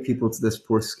accelerate people to this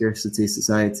post-scarcity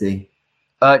society.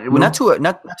 Well, not to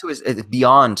it's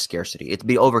beyond scarcity. It'd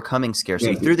be overcoming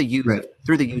scarcity through the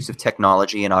use of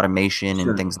technology and automation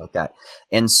and things like that.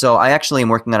 And so I actually am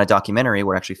working on a documentary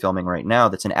we're actually filming right now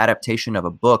that's an adaptation of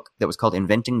a book that was called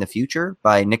Inventing the Future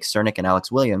by Nick Cernick and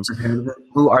Alex Williams,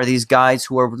 who are these guys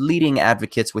who are leading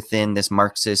advocates within this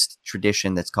Marxist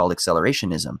tradition that's called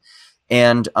accelerationism.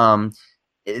 And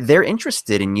they're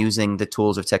interested in using the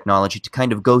tools of technology to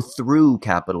kind of go through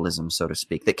capitalism, so to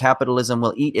speak, that capitalism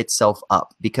will eat itself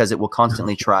up because it will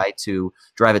constantly try to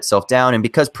drive itself down. And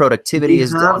because productivity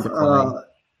is down.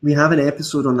 We have an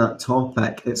episode on that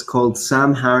topic. It's called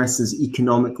Sam Harris's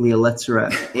Economically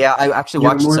Illiterate. Yeah, I actually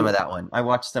watched some of that one. I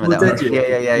watched some of that one.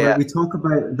 Yeah. We talk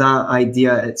about that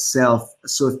idea itself.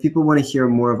 So if people want to hear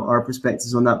more of our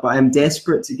perspectives on that, but I'm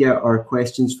desperate to get our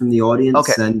questions from the audience.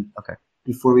 Okay.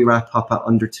 Before we wrap up at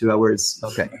under 2 hours.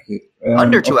 Okay.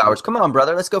 Under 2 hours. Come on,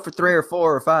 brother. Let's go for 3 or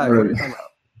 4 or 5. Right.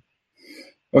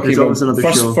 Okay, well,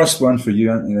 first one for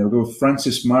you, Anthony. I'll go.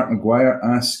 Francis Mark McGuire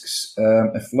asks,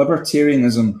 if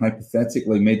libertarianism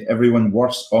hypothetically made everyone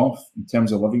worse off in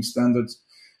terms of living standards,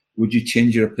 would you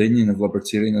change your opinion of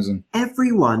libertarianism?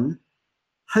 Everyone?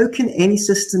 How can any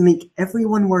system make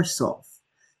everyone worse off?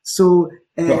 So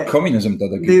communism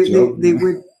did a good job.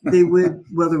 They would.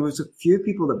 Well, there was a few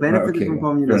people that benefited from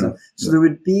communism. So there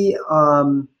would be.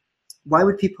 Why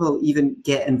would people even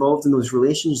get involved in those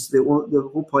relations? The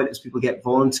whole point is people get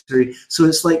voluntary. So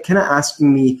it's like kind of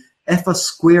asking me, if a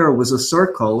square was a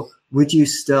circle, would you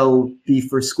still be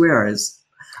for squares?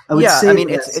 I would say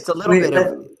it's a little bit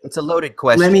of it's a loaded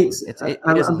question.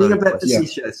 I'm being a bit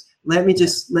facetious. Let me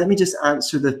just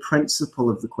answer the principle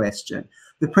of the question.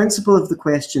 The principle of the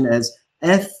question is,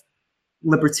 if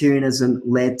libertarianism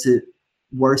led to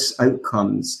worse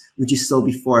outcomes, would you still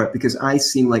be for it? Because I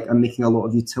seem like I'm making a lot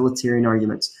of utilitarian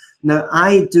arguments. Now,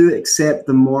 I do accept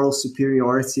the moral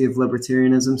superiority of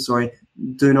libertarianism. Sorry,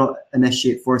 do not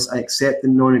initiate force. I accept the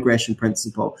non-aggression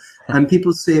principle. And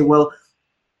people say, well,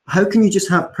 how can you just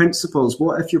have principles?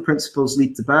 What if your principles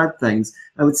lead to bad things?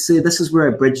 I would say this is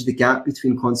where I bridge the gap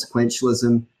between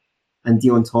consequentialism and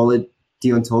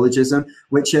deontologism,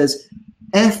 which is,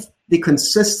 if they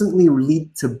consistently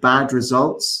lead to bad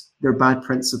results, they're bad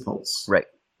principles. Right.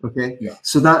 Okay. Yeah.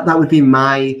 So that would be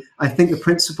I think the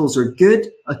principles are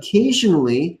good.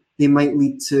 Occasionally, they might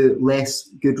lead to less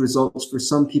good results for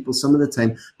some people some of the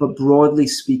time. But broadly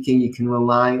speaking, you can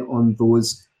rely on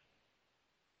those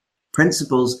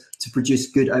principles to produce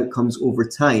good outcomes over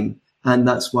time. And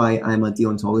that's why I'm a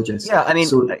deontologist. Yeah, I mean,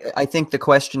 I think the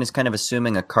question is kind of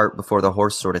assuming a cart before the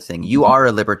horse sort of thing. You are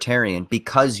a libertarian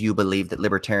because you believe that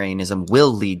libertarianism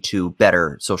will lead to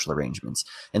better social arrangements.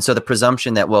 And so the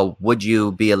presumption that, well, would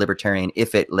you be a libertarian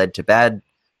if it led to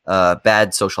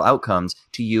bad social outcomes,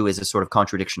 to you is a sort of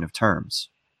contradiction of terms,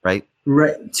 right?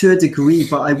 Right, to a degree,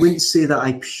 but I wouldn't say that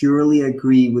I purely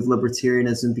agree with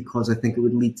libertarianism because I think it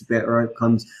would lead to better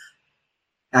outcomes.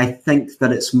 I think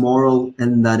that it's moral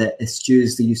in that it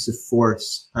eschews the use of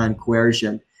force and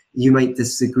coercion. You might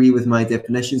disagree with my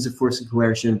definitions of force and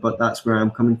coercion, but that's where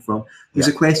I'm coming from. There's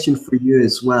a question for you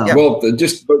as well. Yeah. Well,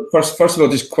 first of all,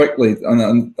 just quickly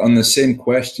on the same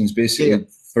questions, basically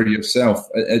for yourself,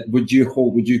 would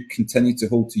you continue to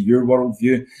hold to your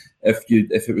worldview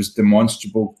if it was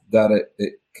demonstrable that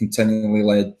it continually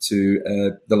led to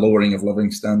the lowering of living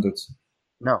standards?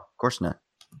 No, of course not.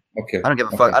 Okay. I don't give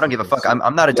a fuck. I don't give a fuck.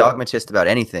 I'm not a dogmatist about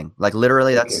anything. Like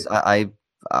literally, that's I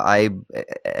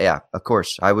yeah, of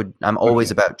course, I'm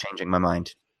always about changing my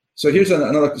mind. So here's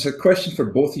another question for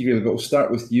both of you, but we'll start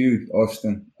with you,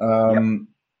 Austin.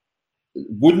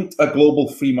 Wouldn't a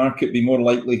global free market be more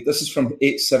likely? This is from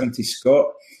 870 Scott.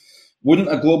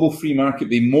 Wouldn't a global free market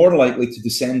be more likely to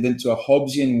descend into a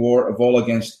Hobbesian war of all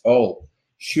against all?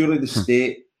 Surely the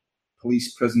state,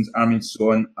 police, prisons, army, and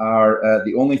so on are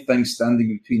the only thing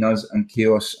standing between us and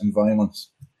chaos and violence.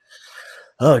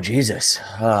 Oh, Jesus.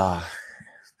 A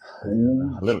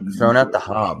little thrown out the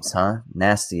Hobbes, huh?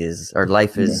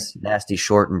 Life is nasty,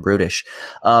 short, and brutish.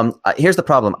 Here's the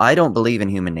problem. I don't believe in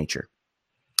human nature.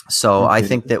 So I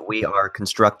think that we are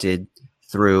constructed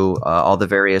through all the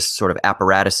various sort of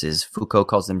apparatuses. Foucault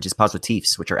calls them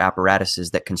dispositifs, which are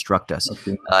apparatuses that construct us.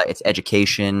 It's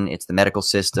education, it's the medical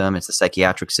system, it's the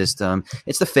psychiatric system,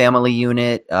 it's the family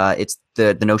unit, it's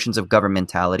the notions of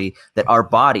governmentality, that our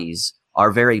bodies, our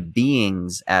very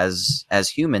beings as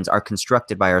humans, are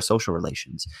constructed by our social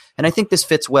relations. And I think this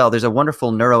fits well. There's a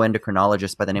wonderful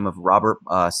neuroendocrinologist by the name of Robert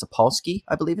Sapolsky,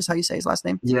 I believe is how you say his last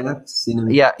name. Yeah, I've seen him.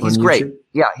 Yeah, he's great.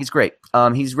 Yeah, he's great.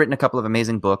 He's written a couple of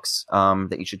amazing books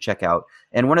that you should check out.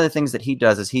 And one of the things that he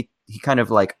does is he kind of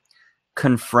like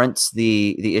confronts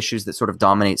the issues that sort of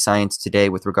dominate science today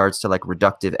with regards to like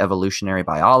reductive evolutionary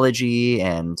biology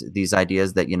and these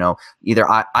ideas that, you know,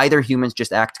 either humans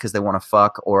just act because they want to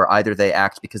fuck, or either they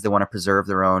act because they want to preserve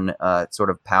their own sort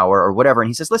of power or whatever. And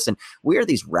he says, listen, we are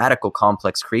these radical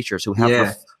complex creatures who have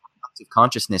reflective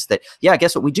consciousness that,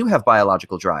 guess what? We do have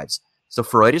biological drives. So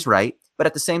Freud is right. But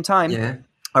at the same time,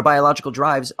 our biological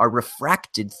drives are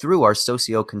refracted through our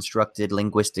socio-constructed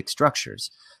linguistic structures.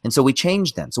 And so we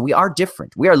change them. So we are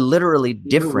different. We are literally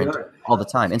different all the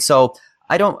time. And so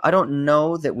I don't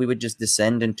know that we would just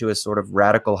descend into a sort of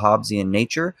radical Hobbesian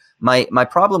nature. My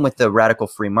problem with the radical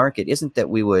free market isn't that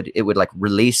it would like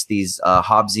release these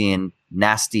Hobbesian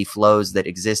nasty flows that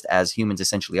exist as humans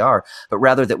essentially are, but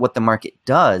rather that what the market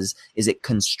does is it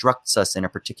constructs us in a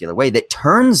particular way that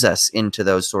turns us into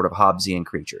those sort of Hobbesian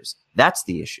creatures. That's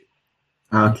the issue.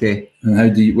 Okay.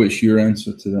 And what's your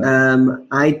answer to that?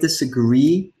 I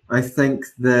disagree. I think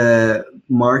the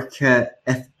market,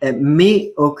 so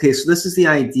this is the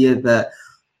idea that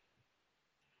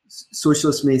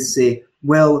socialists may say,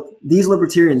 well, these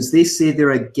libertarians, they say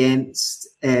they're against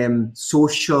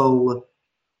social,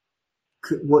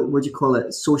 what would you call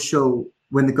it? Social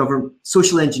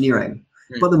engineering.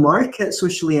 But the market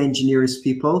socially engineers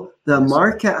people. The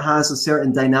market has a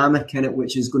certain dynamic in it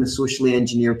which is going to socially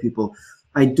engineer people.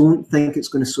 I don't think it's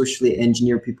going to socially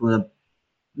engineer people in a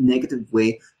negative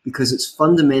way, because it's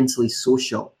fundamentally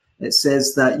social. It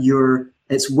says that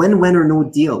it's win-win or no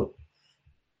deal.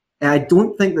 And I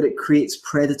don't think that it creates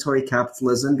predatory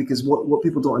capitalism, because what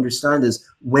people don't understand is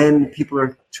when people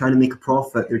are trying to make a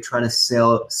profit, they're trying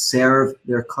to serve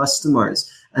their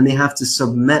customers, and they have to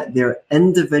submit their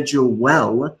individual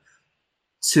will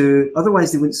to,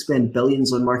 otherwise they wouldn't spend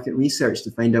billions on market research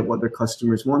to find out what their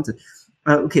customers wanted.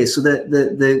 So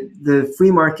the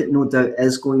free market, no doubt,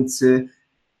 is going to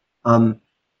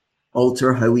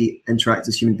alter how we interact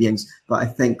as human beings, but I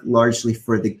think largely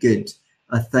for the good.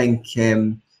 I think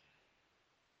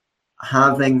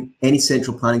having any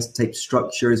central planning type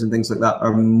structures and things like that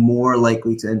are more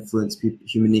likely to influence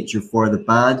human nature for the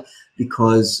bad,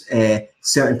 because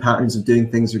certain patterns of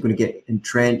doing things are going to get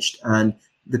entrenched, and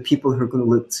the people who are going to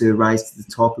look to rise to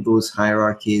the top of those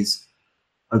hierarchies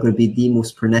are going to be the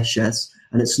most pernicious.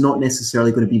 And it's not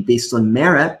necessarily going to be based on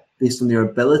merit, based on their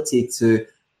ability to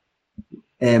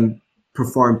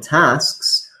perform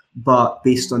tasks, but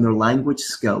based on their language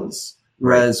skills.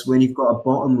 Whereas when you've got a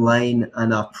bottom line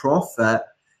and a profit,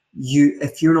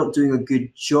 if you're not doing a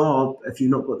good job, if you've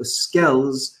not got the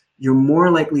skills, you're more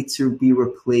likely to be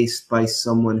replaced by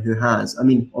someone who has. I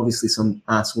mean, obviously some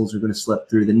assholes are going to slip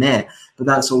through the net, but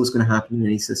that's always going to happen in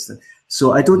any system.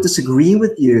 So I don't disagree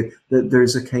with you that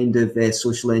there's a kind of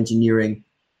social engineering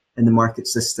in the market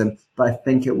system, but I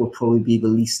think it will probably be the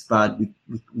least bad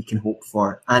we can hope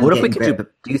for. And what if we could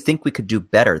do you think we could do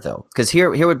better though? Because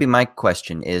here would be my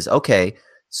question is, okay,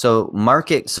 so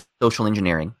market social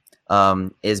engineering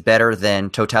is better than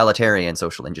totalitarian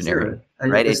social engineering, sure.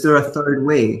 Right? Is there a third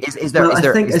way? I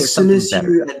think as soon as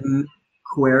you admit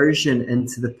coercion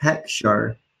into the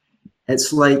picture,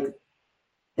 it's like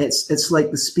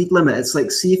the speed limit. It's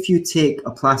like, see if you take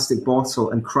a plastic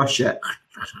bottle and crush it.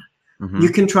 You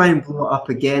can try and blow it up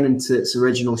again into its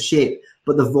original shape,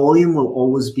 but the volume will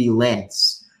always be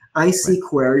less. I see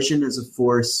coercion as a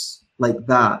force like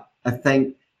that. I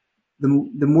think the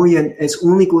more it's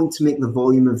only going to make the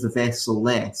volume of the vessel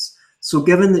less. So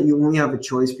given that you only have a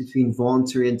choice between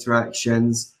voluntary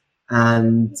interactions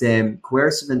and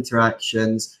coercive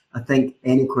interactions, I think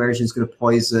any coercion is going to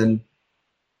poison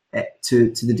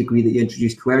to the degree that you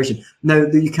introduce coercion. Now,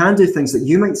 you can do things that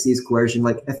you might see as coercion,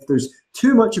 like if there's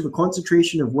too much of a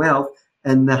concentration of wealth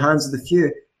in the hands of the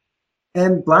few,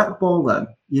 blackball them,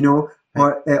 you know,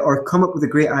 or come up with a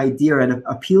great idea and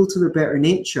appeal to their better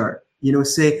nature. You know,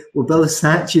 say, we'll build a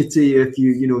statue to you if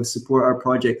you support our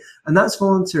project. And that's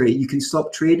voluntary. You can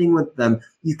stop trading with them.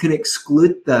 You can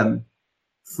exclude them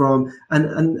from,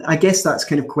 and I guess that's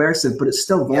kind of coercive, but it's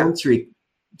still voluntary. Yeah.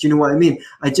 Do you know what I mean?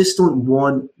 I just don't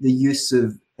want the use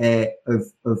of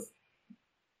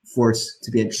force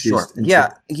to be introduced. Sure.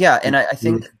 Yeah. And I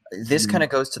think this kind of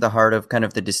goes to the heart of kind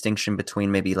of the distinction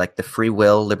between maybe like the free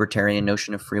will, libertarian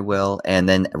notion of free will, and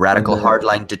then radical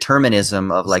hardline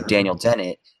determinism of like Daniel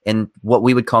Dennett, and what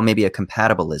we would call maybe a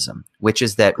compatibilism, which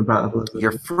is that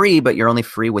you're free, but you're only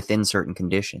free within certain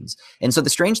conditions. And so the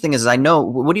strange thing is I know,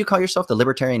 what do you call yourself? The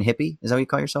libertarian hippie? Is that what you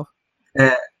call yourself?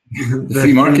 The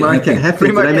free market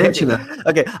hippie. Did I mention that?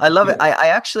 Okay, I love it. I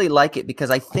actually like it because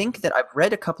I think that I've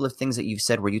read a couple of things that you've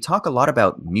said where you talk a lot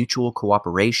about mutual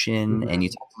cooperation and you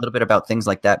talk a little bit about things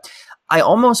like that. I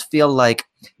almost feel like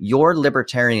your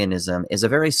libertarianism is a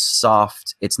very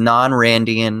soft, it's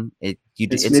non-Randian.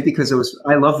 It's maybe because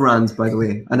I love Rand, by the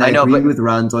way, and I agree with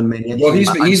Rand on many issues.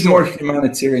 Well, he's more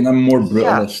humanitarian. I'm more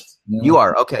brutalist. You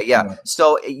are. Okay. Yeah.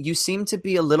 So you seem to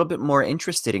be a little bit more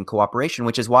interested in cooperation,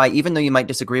 which is why, even though you might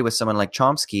disagree with someone like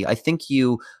Chomsky, I think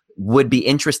you would be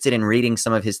interested in reading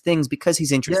some of his things because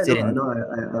he's interested in.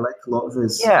 I like a lot of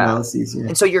his analyses. Yeah.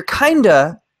 And so you're kind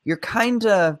of,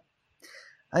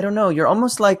 I don't know, you're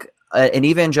almost like an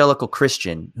evangelical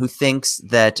Christian who thinks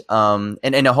that,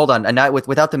 and hold on, and not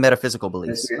without the metaphysical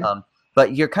beliefs.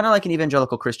 But you're kind of like an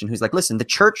evangelical Christian who's like, listen, the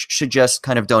church should just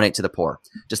kind of donate to the poor.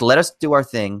 Just let us do our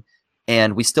thing.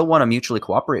 And we still want to mutually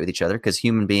cooperate with each other because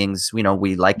human beings, you know,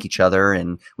 we like each other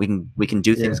and we can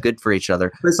do things good for each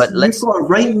other. But you've got a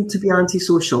right to be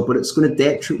antisocial, but it's going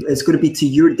to be to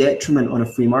your detriment on a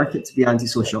free market to be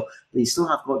antisocial. But you still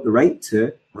have got the right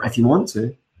to, if you want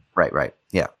to. Right.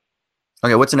 Yeah.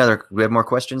 Okay, what's another? Do we have more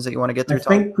questions that you want to get through,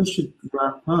 Tom? I think we should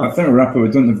wrap up. I think we'll wrap up. We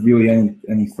don't have really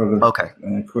any further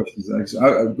questions.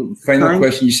 Final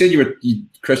question. You said you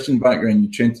Christian background, you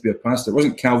trained to be a pastor. It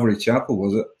wasn't Calvary Chapel,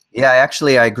 was it? Yeah,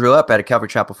 I grew up at a Calvary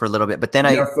Chapel for a little bit, but then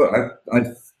I thought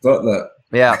that.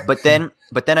 Yeah, but then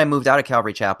I moved out of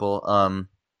Calvary Chapel,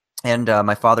 and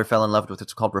my father fell in love with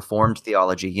what's called Reformed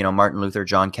theology. You know, Martin Luther,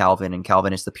 John Calvin, and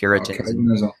Calvinist, the Puritans.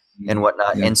 And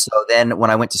whatnot. Yeah. And so then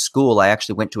when I went to school, I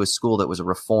actually went to a school that was a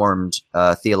Reformed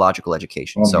theological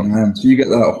education. So you get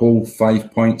that whole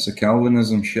 5 points of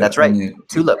Calvinism shit. That's right.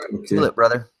 Tulip,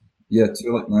 brother. Yeah,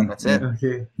 tulip, man. That's it.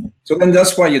 Okay. So then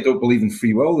that's why you don't believe in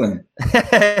free will then?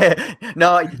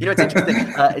 No, you know, it's interesting.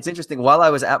 It's interesting. While I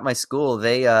was at my school,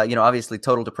 they, obviously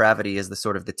total depravity is the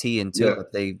sort of the T in tulip.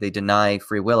 Yeah. They deny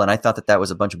free will. And I thought that was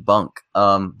a bunch of bunk.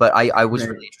 But I was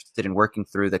really interested in working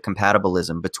through the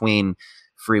compatibilism between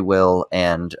free will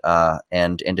and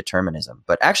determinism.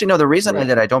 But actually, no, the reason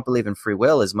that I don't believe in free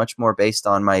will is much more based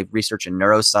on my research in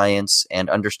neuroscience and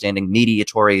understanding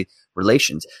mediatory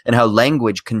relations and how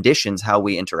language conditions how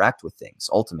we interact with things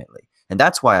ultimately. And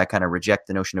that's why I kind of reject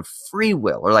the notion of free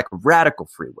will or like radical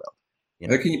free will. You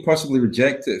know? How can you possibly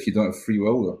reject it if you don't have free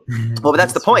will, though? Well, but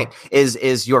that's the point,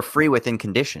 is you're free within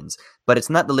conditions, but it's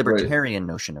not the libertarian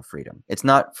notion of freedom. It's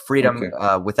not freedom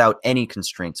without any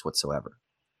constraints whatsoever.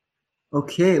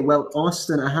 Okay, well,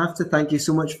 Austin, I have to thank you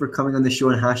so much for coming on the show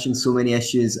and hashing so many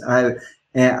issues out.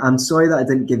 I'm sorry that I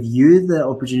didn't give you the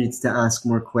opportunity to ask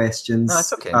more questions. No,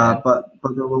 it's okay. But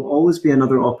there will always be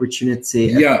another opportunity.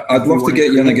 Yeah, I'd love to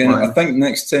get you in again. I think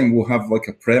next time we'll have like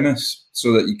a premise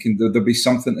so that there'll be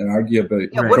something to argue about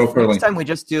properly. What if next time we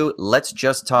just let's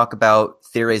just talk about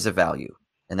theories of value,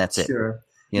 and that's it. Sure.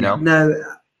 You know? Now,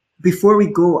 before we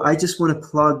go, I just want to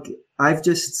plug, I've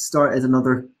just started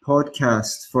another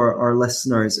podcast for our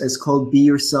listeners. It's called Be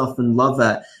Yourself and Love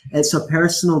It. It's a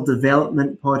personal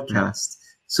development podcast.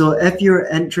 So if you're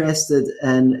interested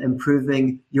in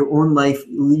improving your own life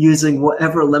using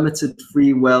whatever limited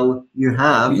free will you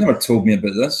have. You never told me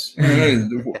about this.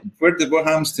 What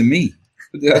happens to me?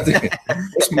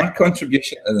 What's my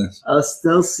contribution to this? I'll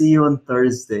still see you on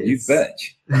Thursdays. You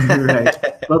bitch. Right.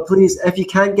 But please, if you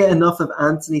can't get enough of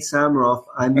Anthony Samaroff,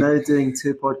 I'm now doing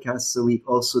 2 podcasts a week.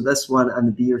 Also this one and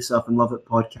the Be Yourself and Love It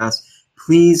podcast.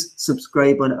 Please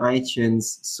subscribe on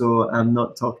iTunes so I'm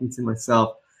not talking to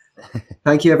myself.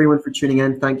 Thank you everyone for tuning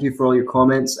in. Thank you for all your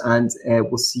comments, and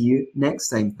we'll see you next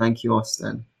time. Thank you,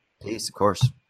 Austin. Peace, of course.